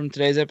learned from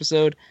today's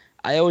episode,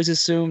 I always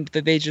assumed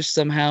that they just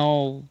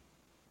somehow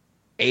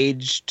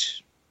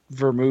aged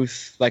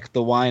vermouth, like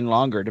the wine,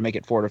 longer to make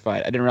it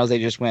fortified. I didn't realize they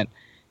just went,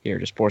 here,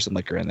 just pour some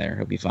liquor in there.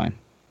 It'll be fine.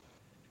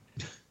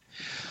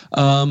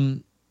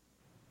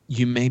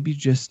 You may be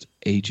just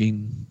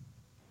aging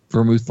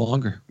vermouth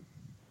longer.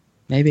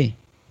 Maybe.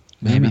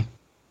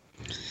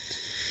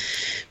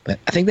 But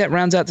I think that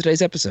rounds out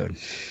today's episode.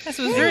 Yes,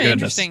 it was very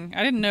interesting.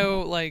 I didn't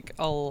know like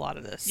a lot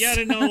of this. Yeah, I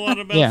didn't know a lot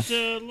about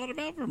a lot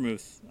about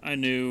vermouth. I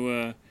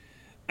knew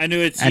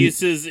its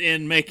uses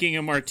in making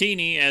a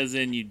martini, as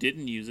in you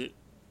didn't use it.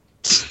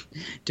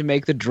 To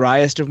make the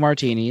driest of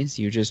martinis,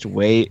 you just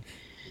wait.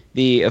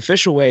 The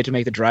official way to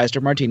make the driest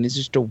of martinis is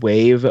just to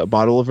wave a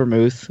bottle of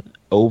vermouth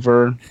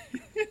over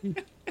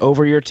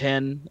your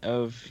tin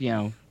of,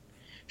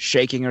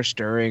 shaking or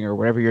stirring or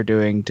whatever you're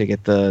doing to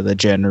get the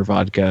gin or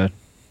vodka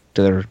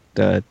to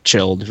the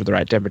chilled for the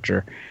right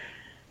temperature.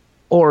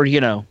 Or,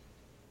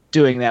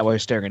 doing that while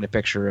staring at a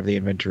picture of the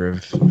inventor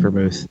of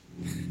vermouth.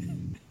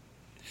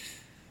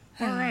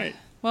 All right.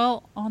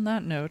 Well, on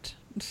that note,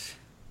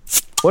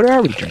 What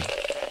are we drinking?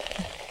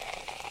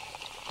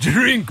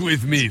 Drink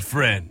with me,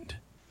 friend.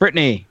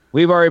 Brittany,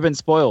 we've already been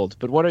spoiled,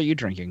 but what are you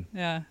drinking?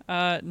 yeah,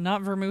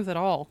 not vermouth at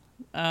all.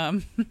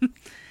 Is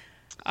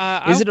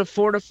it a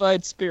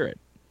fortified spirit?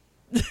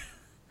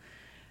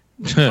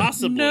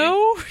 Possibly.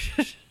 No.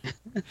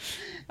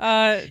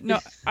 No,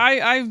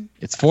 I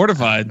It's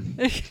fortified.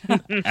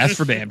 That's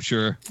for damn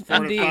sure.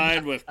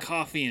 Fortified with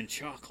coffee and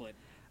chocolate.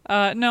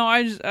 no,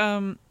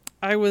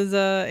 I was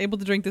able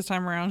to drink this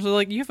time around. So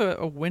like you have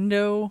a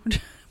window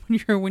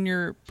when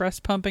you're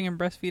breast pumping and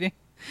breastfeeding.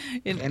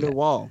 And a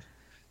wall.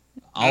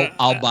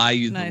 I'll buy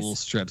you the nice. little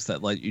strips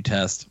that let you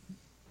test.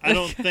 I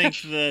don't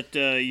think that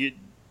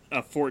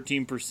a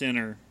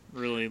 14%er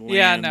really lands.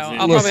 Yeah, no,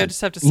 in- I'll probably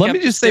just have to. Let me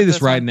just say skip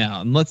this right one.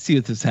 now, and let's see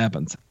if this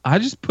happens. I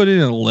just put in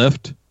a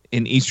lift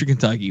in Eastern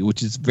Kentucky,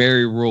 which is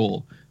very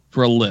rural,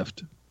 for a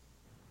lift.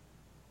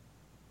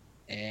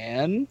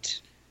 And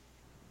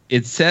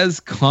It says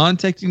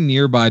contacting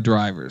nearby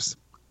drivers.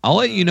 I'll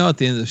let you know at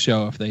the end of the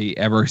show if they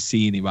ever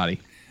see anybody.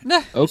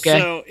 okay.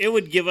 So it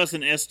would give us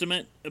an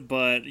estimate,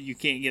 but you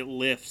can't get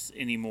lifts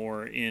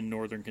anymore in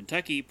Northern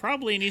Kentucky.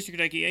 Probably in Eastern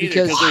Kentucky either,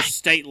 Because- because there's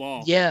state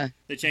law. Yeah.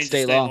 They changed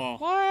State the state law. law.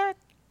 What?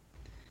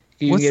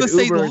 You What's can the get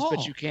state Ubers, law?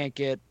 but you can't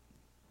get.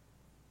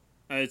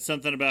 It's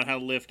something about how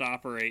Lyft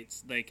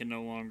operates. They can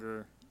no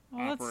longer Oh,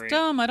 that's operate.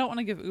 dumb. I don't want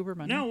to give Uber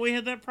money. No, we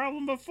had that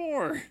problem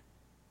before. I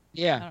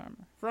Yeah. don't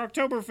remember. For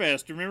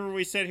Oktoberfest, remember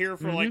we sat here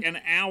for like an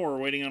hour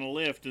waiting on a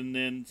lift, and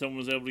then someone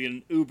was able to get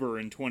an Uber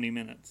in 20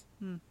 minutes.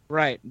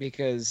 Right,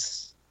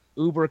 because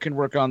Uber can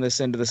work on this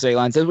end of the state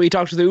lines. We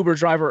talked to the Uber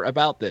driver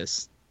about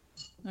this.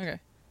 Okay.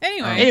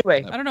 Anyway,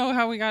 Anyway. I don't know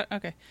how we got.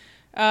 Okay.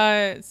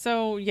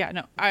 So yeah,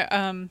 no,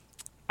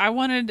 I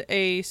wanted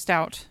a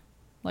stout.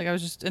 Like I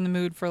was just in the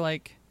mood for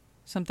like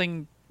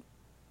something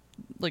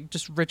like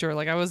just richer.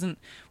 Like I wasn't.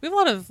 We have a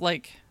lot of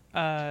like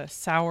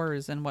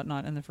sours and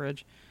whatnot in the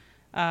fridge.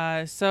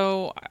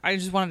 So I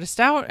just wanted a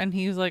stout, and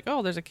he was like,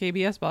 "Oh, there's a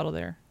KBS bottle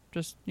there."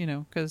 Just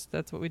because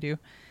that's what we do.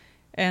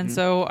 And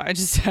so I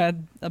just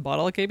had a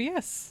bottle of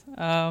KBS.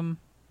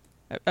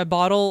 a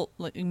bottle,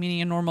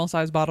 meaning a normal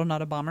size bottle,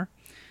 not a bomber.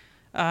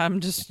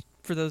 Just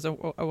for those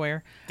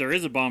aware. There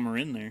is a bomber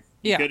in there.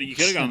 Yeah. You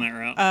could have gone that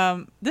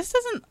route.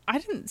 I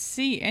didn't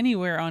see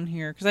anywhere on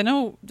here because I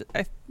know,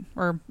 I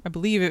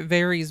believe it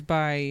varies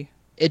by.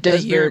 It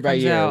does the year vary it by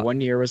comes year. out. One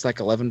year was like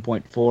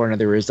 11.4,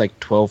 another is like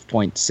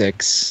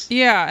 12.6.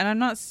 Yeah, and I'm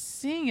not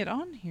seeing it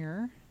on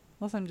here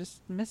unless I'm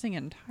just missing it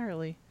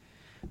entirely.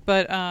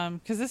 But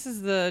because this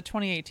is the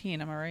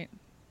 2018, am I right?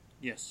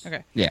 Yes.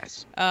 Okay.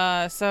 Yes.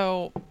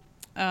 But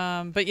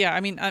yeah, I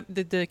mean,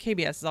 the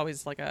KBS is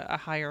always like a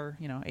higher,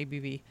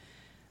 ABV.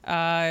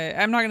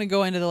 I'm not going to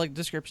go into the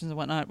descriptions and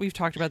whatnot. We've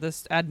talked about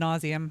this ad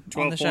nauseum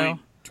on the show.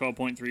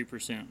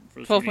 12.3%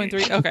 for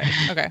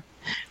 12.3. Okay.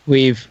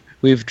 We've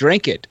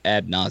drank it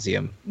ad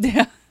nauseum.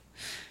 Yeah.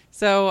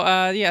 So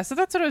so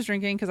that's what I was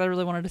drinking because I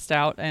really wanted a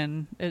stout,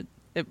 and it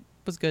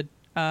was good.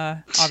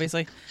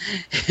 Obviously.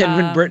 And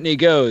when Brittany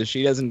goes,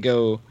 she doesn't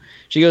go.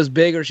 She goes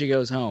big or she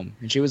goes home,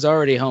 and she was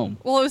already home.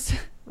 Well, it was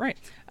right.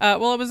 I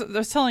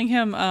was telling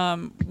him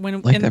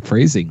when that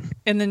phrasing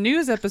in the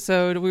news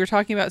episode we were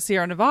talking about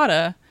Sierra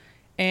Nevada,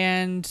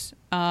 and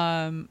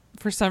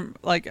for some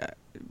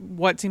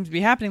what seems to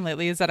be happening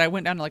lately is that I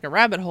went down to a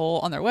rabbit hole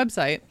on their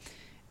website,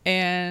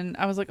 and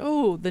I was like,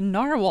 oh, the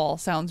narwhal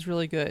sounds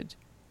really good.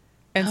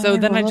 And so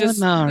then I just...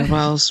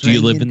 Do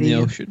you live in the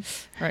ocean?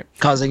 Right.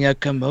 Causing a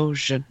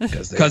commotion.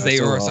 Because they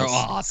are so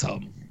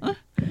awesome.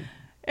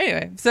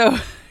 Anyway, so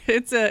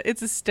it's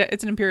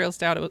an imperial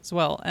stout as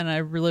well, and I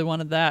really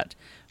wanted that.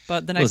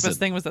 But the next best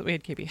thing was that we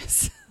had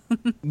KBS.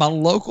 My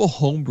local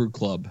homebrew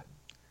club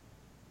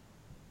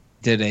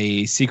did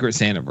a Secret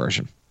Santa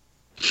version.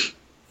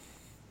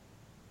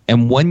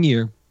 And one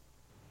year,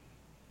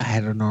 I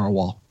had a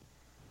narwhal.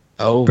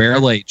 Oh.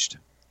 Barrel aged.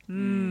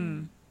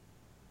 Mm.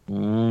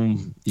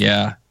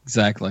 Yeah,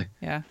 exactly.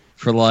 Yeah.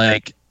 For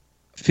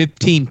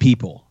 15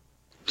 people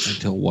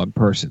until one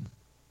person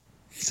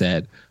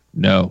said,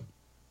 no.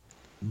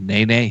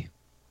 Nay.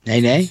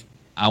 Nay?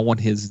 I want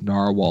his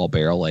narwhal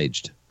barrel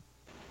aged.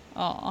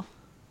 Aw.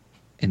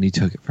 And he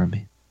took it from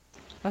me.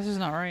 That's just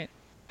not right.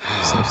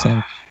 So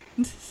sad.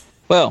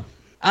 Well,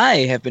 I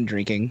have been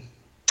drinking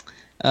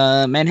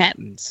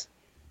Manhattans.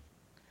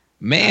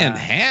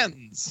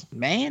 Manhattans?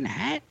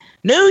 Manhattan?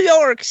 New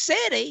York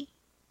City?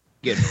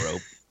 Get a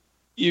rope.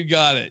 You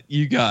got it.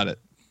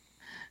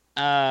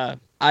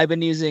 I've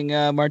been using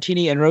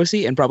Martini and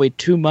Rossi and probably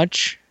too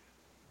much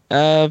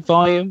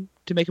volume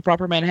to make a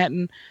proper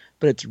Manhattan,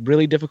 but it's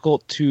really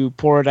difficult to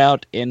pour it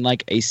out in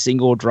a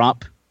single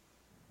drop,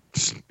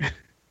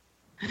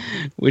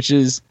 which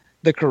is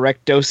the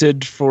correct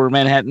dosage for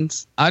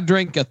Manhattans. I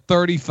drink a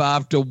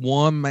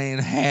 35-1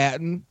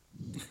 Manhattan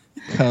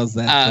because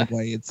that's the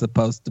way it's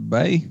supposed to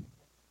be.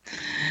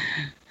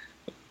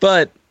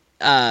 But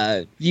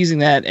using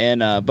that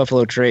and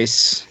Buffalo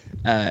Trace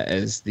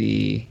as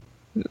the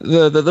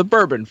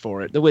bourbon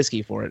for it, the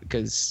whiskey for it,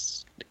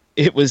 because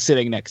it was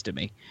sitting next to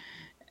me.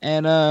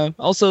 And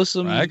also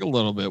some... Brag a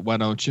little bit, why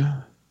don't you?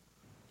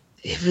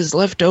 It was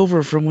left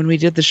over from when we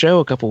did the show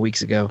a couple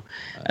weeks ago.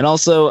 And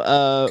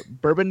also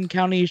Bourbon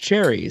County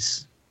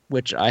cherries,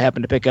 which I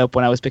happened to pick up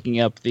when I was picking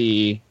up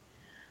the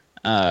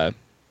vermouth.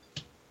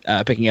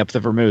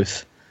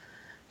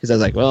 Because I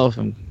was like, well, if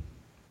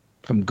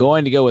I'm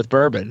going to go with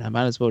bourbon, I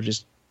might as well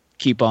just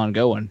keep on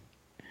going.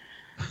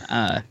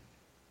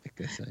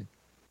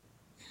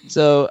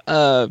 So,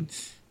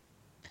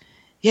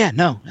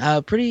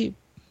 pretty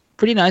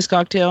nice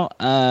cocktail.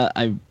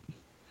 I'm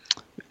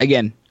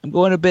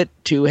going a bit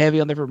too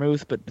heavy on the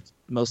vermouth, but it's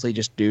mostly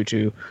just due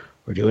to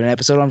we're doing an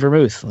episode on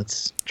vermouth.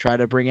 Let's try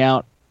to bring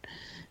out.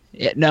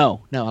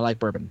 No, I like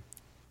bourbon.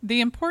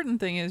 The important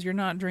thing is you're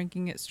not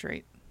drinking it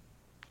straight.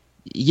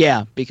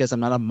 Yeah, because I'm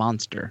not a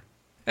monster.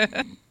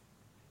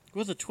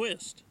 With a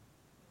twist.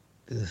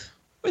 Ugh.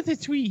 With a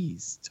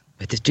twist.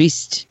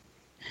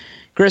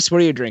 Chris,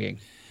 what are you drinking?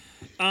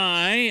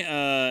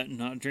 I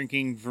not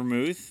drinking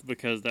vermouth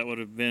because that would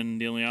have been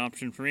the only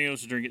option for me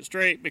was to drink it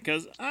straight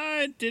because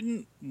I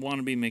didn't want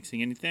to be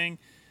mixing anything.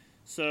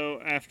 So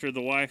after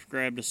the wife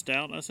grabbed a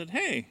stout, I said,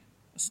 hey,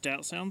 a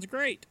stout sounds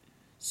great.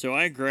 So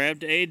I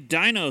grabbed a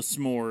Dino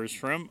S'mores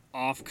from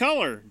Off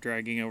Color,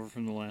 dragging over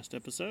from the last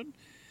episode.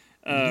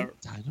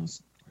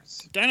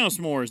 Dino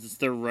S'mores, it's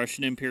their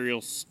Russian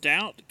Imperial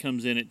Stout.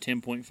 Comes in at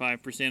 10.5%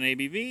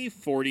 ABV,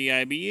 40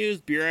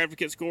 IBUs, beer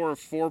advocate score of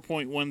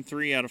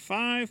 4.13 out of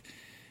 5.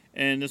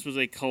 And this was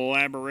a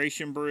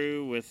collaboration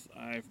brew with,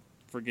 I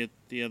forget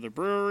the other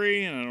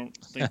brewery, and I don't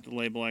think the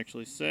label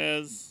actually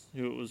says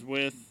who it was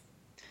with.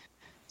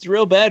 It's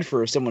real bad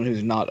for someone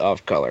who's not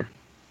Off Color.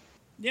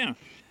 Yeah.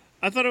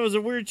 I thought it was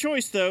a weird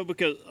choice, though,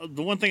 because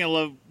one of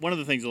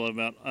the things I love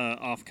about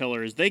Off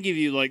Color is they give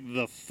you,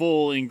 the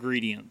full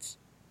ingredients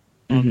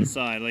on the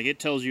side. It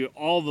tells you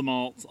all the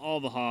malts, all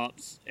the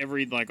hops,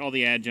 all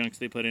the adjuncts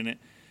they put in it.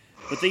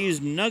 But they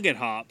use nugget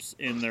hops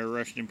in their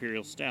Russian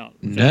Imperial Stout.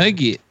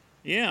 Nugget?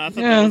 Yeah, I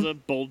thought that was a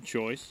bold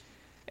choice.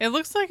 It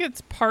looks like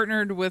it's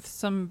partnered with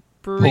some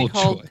brewery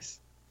called...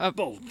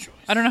 Bold choice.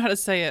 I don't know how to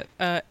say it.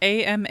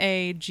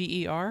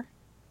 AMAGER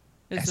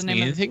is Ask the me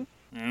name anything?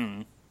 I don't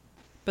know.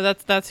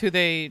 But that's who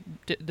they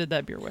did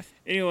that beer with.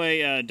 Anyway,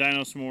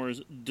 Dino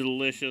S'mores,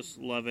 delicious,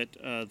 love it.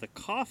 The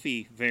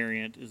coffee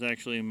variant is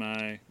actually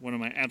one of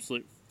my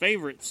absolute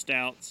favorite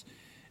stouts,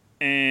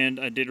 and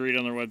I did read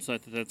on their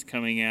website that that's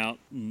coming out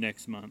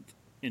next month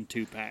in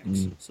 2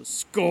 packs. So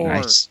score!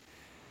 Nice.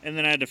 And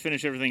then I had to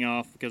finish everything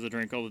off because I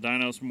drank all the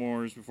Dino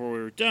S'mores before we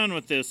were done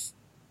with this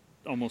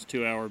almost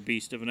 2-hour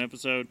beast of an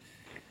episode.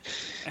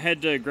 I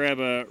had to grab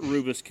a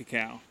Rubus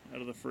Cacao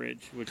out of the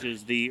fridge, which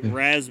is the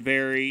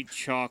raspberry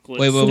chocolate.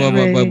 Wait.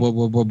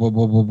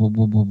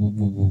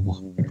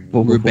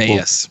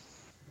 Rubaeus.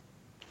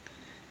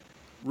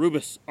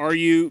 Rubus,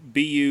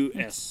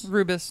 R-U-B-U-S.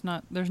 Rubus,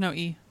 there's no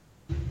E.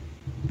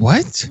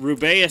 What?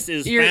 Rubaeus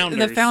is Founders.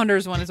 The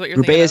Founders one is what you're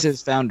thinking Rubaeus of.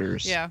 is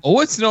Founders. Yeah. Oh,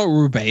 it's not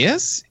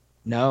Rubaeus?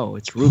 No,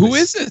 it's Rubus. Who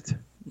is it?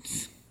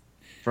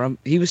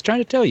 He was trying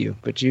to tell you,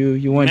 but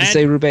you wanted to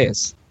say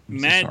Rubaeus.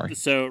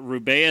 So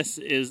Rubaeus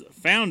is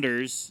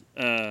Founders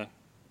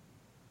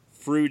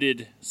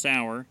fruited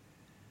sour,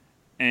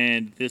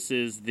 and this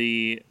is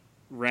the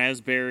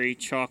raspberry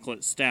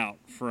chocolate stout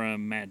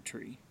from Mad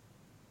Tree.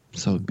 I'm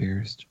so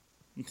embarrassed.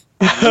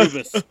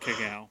 Rubus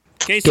Cacao.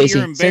 Casey,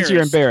 you're embarrassed. Since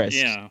you're embarrassed,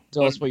 yeah.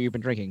 Tell us what you've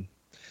been drinking.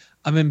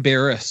 I'm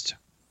embarrassed,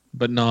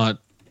 but not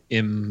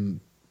vermouthist.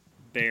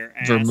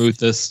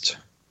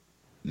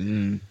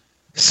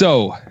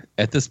 So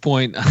at this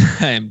point,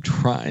 I am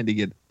trying to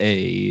get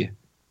a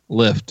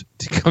Lyft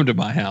to come to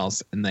my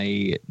house, and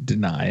they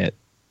deny it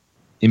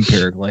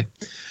empirically.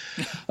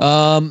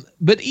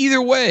 But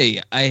either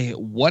way, I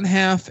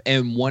 1/2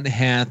 and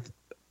 1/2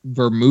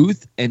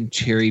 vermouth and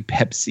cherry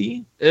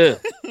Pepsi. Ugh.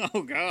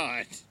 Oh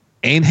God,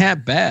 ain't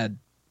half bad.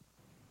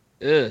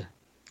 Ugh.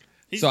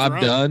 He's so drunk.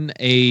 I've done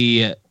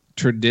a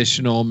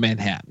traditional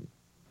Manhattan.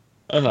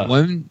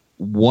 Uh-huh.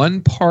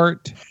 One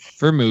part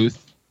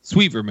vermouth,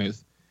 sweet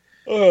vermouth,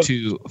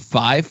 to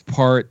 5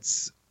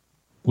 parts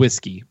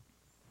whiskey.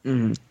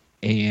 Mm.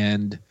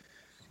 And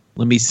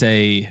let me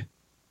say,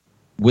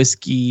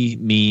 whiskey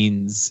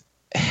means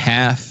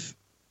half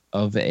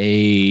of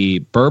a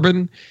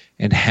bourbon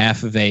and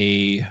half of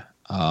a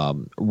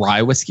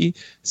rye whiskey.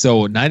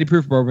 So 90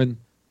 proof bourbon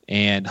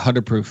and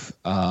 100 proof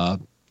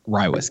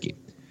rye whiskey.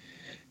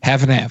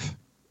 Half and half.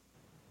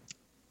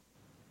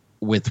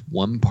 With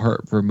 1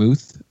 part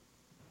vermouth.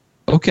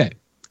 Okay.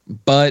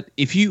 But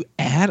if you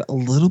add a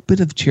little bit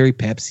of cherry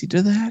Pepsi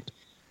to that.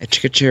 A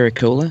cherry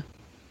cola?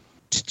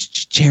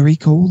 Cherry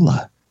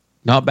cola.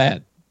 Not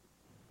bad.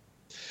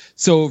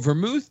 So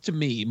vermouth to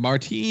me,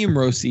 Martini and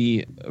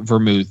Rossi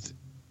vermouth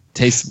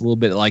tastes a little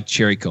bit like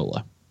cherry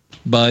cola.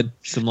 But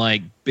some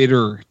like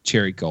bitter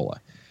cherry cola.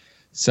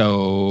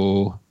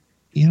 So,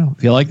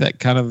 if you like that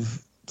kind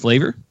of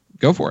flavor,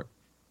 go for it.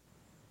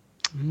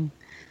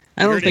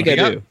 I don't think I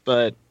do,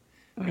 but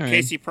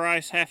Casey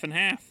Price half and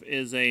half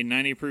is a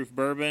 90 proof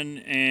bourbon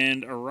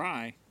and a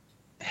rye.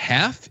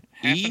 Half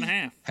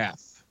and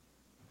half.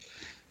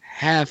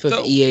 Half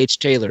of E.H.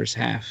 Taylor's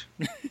half.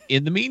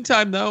 In the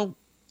meantime, though,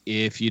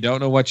 if you don't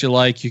know what you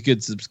like, you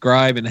could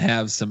subscribe and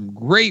have some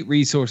great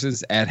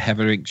resources at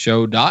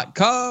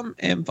haveadrinkshow.com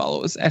and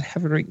follow us at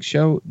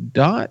haveadrinkshow.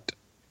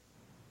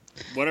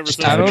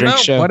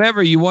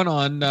 Whatever you want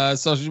on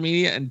social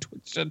media and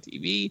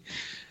Twitch.tv.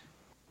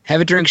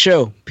 Have a drink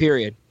show,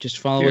 period. Just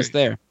follow us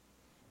there.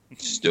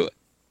 Just do it.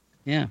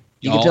 Yeah.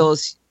 You can tell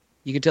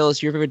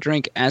us your favorite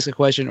drink, ask a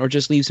question, or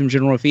just leave some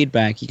general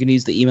feedback. You can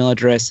use the email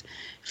address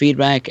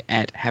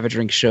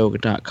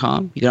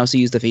feedback@haveadrinkshow.com. You can also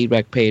use the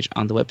feedback page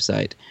on the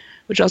website,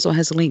 which also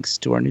has links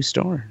to our new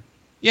store.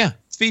 Yeah,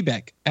 it's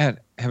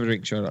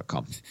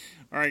feedback@haveadrinkshow.com.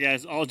 All right,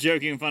 guys, all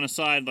joking and fun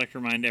aside, I'd like to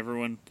remind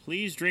everyone,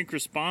 please drink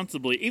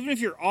responsibly. Even if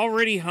you're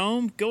already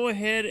home, go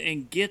ahead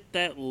and get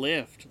that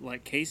lift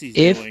like Casey's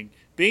doing.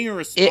 Being a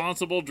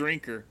responsible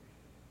drinker.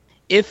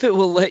 If it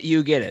will let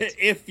you get it.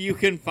 If you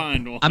can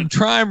find one. I'm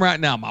trying right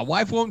now. My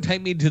wife won't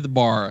take me to the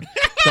bar,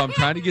 so I'm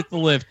trying to get the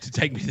lift to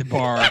take me to the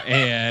bar,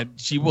 and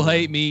she will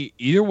hate me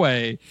either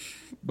way.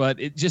 But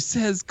it just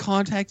says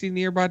contacting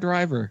nearby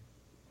driver.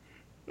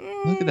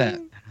 Look at that.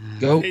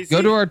 Go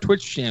to our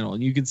Twitch channel,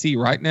 and you can see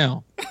right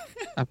now.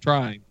 I'm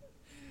trying.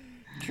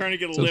 Trying to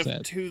get a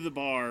lift to the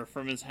bar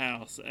from his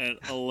house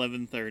at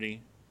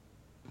 11:30.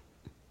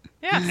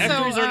 Yeah,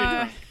 after he's already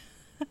drunk.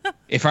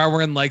 If I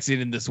were in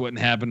Lexington, this wouldn't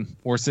happen,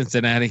 or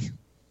Cincinnati.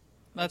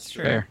 That's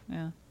true. Fair.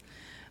 Yeah.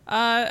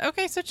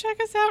 Okay, so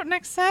check us out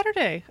next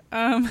Saturday.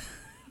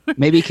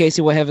 Maybe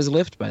Casey will have his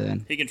lift by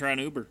then. He can try an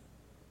Uber.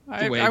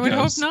 I would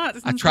hope not.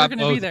 Since I we're going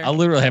to be there. I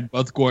literally have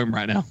both going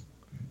right now.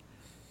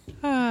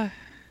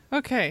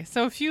 Okay,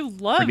 so if you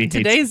loved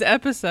today's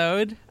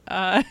episode,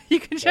 you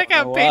can check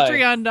out Have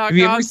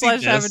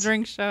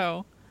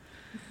patreon.com/haveadrinkshow.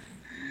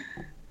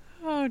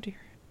 Oh, dear.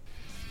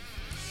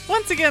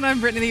 Once again,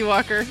 I'm Brittany Lee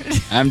Walker.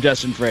 I'm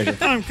Justin Fraser.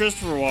 I'm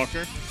Christopher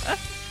Walker. Bye.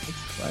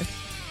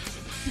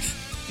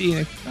 See you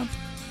next time.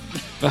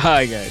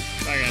 Bye, guys.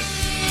 Bye, guys.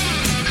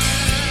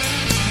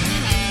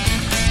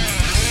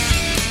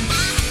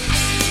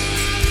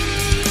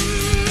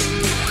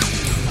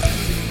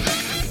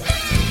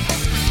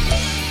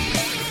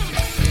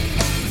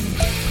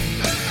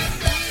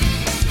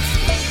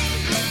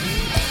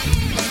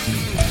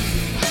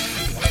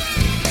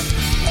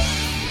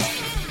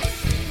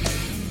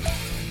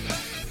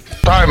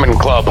 Diamond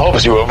Club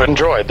hopes you have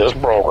enjoyed this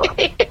program.